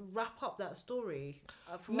wrap up that story?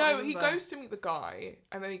 No, he goes to meet the guy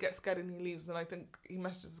and then he gets scared and he leaves, and then I think he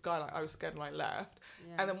messages the guy like, I was scared and I left.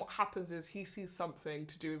 And then what happens is he sees something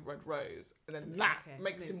to do with Red Rose, and then that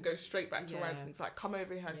makes him go straight back to Rent, and he's like, come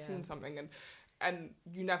over here, I've seen something, and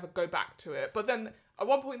you never go back to it. But then at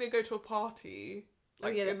one point they go to a party,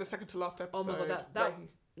 like in the second to last episode. Oh my god,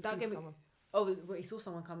 that gave me... Oh, wait, he saw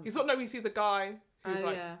someone come. He sees a guy who's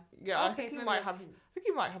like, I think he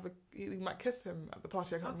might kiss him at the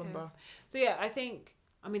party. I can't remember. So I think,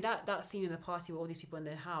 I mean, that scene in the party with all these people in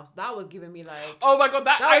their house, that was giving me like, oh my god,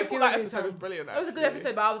 that episode was brilliant. That was a good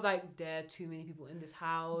episode, but I was like, there are too many people in this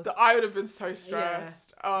house. I would have been so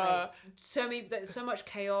stressed. Like, so much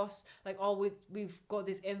chaos. Like, we've got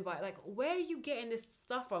this invite. Like, where are you getting this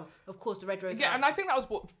stuff from? Of course, the Red Rose. Yeah, and I think that was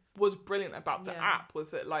what was brilliant about the app,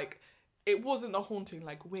 was that like, it wasn't a haunting,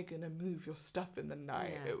 like, we're going to move your stuff in the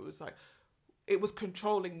night. It was like, it was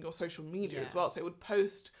controlling your social media as well. So it would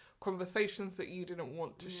post conversations that you didn't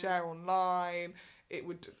want to share online. It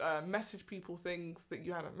would message people things that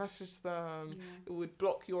you hadn't messaged them. It would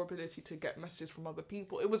block your ability to get messages from other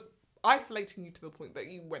people. It was isolating you to the point that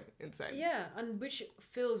you went insane. Yeah, and which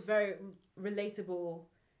feels very relatable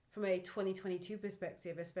from a 2022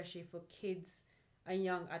 perspective, especially for kids and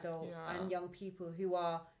young adults and young people who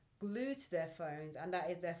are glued to their phones, and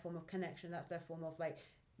that is their form of connection. That's their form of like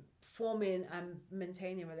forming and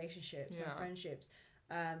maintaining relationships and friendships.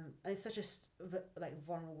 And it's such a like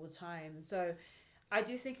vulnerable time. So I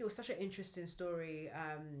do think it was such an interesting story.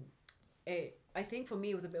 I think for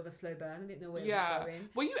me it was a bit of a slow burn. I didn't know where it was going.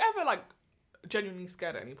 Were you ever like genuinely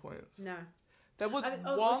scared at any points? No. There was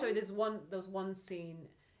sorry, there was one scene,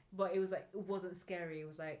 but it was like, it wasn't scary. It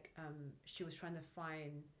was like she was trying to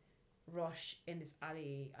find Rosh in this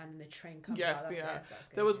alley, and then the train comes out.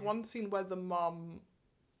 There was one scene where the mum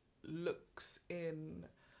looks in,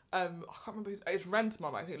 I can't remember it's Ren's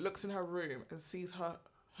mum, I think, looks in her room and sees her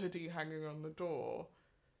hoodie hanging on the door.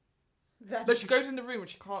 No, she goes in the room and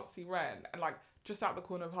she can't see Ren, and like just out the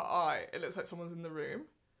corner of her eye it looks like someone's in the room,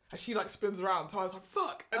 and she like spins around, so I was like,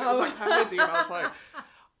 fuck, and it was like her hoodie, and I was like,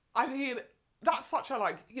 I mean, that's such a,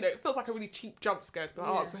 like, you know, it feels like a really cheap jump scare to be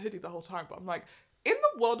like, it's a hoodie the whole time, but I'm like, in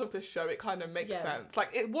the world of this show, it kind of makes sense.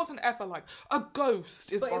 Like, it wasn't ever like, a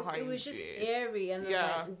ghost is behind you. It was just eerie, and it was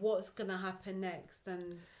like, what's going to happen next?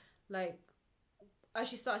 And, like, as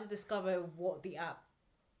she started to discover what the app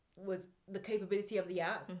was, the capability of the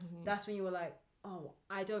app, that's when you were like, oh,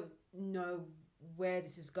 I don't know where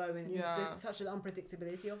this is going. There's such an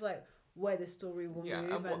unpredictability of, like, where the story will move.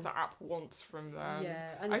 And what the app wants from them. Yeah,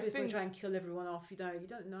 and if it's going to try and kill everyone off, you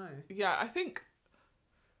don't know. Yeah, I think...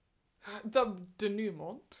 The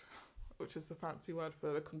denouement which is the fancy word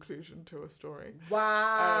for the conclusion to a story.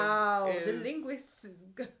 Wow, the linguists is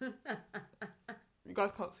good. You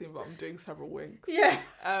guys can't see me, but I'm doing several winks. Yeah.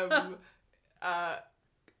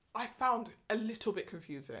 I found a little bit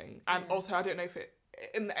confusing, and also I don't know if it.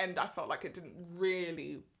 In the end, I felt like it didn't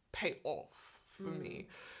really pay off for me.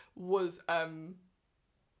 Was I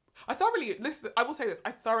will say this,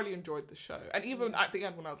 I thoroughly enjoyed the show, and even at the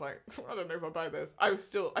end when I was like, I don't know if I buy this, I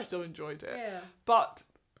still enjoyed it. Yeah. But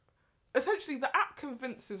essentially, the app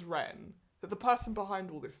convinces Ren that the person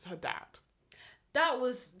behind all this is her dad. That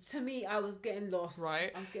was, to me, I was getting lost.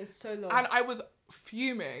 Right. I was getting so lost. And I was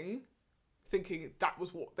fuming, thinking that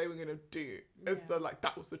was what they were going to do.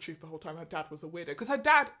 That was the truth the whole time. Her dad was a weirdo. Because her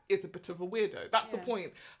dad is a bit of a weirdo. That's the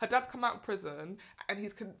point. Her dad's come out of prison and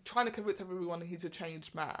he's trying to convince everyone he's a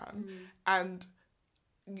changed man. And,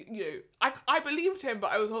 I believed him,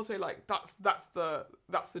 but I was also like, that's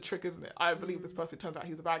the trick, isn't it? I believe this person. It turns out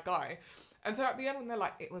he's a bad guy. And so at the end when they're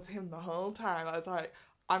like, it was him the whole time, I was like,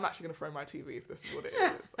 I'm actually going to throw my TV if this is what it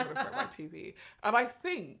is. I'm going to throw my TV. And I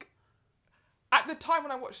think at the time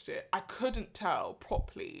when I watched it, I couldn't tell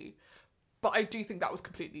properly, but I do think that was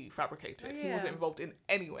completely fabricated. He wasn't involved in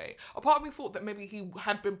any way. A part of me thought that maybe he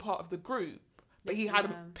had been part of the group, but he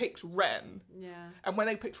hadn't picked Ren. Yeah. And when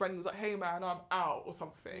they picked Ren, he was like, hey man, I'm out or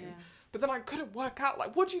something. Yeah. But then I couldn't work out,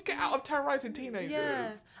 like, what do you get out of terrorising teenagers?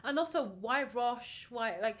 Yeah. And also, why Rosh?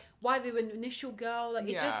 Why the initial girl? Like,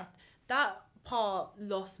 it just, that part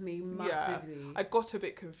lost me massively. Yeah, I got a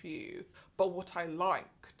bit confused, but what I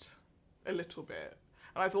liked a little bit,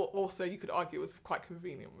 and I thought also you could argue was quite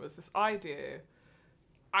convenient, was this idea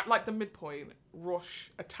at like the midpoint, Rosh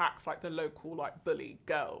attacks like the local like bully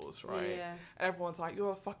girls, right? Yeah. And everyone's like,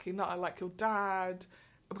 you're a fucking nut, I like your dad.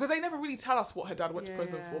 Because they never really tell us what her dad went to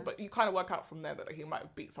prison for, but you kind of work out from there that like, he might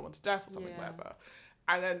have beat someone to death or something, whatever.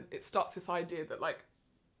 And then it starts this idea that like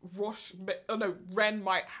Ren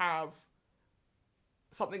might have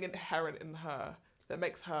something inherent in her that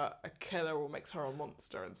makes her a killer or makes her a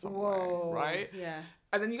monster in some way, right? Yeah.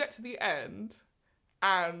 And then you get to the end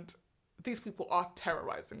and these people are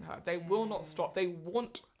terrorizing her. They will not stop.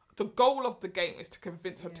 The goal of the game is to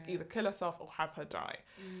convince her to either kill herself or have her die.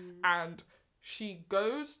 And she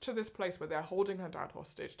goes to this place where they're holding her dad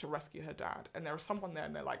hostage to rescue her dad. And there is someone there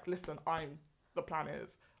and they're like, listen, the plan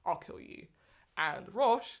is I'll kill you. And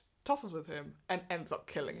Rosh tussles with him and ends up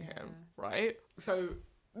killing him, right? So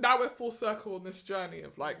now we're full circle on this journey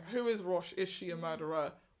of like, who is Rosh? Is she a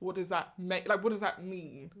murderer? What does that make? Like, what does that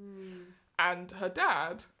mean? And her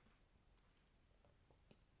dad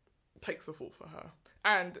takes the fall for her,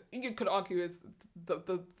 and you could argue is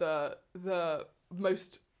the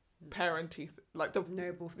most parenty, like the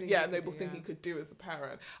noble thing he could do as a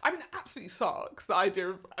parent. I mean, it absolutely sucks, the idea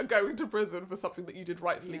of going to prison for something that you did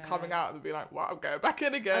rightfully, coming out and be like, well, I'm going back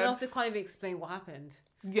in again. And also can't even explain what happened.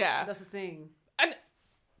 Yeah. That's the thing. And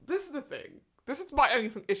this is the thing. This is my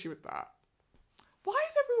only issue with that. Why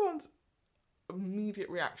is everyone's immediate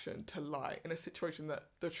reaction to lie in a situation that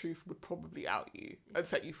the truth would probably out you and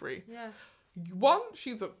set you free? Yeah. One,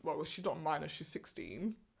 she's not a minor, she's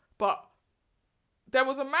 16, but there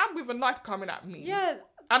was a man with a knife coming at me. Yeah.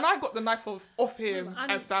 And I got the knife off him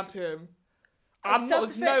and stabbed him.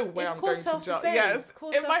 There's no way I'm going to jail. Yes.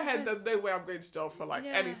 In my head, there's no way I'm going to jail for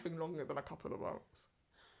anything longer than a couple of months.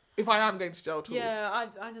 If I am going to jail at all. Yeah,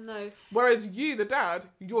 I don't know. Whereas you, the dad,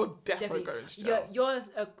 you're definitely going to jail. You're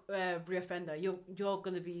a reoffender. You're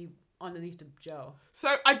going to be underneath the jail.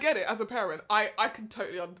 So I get it as a parent. I can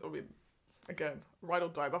totally, again, ride or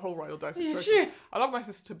die, the whole ride or die situation. Sure. I love my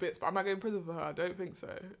sister to bits, but am I going to prison for her? I don't think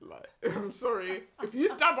so. Like, I'm sorry. If you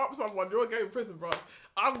stab up someone, you're going to prison, bro.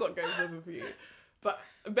 I'm not going to prison for you. But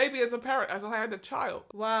maybe as a parent, as I had a child.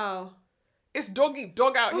 Wow. It's dog eat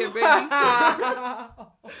dog out here, baby.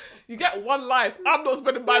 You get one life. I'm not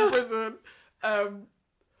spending my prison.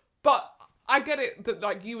 But I get it that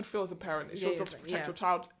like you would feel as a parent, it's your job to protect your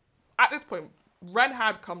child. At this point, Ren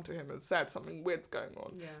had come to him and said something weird's going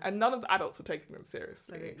on. Yeah. And none of the adults were taking them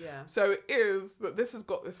seriously. So it is that this has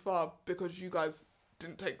got this far because you guys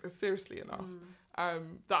didn't take this seriously enough.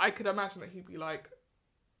 That I could imagine that he'd be like,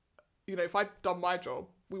 if I'd done my job,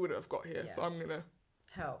 we wouldn't have got here. So I'm going to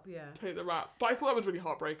help, take the rap. But I thought that was really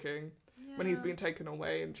heartbreaking when he's being taken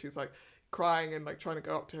away and she's like crying and like trying to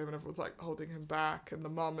go up to him and everyone's like holding him back and the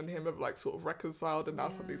mum and him have like sort of reconciled and now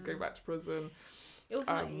somebody's going back to prison. It was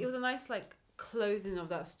it was a nice like closing of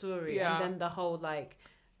that story and then the whole like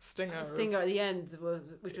stinger at the end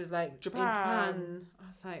which was like Japan. I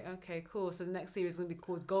was like, okay, cool. So the next series is going to be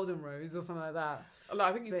called Golden Rose or something like that. No,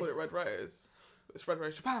 I think you called it Red Rose. It's Red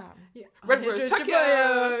Rose Japan. Yeah. Red Rose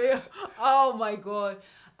Tokyo. Oh my god.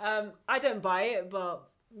 I don't buy it, but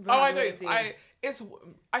Oh, I Rather don't. see.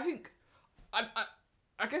 I think.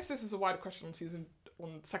 I guess this is a wider question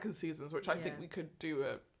on second seasons, which I think we could do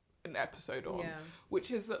an episode on. Yeah.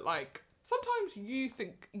 Which is that, like, sometimes you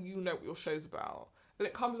think you know what your show's about, then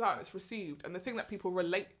it comes out and it's received, and the thing that people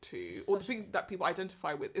relate to or the thing that people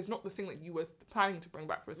identify with is not the thing that you were planning to bring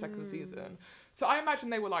back for a second season. So I imagine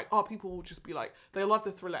they were like, oh, people will just be like, they love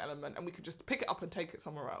the thriller element and we can just pick it up and take it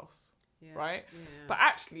somewhere else. Yeah. Right? Yeah. But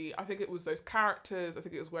actually, I think it was those characters, I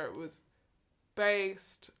think it was where it was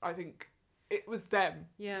based, I think it was them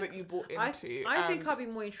that you bought into. I think I'd be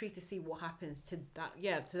more intrigued to see what happens to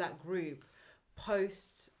that group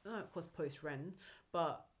post Ren,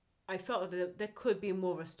 but I felt that there could be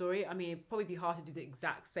more of a story. I mean, it'd probably be hard to do the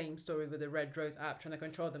exact same story with the Red Rose app trying to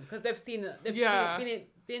control them, because they've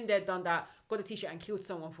been there, done that, got a t-shirt and killed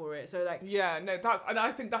someone for it. So like, and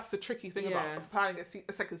I think that's the tricky thing about planning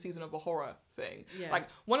a second season of a horror thing. Yeah. Like,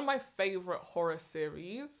 one of my favorite horror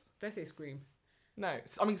series. Did I say Scream? No,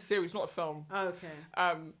 I mean series, not a film. Oh, okay.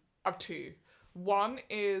 I have two. One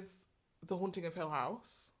is The Haunting of Hill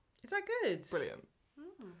House. Is that good? Brilliant. Oh,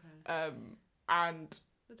 okay. And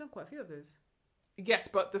they've done quite a few of those. Yes,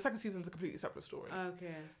 but the second season's a completely separate story.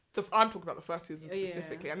 Okay. I'm talking about the first season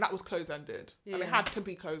specifically, and that was close-ended, and it had to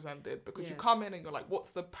be close-ended because you come in and you're like, what's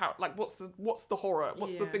the what's the horror?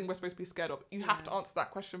 What's the thing we're supposed to be scared of? You have to answer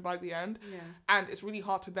that question by the end, and it's really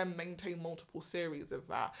hard to then maintain multiple series of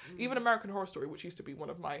that. Even American Horror Story, which used to be one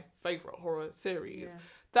of my favorite horror series,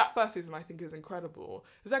 that first season I think is incredible.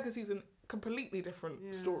 The second season, completely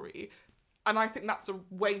different story, and I think that's the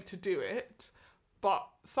way to do it. But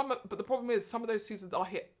the problem is some of those seasons are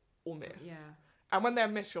hit or miss. Yeah. And when they're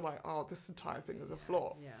missed, you're like, oh, this entire thing is a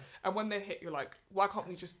flop. Yeah. And when they hit, you're like, why can't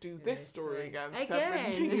we just do this story again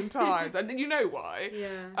 17 times? And you know why.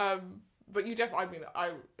 Yeah. But you definitely,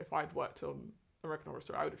 if I'd worked on American Horror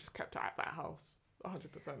Story, I would have just kept it at that house,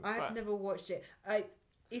 100%. I've never watched it.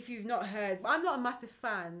 If you've not heard, I'm not a massive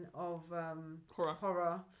fan of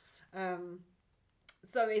horror.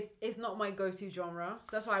 So it's not my go-to genre.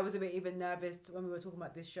 That's why I was a bit even nervous when we were talking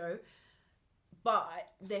about this show. But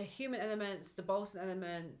the human elements, the Bolton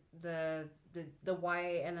element, the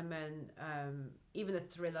YA element, even the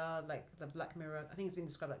thriller, like the Black Mirror, I think it's been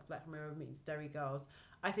described like Black Mirror meets Derry Girls.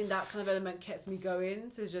 I think that kind of element kept me going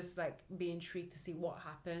to just like be intrigued to see what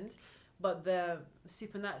happened. But the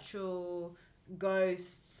supernatural,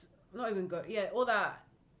 ghosts, not even all that,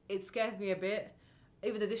 it scares me a bit.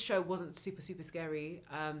 Even though this show wasn't super, super scary,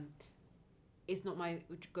 it's not my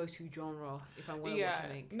go-to genre if I'm going to watch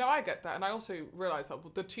something. No, I get that. And I also realise that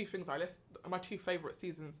the two things my two favourite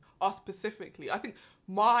seasons are specifically, I think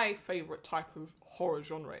my favourite type of horror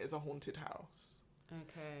genre is a haunted house.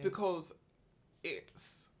 Okay. Because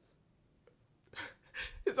it's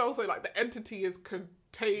also like the entity is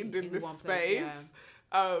contained in this space.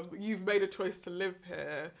 Place, you've made a choice to live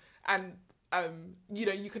here. And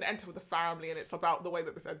you can enter with a family, and it's about the way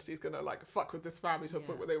that this entity is going to like fuck with this family to a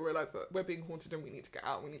point where they realise that we're being haunted and we need to get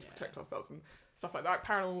out, we need to protect ourselves and stuff like that.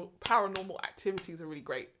 Paranormal Activity is a really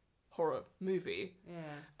great horror movie.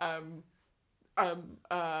 Yeah.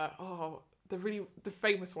 The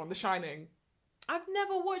famous one, The Shining. I've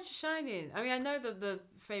never watched Shining. I mean, I know that the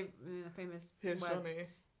famous Here's words. Johnny.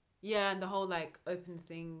 Yeah, and the whole like open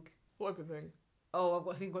thing. What open thing? Oh,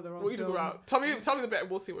 I think I got the wrong. What are you talking about? Tell me the bit and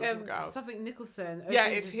we'll see what we can get out. Something Nicholson. Yeah,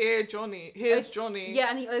 it's Here Johnny. Here's Johnny. Yeah,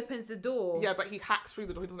 and he opens the door. Yeah, but he hacks through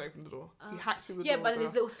the door. He doesn't open the door. He hacks through the door. Yeah, but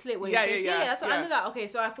there's little slit where that's what I knew that. Okay,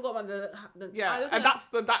 so I forgot about the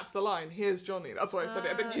and that's the line. Here's Johnny. That's why I said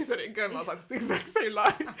it. And then you said it again. And I was like, it's the exact same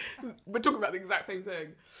line. We're talking about the exact same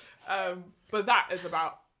thing. But that is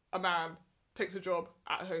about a man takes a job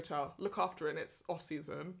at a hotel, look after it, and it's off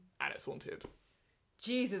season and it's haunted.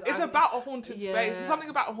 Jesus, it's about a haunted space. There's something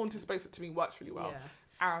about a haunted space that to me works really well.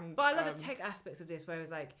 Yeah. But I love the tech aspects of this, where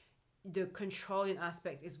it's like the controlling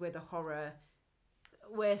aspect is where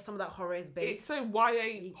some of that horror is based. It's a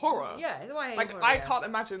YA horror. Yeah, it's a YA like, horror. I can't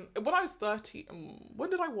imagine. When I was 30, when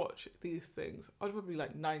did I watch these things? I was probably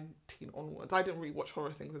like 19 onwards. I didn't really watch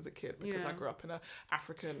horror things as a kid because I grew up in an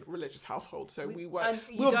African religious household, so we were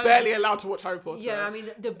barely allowed to watch Harry Potter. Yeah, I mean,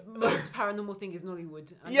 the most paranormal thing is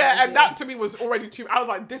Nollywood. And that to me was already too... I was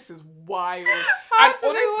like, this is wild. And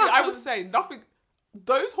honestly, I would say nothing...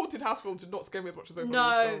 Those haunted house films did not scare me as much as those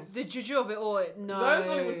Hollywood films. The juju of it all, no. Those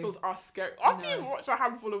Hollywood films are scary. After you've watched a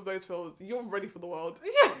handful of those films, you're ready for the world.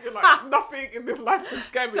 You're like, nothing in this life can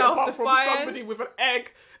scare me apart from somebody with an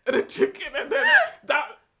egg and a chicken and then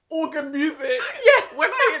that organ music. Yeah. When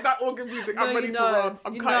I hear that organ music, I'm ready to run.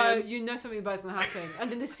 I'm cutting. You know something bad's going to happen. And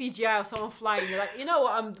then the CGI of someone flying, you're like, you know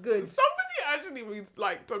what, I'm good. Somebody actually needs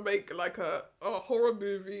like to make like a horror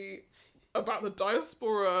movie about the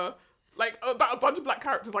diaspora, like about a bunch of black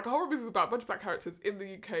characters, like a horror movie about a bunch of black characters in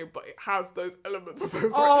the UK, but it has those elements of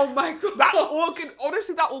those. Oh my god! That organ,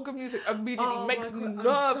 honestly, that organ music immediately Oh makes my me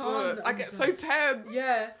God, nervous. I get so done. tense.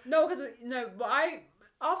 Yeah, no, because but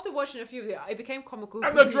after watching a few of it, it became comical.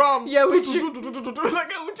 And the drum, yeah, like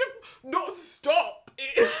it would just not stop.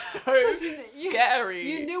 It is so scary.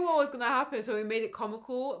 You knew what was gonna happen, so we made it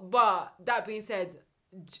comical. But that being said,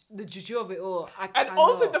 the juju of it all, and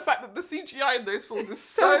also the fact that the CGI in those films is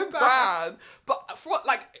so bad. But for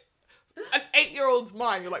like an 8-year-old's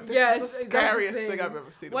mind, you're like, this is the scariest thing I've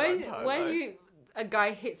ever seen in my entire life. A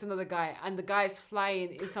guy hits another guy and the guy's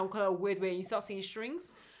flying in some kind of weird way and you start seeing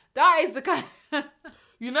strings, that is the kind.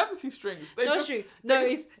 You never see strings.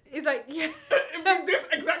 It's like, yeah. It means this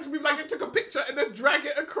exact move, like it took a picture and then drag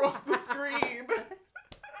it across the screen.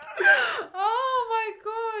 Oh my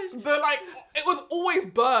gosh. It was always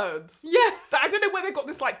birds. Yeah. I don't know where they got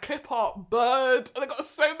this like clip art bird. They got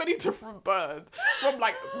so many different birds from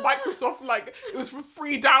like Microsoft, like it was from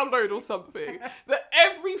free download or something. That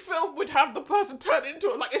every film would have the person turn into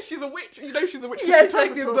it. Like if she's a witch, you know she's a witch. Yeah, she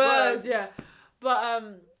turns into a bird. Yeah. But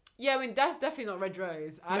yeah, I mean that's definitely not Red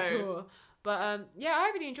Rose at all. But yeah, I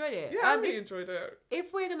really enjoyed it. Yeah, I really enjoyed it.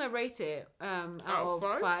 If we're gonna rate it out of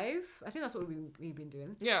 5, I think that's what we've been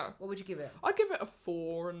doing. Yeah. What would you give it? I'd give it a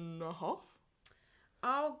 4.5.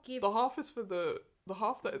 I'll give the half is for the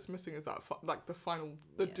half that it's missing is that like the final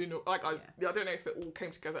I don't know if it all came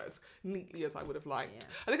together as neatly as I would have liked. Yeah.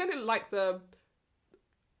 I think I didn't like the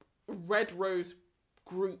Red Rose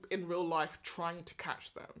group in real life trying to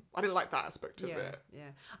catch them. I didn't like that aspect of it. Yeah,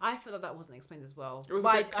 I feel like that wasn't explained as well. It was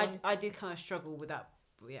I did kind of struggle with that.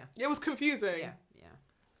 Yeah, it was confusing. Yeah.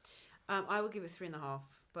 I would give it 3.5.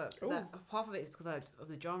 But half of it is because of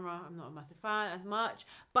the genre. I'm not a massive fan as much,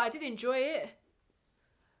 but I did enjoy it.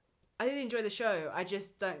 I did enjoy the show. I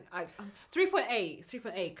just don't. 3.8.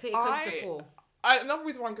 3.8. Close to 4. Another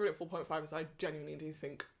reason why I'm giving it 4.5 is I genuinely do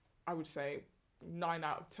think I would say 9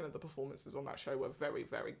 out of 10 of the performances on that show were very,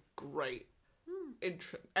 very great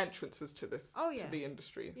entrances to this to the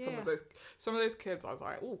industry. Yeah. Some of those kids, I was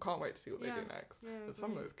like, oh, can't wait to see what they do next. Yeah, but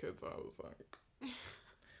some of those kids, I was like,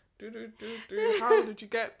 how did you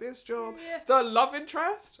get this job? Yeah. The love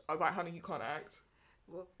interest, I was like, honey, you can't act.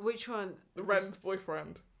 Which one? Ren's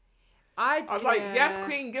boyfriend. I was like, yes,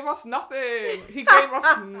 queen, give us nothing. He gave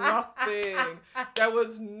us nothing. There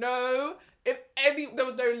was no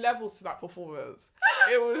levels to that performance.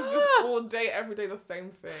 It was just all day, every day, the same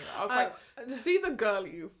thing. I was like, see the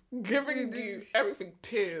girlies giving you everything,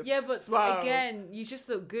 tears. Yeah, but smiles. Again, you just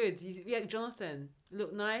look good. Jonathan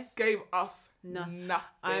looked nice. Gave us nothing.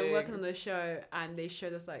 I'm working on the show, and they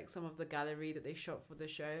showed us like some of the gallery that they shot for the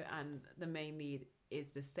show, and the main lead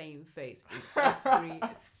is the same face in every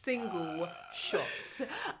single shot.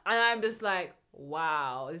 And I'm just like,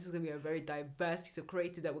 wow, this is going to be a very diverse piece of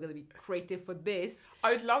creative that we're going to be creative for this.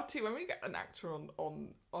 I would love to, when we get an actor on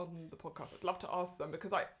the podcast, I'd love to ask them,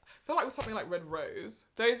 because I feel like with something like Red Rose,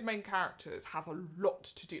 those main characters have a lot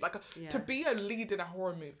to do. Like, to be a lead in a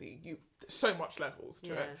horror movie, so much levels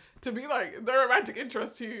to it. To be like the romantic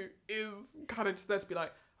interest who is kind of just there to be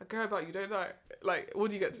like, I care about you, don't I? Like, what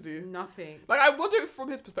do you get to do? Nothing. Like, I wonder from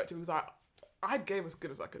his perspective, he was like, I gave as good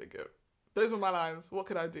as I could have given. Those were my lines. What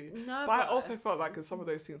could I do? No, but I also felt like in some of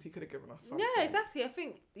those scenes, he could have given us something. Yeah, exactly. I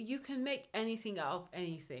think you can make anything out of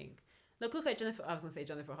anything. Look at Jennifer. I was going to say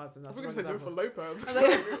Jennifer Hudson. I was going to say Jennifer Lopez.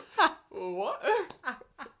 Like, what?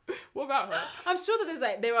 What about her? I'm sure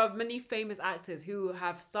that there are many famous actors who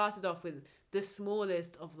have started off with the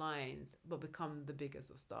smallest of lines but become the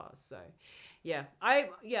biggest of stars. So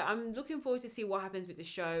I'm looking forward to see what happens with the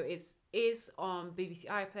show. It is on BBC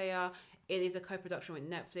iPlayer. It is a co-production with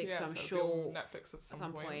Netflix, so I'm sure Netflix at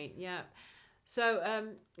some point. Yeah. So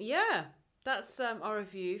that's our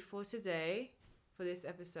review for today, for this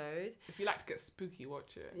episode. If you like to get spooky,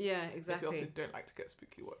 watch it. Yeah, exactly. If you also don't like to get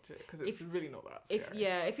spooky, watch it, because it's really not that scary.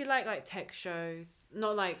 If you like tech shows,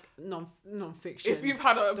 not like non-fiction. If you've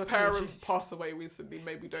had a parent pass away recently,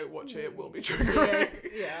 maybe don't watch it. It will be triggering.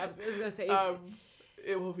 I was gonna say.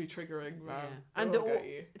 It will be triggering, man. Yeah. And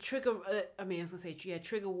trigger. I was gonna say,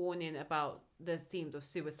 trigger warning about the themes of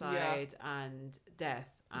suicide and death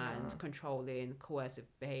and controlling, coercive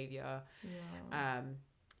behavior.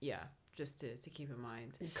 Just to keep in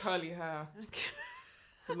mind. And curly hair.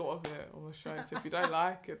 A lot of it on the show. So if you don't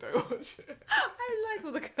like it, don't watch it. I liked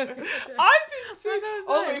all the curly hair. I do too.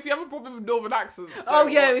 Also, if you have a problem with northern accents, if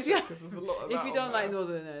you if you don't like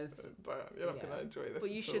northerners, you're not gonna enjoy this.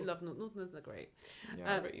 But you should love northerners. Are great.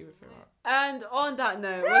 Yeah, I bet you would say that. And on that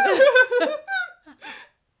note, we're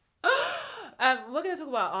gonna talk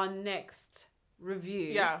about our next review.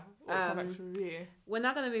 Yeah. What's our next review? We're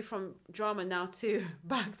now going to move from drama now to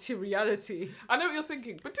back to reality. I know what you're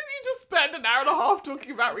thinking, but didn't you just spend an hour and a half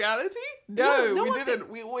talking about reality? No, we didn't.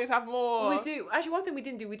 We always have more. We do. Actually, one thing we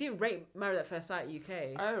didn't do, we didn't rate Married at First Sight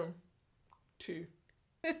UK. Oh. 2.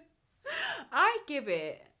 I give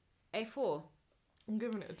it a 4. I'm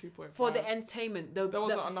giving it a 2.5. For the entertainment. There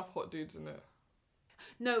wasn't enough hot dudes in it.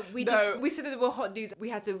 No, we said that there were hot dudes. We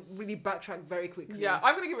had to really backtrack very quickly. Yeah,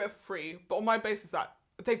 I'm going to give it a 3, but on my basis that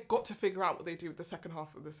they've got to figure out what they do with the second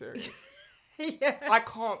half of the series. Yeah. I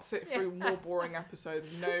can't sit through more boring episodes.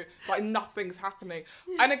 No, like nothing's happening.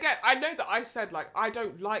 And again, I know that I said like I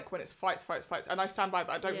don't like when it's fights, and I stand by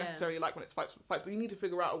that. I don't necessarily like when it's fights, but you need to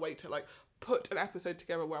figure out a way to like put an episode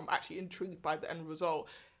together where I'm actually intrigued by the end result.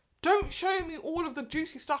 Don't show me all of the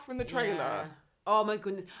juicy stuff in the trailer. Yeah. Oh my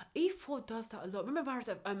goodness. E4 does that a lot. Remember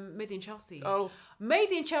Made in Chelsea? Oh.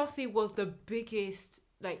 Made in Chelsea was the biggest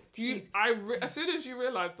like tease. As soon as you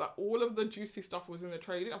realised that all of the juicy stuff was in the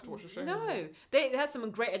trailer, you didn't have to watch the show. No. They had some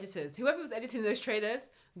great editors. Whoever was editing those trailers,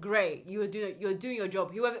 great. You're doing your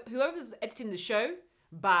job. Whoever was editing the show,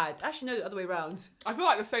 bad. Actually, no, the other way around. I feel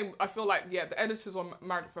like the editors on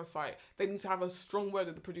Married at First Sight, they need to have a strong word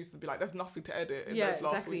with the producers, be like, there's nothing to edit in those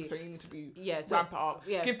last weeks, so you need to ramp it up.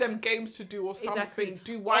 Yeah. Give them games to do or something. Exactly.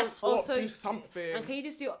 Do wife swap, also, do something. And can you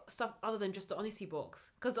just do stuff other than just the honesty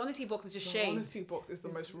box? Because the honesty box is just shade. The honesty box is the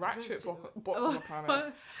most ratchet box on the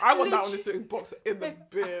planet. I want that honesty box in the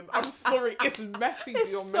bin. I'm sorry, it's messy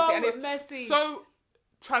beyond so messy. And it's messy. So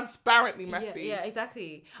transparently messy. Yeah,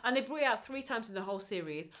 exactly. And they brought it out 3 times in the whole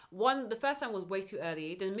series. The first time was way too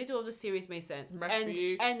early. The middle of the series made sense.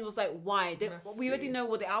 Messy. End was like, why? We already know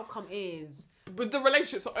what the outcome is. But the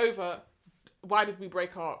relationships are over. Why did we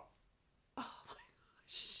break up? Oh my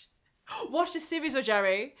gosh. Watch the series,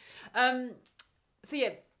 Ojari. So yeah,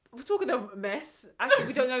 we're talking a mess. Actually,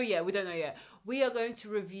 we don't know yet. We are going to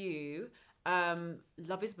review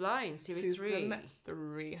Love is Blind, series 3. Season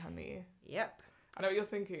 3, honey. Yep. I know what you're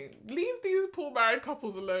thinking. Leave these poor married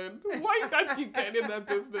couples alone. Why you guys keep getting in their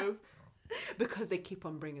business? Because they keep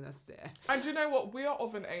on bringing us there. And you know what? We are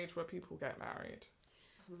of an age where people get married.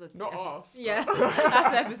 Not us. Yeah, that's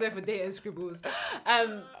an episode for Date and Scribbles.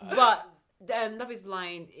 But Love is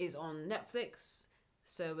Blind is on Netflix.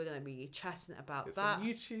 So we're going to be chatting about that. On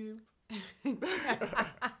YouTube.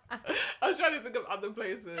 I'm trying to think of other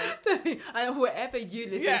places. And wherever you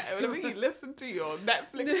listen to. Yeah, whenever you listen to your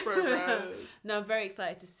Netflix programs. No, I'm very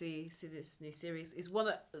excited to see this new series. It's one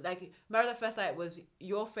that, like, Married at First Sight was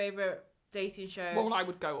your favourite dating show. One I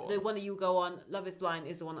would go on. The one that you go on. Love is Blind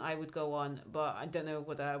is the one I would go on, but I don't know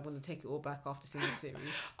whether I want to take it all back after seeing the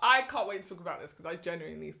series. I can't wait to talk about this because I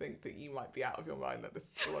genuinely think that you might be out of your mind that this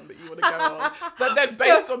is the one that you want to go on. But then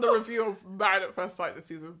based on the review of Married at First Sight this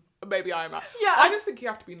season, maybe I am out. Yeah, I just think you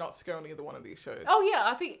have to be nuts to go on either one of these shows. Oh yeah,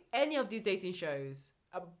 I think any of these dating shows,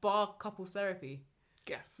 bar couples therapy.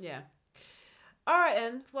 Yes. Yeah. All right,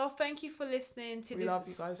 then. Well, thank you for listening to this. We love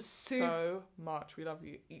you guys so much. We love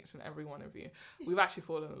you, each and every one of you. We've actually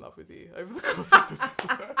fallen in love with you over the course of this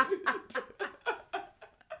episode.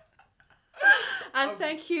 And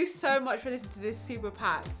thank you so much for listening to this super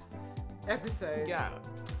packed episode. Yeah.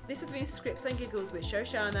 This has been Scripts and Giggles with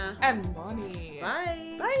Shoshana and Marnie.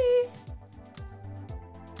 Bye. Bye.